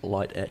common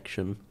light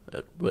action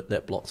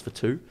that blocks for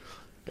 2.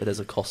 It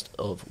has a cost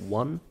of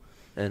 1,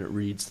 and it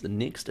reads, the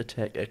next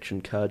attack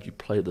action card you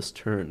play this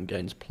turn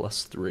gains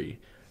 +3,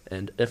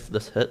 and if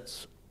this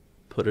hits,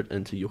 put it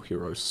into your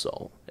hero's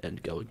soul,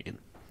 and go again.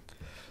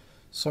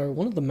 So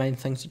one of the main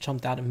things that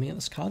jumped out at me at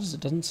this card is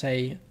it doesn't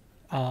say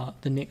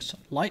the next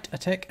light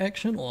attack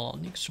action or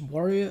next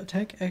warrior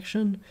attack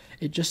action.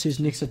 It just says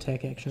next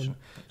attack action.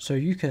 So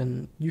you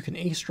can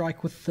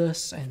E-strike with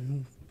this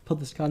and put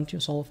this card into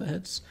your soul if it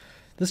hits.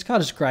 This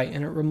card is great,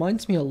 and it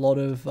reminds me a lot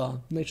of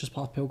Nature's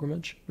Path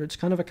Pilgrimage, where it's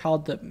kind of a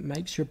card that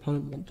makes your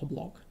opponent want to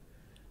block.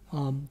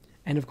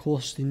 And of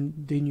course, then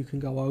you can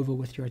go over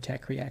with your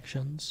attack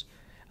reactions.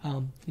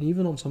 And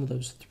even on some of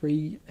those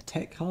 3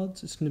 attack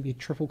cards, it's going to be a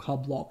triple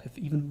card block if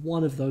even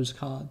one of those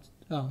cards,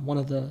 one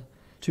of the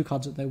 2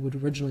 cards that they would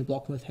originally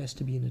block with has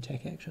to be an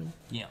attack action.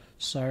 Yeah.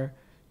 So,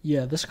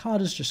 yeah, this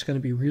card is just going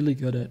to be really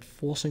good at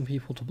forcing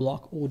people to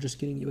block or just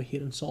getting you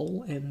ahead in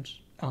soul and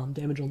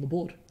damage on the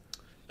board.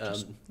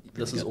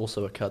 This is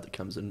also a card that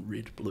comes in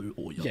red, blue,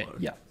 or yellow.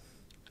 Yeah.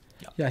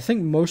 I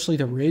think mostly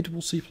the red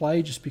will see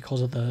play just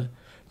because of the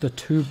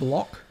 2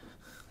 block.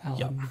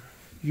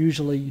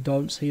 Usually you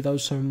don't see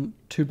those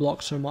 2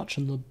 blocks so much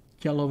in the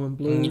yellow and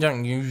blue. You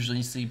don't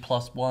usually see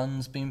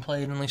 +1s being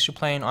played unless you're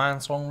playing Iron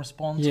Song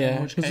Response, Yeah,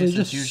 in which 'cause case they it's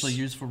just- usually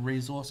used for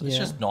resource. It's Yeah.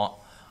 just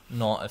not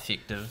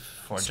effective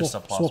for just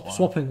a +1.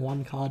 Swapping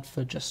one card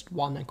for just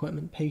one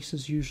equipment piece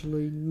is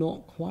usually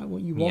not quite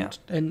what you want,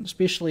 and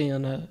especially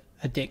in a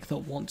deck that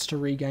wants to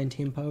regain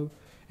tempo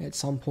at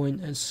some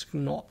point, it's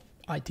not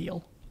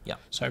ideal. Yeah.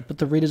 So, but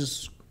the red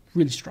is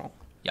really strong.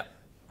 Yeah.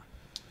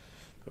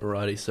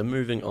 Alrighty, so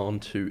moving on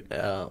to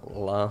our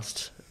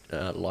last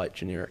light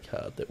generic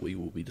card that we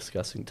will be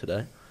discussing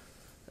today,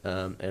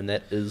 and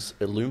that is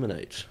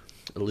Illuminate.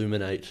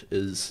 Illuminate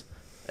is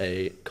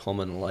a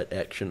common light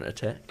action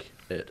attack.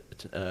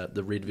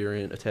 The red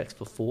variant attacks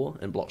for 4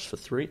 and blocks for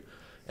 3,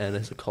 and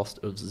has a cost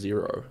of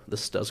 0.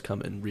 This does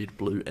come in red,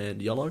 blue,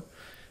 and yellow,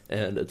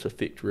 and its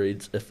effect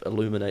reads, if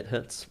Illuminate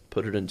hits,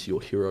 put it into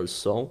your hero's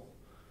soul.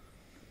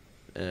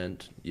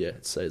 And yeah,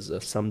 it says,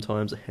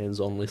 sometimes a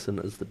hands-on lesson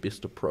is the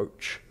best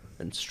approach.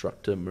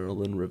 Instructor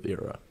Merlin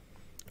Rivera.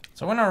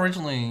 So when I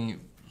originally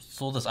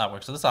saw this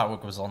artwork, so this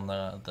artwork was on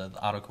the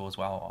article as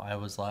well, I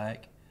was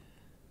like,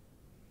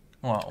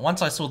 well,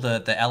 once I saw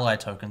the ally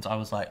tokens, I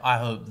was like, I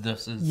hope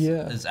this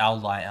is our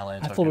light ally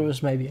token. I thought it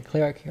was maybe a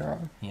cleric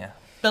hero. Yeah.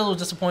 Been a little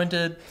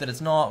disappointed that it's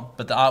not,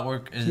 but the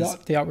artwork is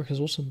The artwork is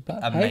awesome, but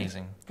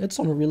amazing. Hey, it's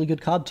on a really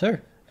good card too.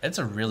 It's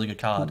a really good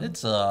card.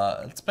 It's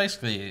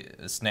basically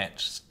a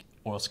snatch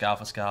or a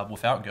scarf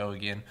without go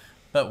again,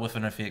 but with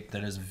an effect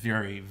that is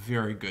very,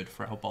 very good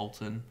for our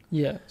Bolton.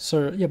 Yeah,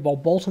 so while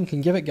Bolton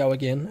can give it go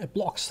again, it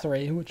blocks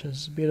 3, which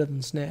is better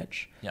than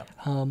Snatch. Yeah.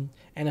 And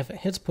if it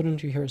hits, put it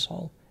into your hero's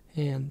soul.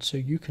 And so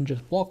you can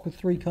just block with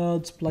 3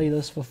 cards, play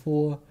this for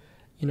 4.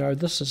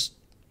 This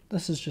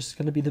is just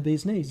going to be the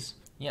bee's knees.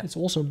 Yeah. It's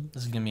awesome.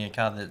 This is going to be a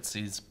card that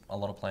sees a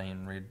lot of play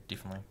in red,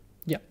 definitely.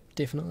 Yeah,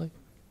 definitely.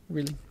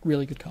 Really,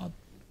 really good card.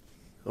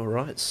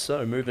 Alright,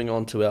 so moving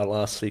on to our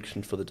last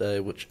section for the day,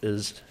 which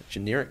is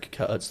generic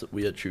cards that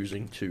we are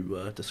choosing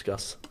to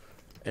discuss.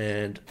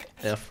 And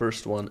our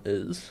first one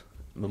is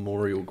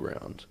Memorial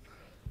Ground.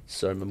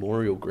 So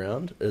Memorial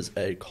Ground is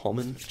a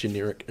common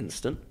generic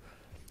instant.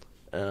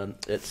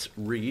 It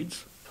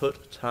reads,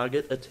 put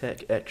target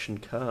attack action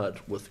card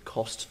with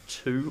cost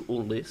 2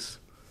 or less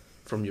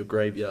from your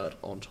graveyard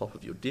on top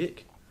of your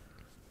deck.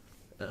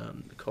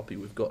 The copy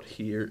we've got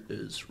here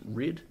is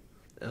red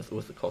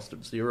with a cost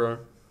of 0.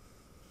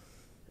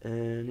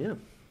 And yeah.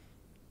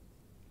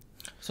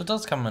 So it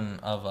does come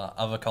in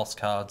other cost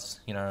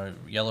cards. You know,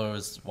 yellow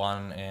is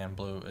 1 and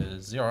blue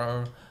is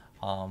 0.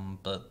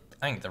 But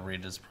I think the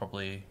red is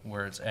probably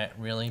where it's at,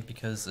 really,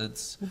 because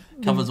it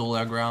covers all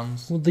our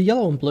grounds. Well, the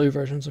yellow and blue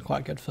versions are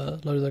quite good for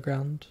low to the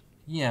ground.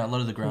 Yeah, a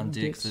lot of the ground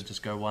decks that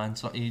just go wide.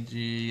 So,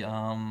 e.g.,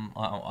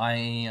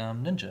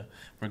 Ninja,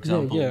 for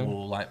example,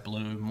 will like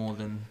blue more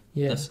than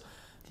this.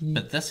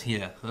 But this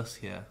here,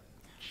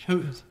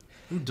 who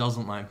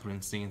doesn't like putting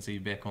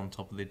CNC back on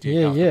top of their deck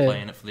after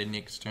playing it for their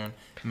next turn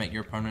and make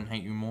your opponent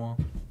hate you more?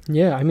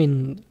 Yeah, I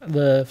mean,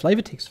 the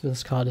flavor text for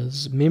this card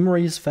is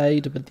memories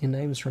fade, but their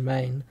names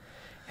remain.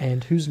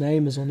 And whose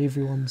name is on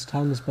everyone's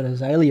tongues but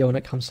Azalea when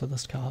it comes to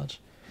this card.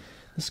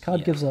 This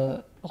card gives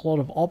a lot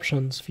of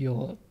options for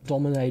your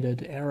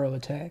dominated arrow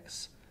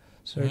attacks.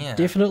 So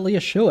definitely a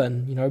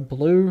shoo-in. You know,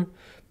 blue,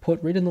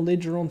 put red in the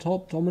ledger on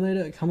top, dominate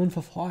it, come in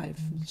for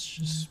 5. It's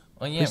just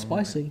pretty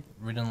spicy.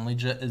 Red in the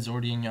ledger is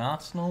already in your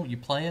arsenal. You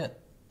play it,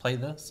 play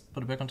this,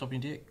 put it back on top of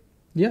your deck.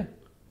 Yeah.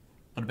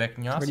 Put it back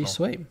in your Pretty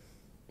arsenal. sweet.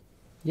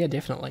 Yeah,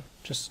 definitely.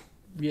 Just,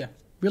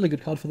 really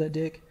good card for that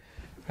deck.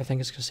 I think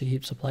it's going to see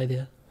heaps of play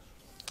there.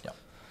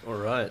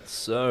 Alright,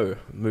 so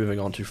moving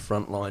on to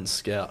Frontline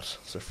Scout.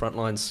 So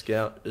Frontline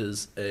Scout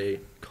is a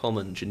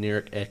common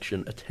generic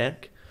action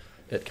attack.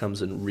 It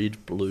comes in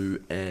red,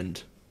 blue,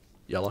 and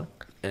yellow,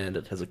 and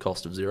it has a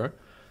cost of 0.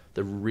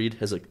 The red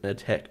has an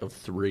attack of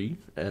 3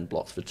 and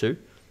blocks for 2,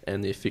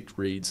 and the effect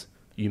reads,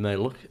 you may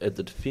look at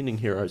the defending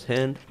hero's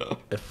hand.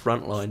 If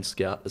Frontline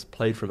Scout is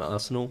played from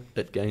Arsenal,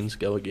 it gains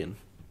Go Again.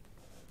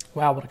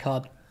 Wow, what a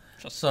card.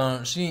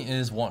 So she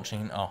is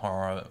watching a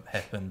horror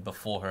happen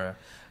before her.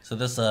 So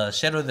this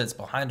shadow that's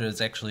behind her is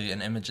actually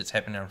an image that's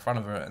happening in front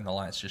of her, and the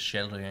light's just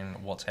shadowing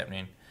what's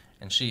happening.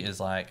 And she is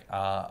like,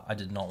 I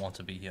did not want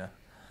to be here.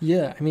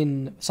 Yeah, I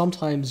mean,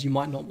 sometimes you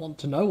might not want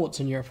to know what's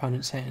in your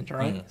opponent's hand,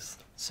 right? Yes.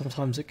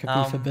 Sometimes it could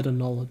be forbidden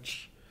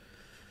knowledge.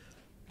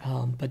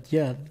 But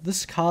yeah,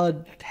 this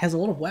card has a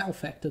lot of wow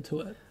factor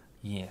to it.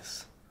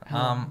 Yes.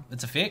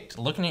 Its effect,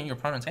 looking at your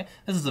opponent's hand.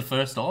 This is the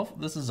first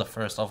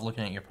of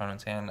looking at your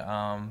opponent's hand.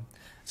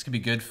 This could be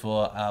good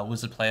for a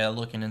wizard player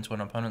looking into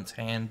an opponent's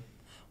hand,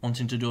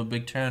 wanting to do a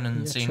big turn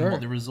and seeing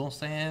what the resource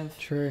they have.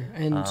 True,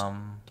 and a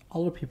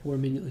lot of people were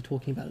immediately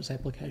talking about its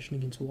application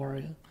against a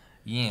warrior.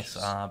 Yes,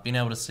 being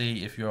able to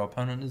see if your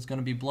opponent is going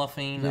to be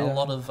bluffing a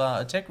lot of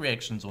attack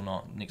reactions or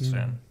not next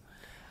turn.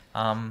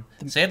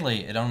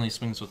 Sadly, it only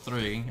swings with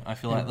 3. I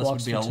feel like this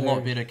would be a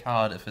lot better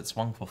card if it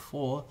swung for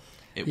 4.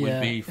 It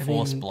would be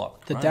force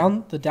blocked.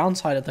 The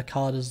downside of the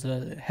card is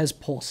that it has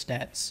poor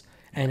stats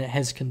and it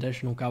has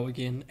conditional Go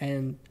Again.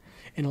 And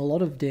in a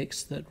lot of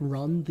decks that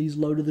run these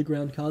low to the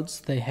ground cards,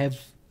 they have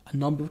a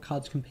number of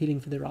cards competing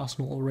for their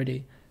arsenal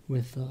already,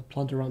 with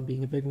Plunder Run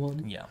being a big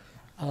one. Yeah.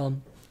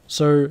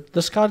 So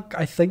this card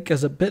I think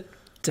is a bit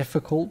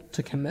difficult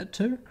to commit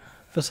to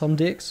for some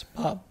decks,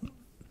 but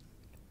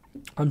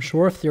I'm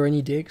sure if there are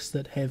any decks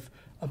that have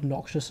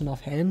obnoxious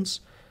enough hands,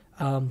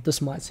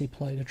 this might see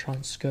play to try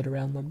and skirt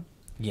around them.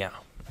 Yeah,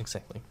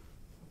 exactly.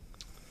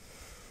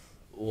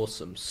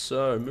 Awesome.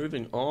 So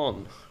moving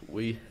on,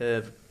 we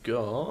have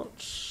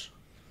got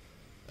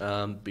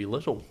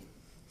Belittle.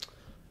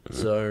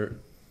 So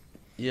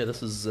yeah,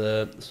 this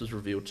was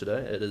revealed today.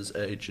 It is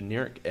a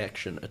generic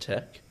action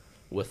attack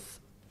with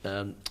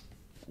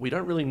we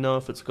don't really know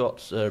if it's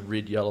got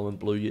red, yellow, and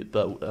blue yet,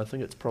 but I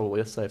think it's probably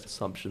a safe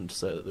assumption to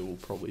say that there will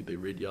probably be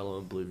red, yellow,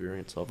 and blue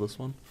variants of this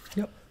one.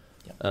 Yep.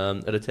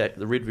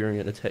 The red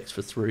variant attacks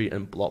for 3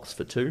 and blocks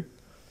for 2,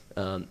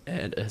 and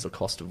it has a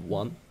cost of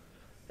 1.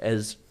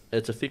 As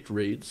its effect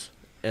reads,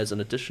 as an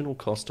additional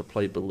cost to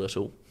play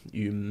Belittle,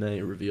 you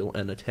may reveal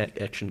an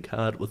attack action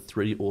card with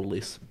 3 or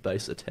less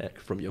base attack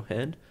from your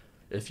hand.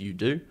 If you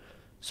do,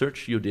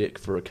 search your deck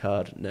for a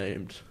card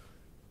named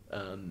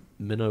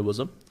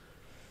Minnowism,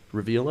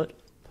 reveal it,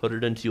 put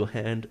it into your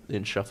hand,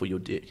 then shuffle your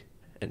deck,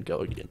 and go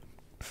again.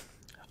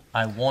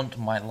 I want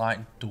my light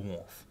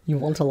dwarf. You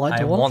want a light dwarf?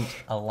 I want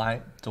a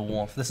light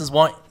dwarf. This is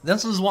what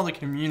the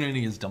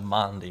community is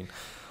demanding.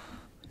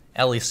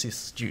 LEC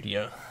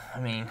Studio. I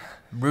mean,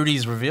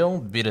 Rudy's reveal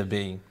better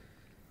be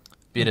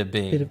a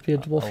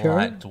dwarf hero?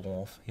 light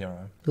dwarf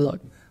hero.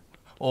 Look,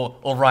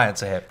 or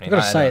riots are happening. I've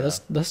got to say,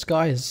 this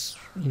guy is,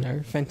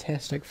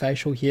 fantastic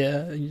facial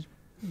hair.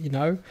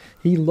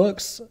 He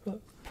looks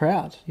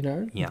proud.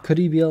 Yeah. Could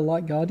he be a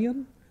light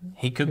guardian?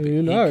 He could be.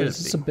 Who knows?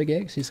 It's a big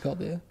X he's got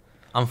there.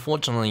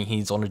 Unfortunately,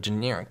 he's on a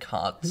generic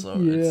card, so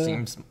it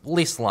seems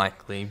less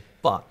likely.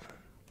 But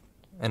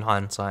in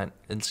hindsight,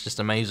 it's just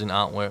amazing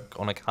artwork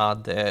on a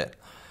card that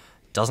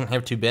doesn't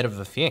have too bad of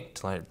an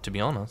effect, to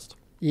be honest.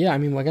 Yeah, I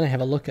mean, we're going to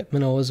have a look at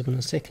Minnowism in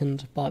a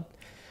second, but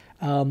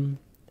 1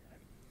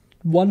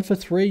 for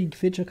 3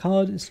 feature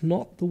card is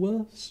not the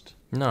worst.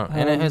 No,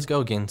 and it has Go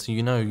Again, so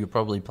you're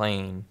probably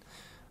playing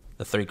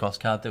the 3-cost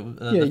card, the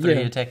Yeah, 3 yeah.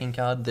 attacking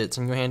card that's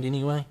in your hand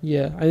anyway.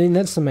 Yeah, I think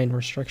that's the main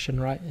restriction,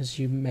 right? Is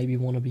you maybe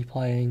want to be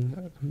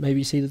playing,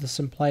 maybe see this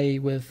in play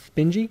with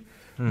Benji,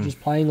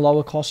 just playing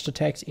lower cost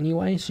attacks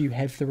anyway, so you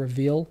have the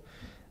reveal.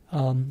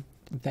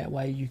 That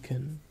way you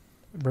can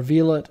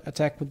reveal it,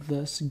 attack with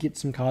this, get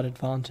some card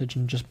advantage,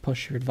 and just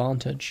push your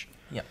advantage.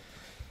 Yep.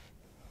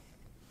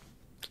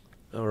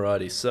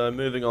 Alrighty, so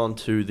moving on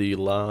to the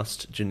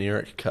last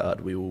generic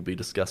card we will be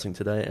discussing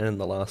today, and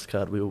the last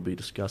card we will be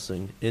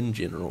discussing in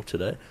general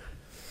today,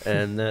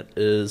 and that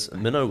is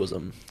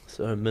Minnowism.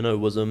 So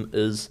Minnowism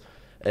is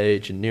a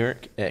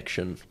generic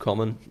action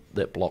common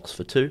that blocks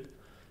for 2,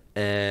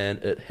 and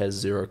it has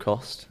 0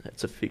 cost.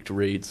 Its effect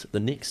reads, the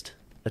next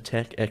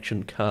attack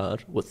action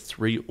card with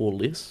 3 or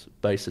less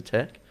base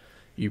attack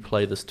you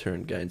play this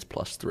turn gains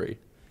 +3.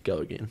 Go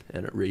again.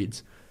 And it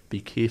reads, be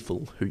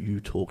careful who you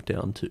talk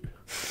down to.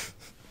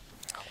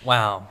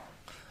 Wow.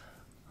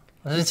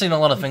 I've seen a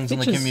lot of things on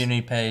the Which is-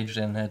 community page,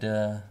 and it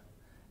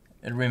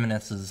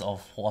reminisces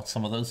of what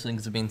some of those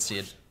things have been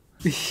said.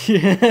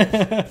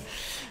 Yeah.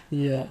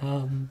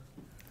 Yeah.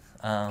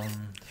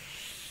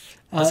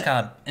 This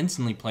card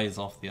instantly plays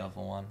off the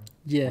other one,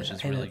 Yeah, which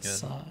is and really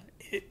it's,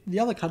 good. The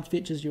other card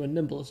fetches you a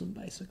Nimblism,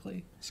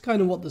 basically. It's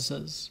kind of what this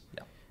is.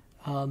 Yeah.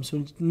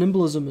 So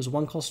Nimblism is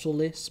 1 cost or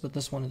less, but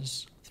this one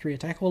is 3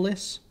 attack or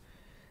less.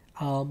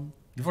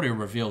 You've already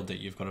revealed that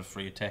you've got a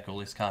 3 attack or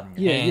less card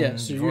in your Yeah, hand. yeah,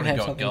 so You've you already have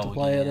got something to Go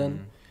play it in.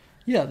 again.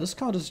 Yeah, this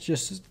card is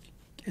just,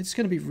 it's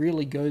going to be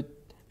really good.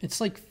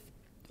 It's like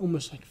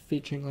almost like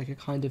fetching like a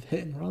kind of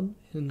hit and run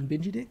in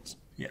Benji decks.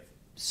 Yeah.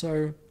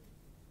 So,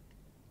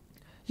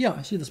 yeah,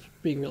 I see this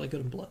being really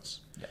good in Blitz.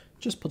 Yeah.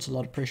 Just puts a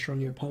lot of pressure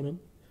on your opponent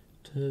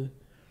to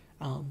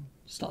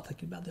start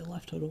thinking about their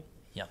life total.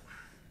 Yeah.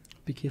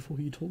 Be careful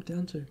who you talk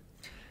down to.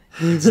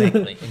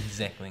 Exactly.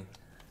 Exactly.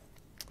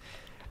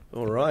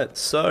 All right,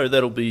 so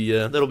that'll be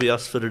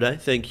us for today.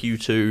 Thank you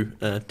to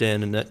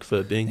Dan and Nick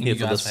for being Thank here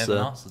you for guys this for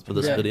having us. It's been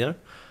great. video,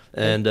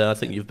 and I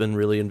think you've been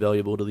really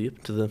invaluable to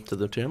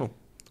the channel.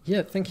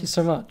 Yeah, thank you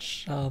so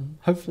much.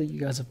 Hopefully you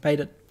guys have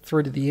made it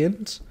through to the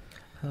end.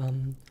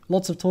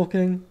 Lots of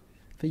talking,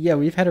 but yeah,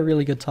 we've had a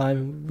really good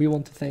time. We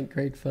want to thank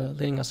Greg for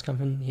letting us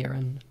come in here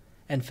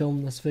and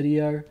film this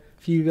video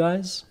for you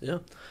guys. Yeah,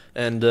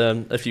 and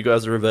if you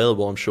guys are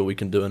available, I'm sure we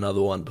can do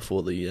another one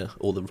before the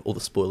all the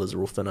spoilers are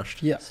all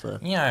finished. Yeah. So,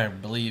 Yeah, I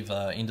believe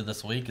end of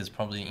this week is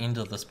probably end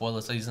of the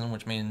spoiler season,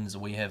 which means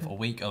we have a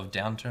week of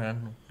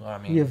downturn. I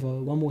mean, We have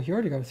one more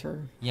hero to go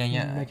through. yeah, Make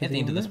at the everyone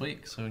end of this know.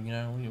 week. So,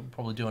 we'll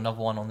probably do another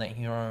one on that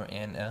hero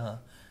and an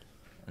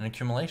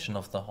accumulation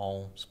of the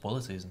whole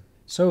spoiler season.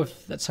 So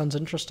if that sounds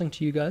interesting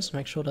to you guys,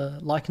 make sure to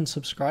like and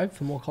subscribe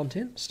for more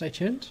content. Stay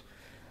tuned.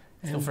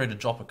 Feel And- free to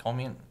drop a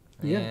comment.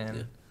 Yeah.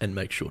 And and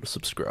make sure to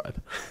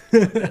subscribe. Yeah.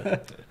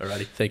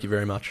 Alrighty, thank you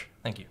very much.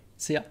 Thank you.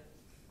 See ya.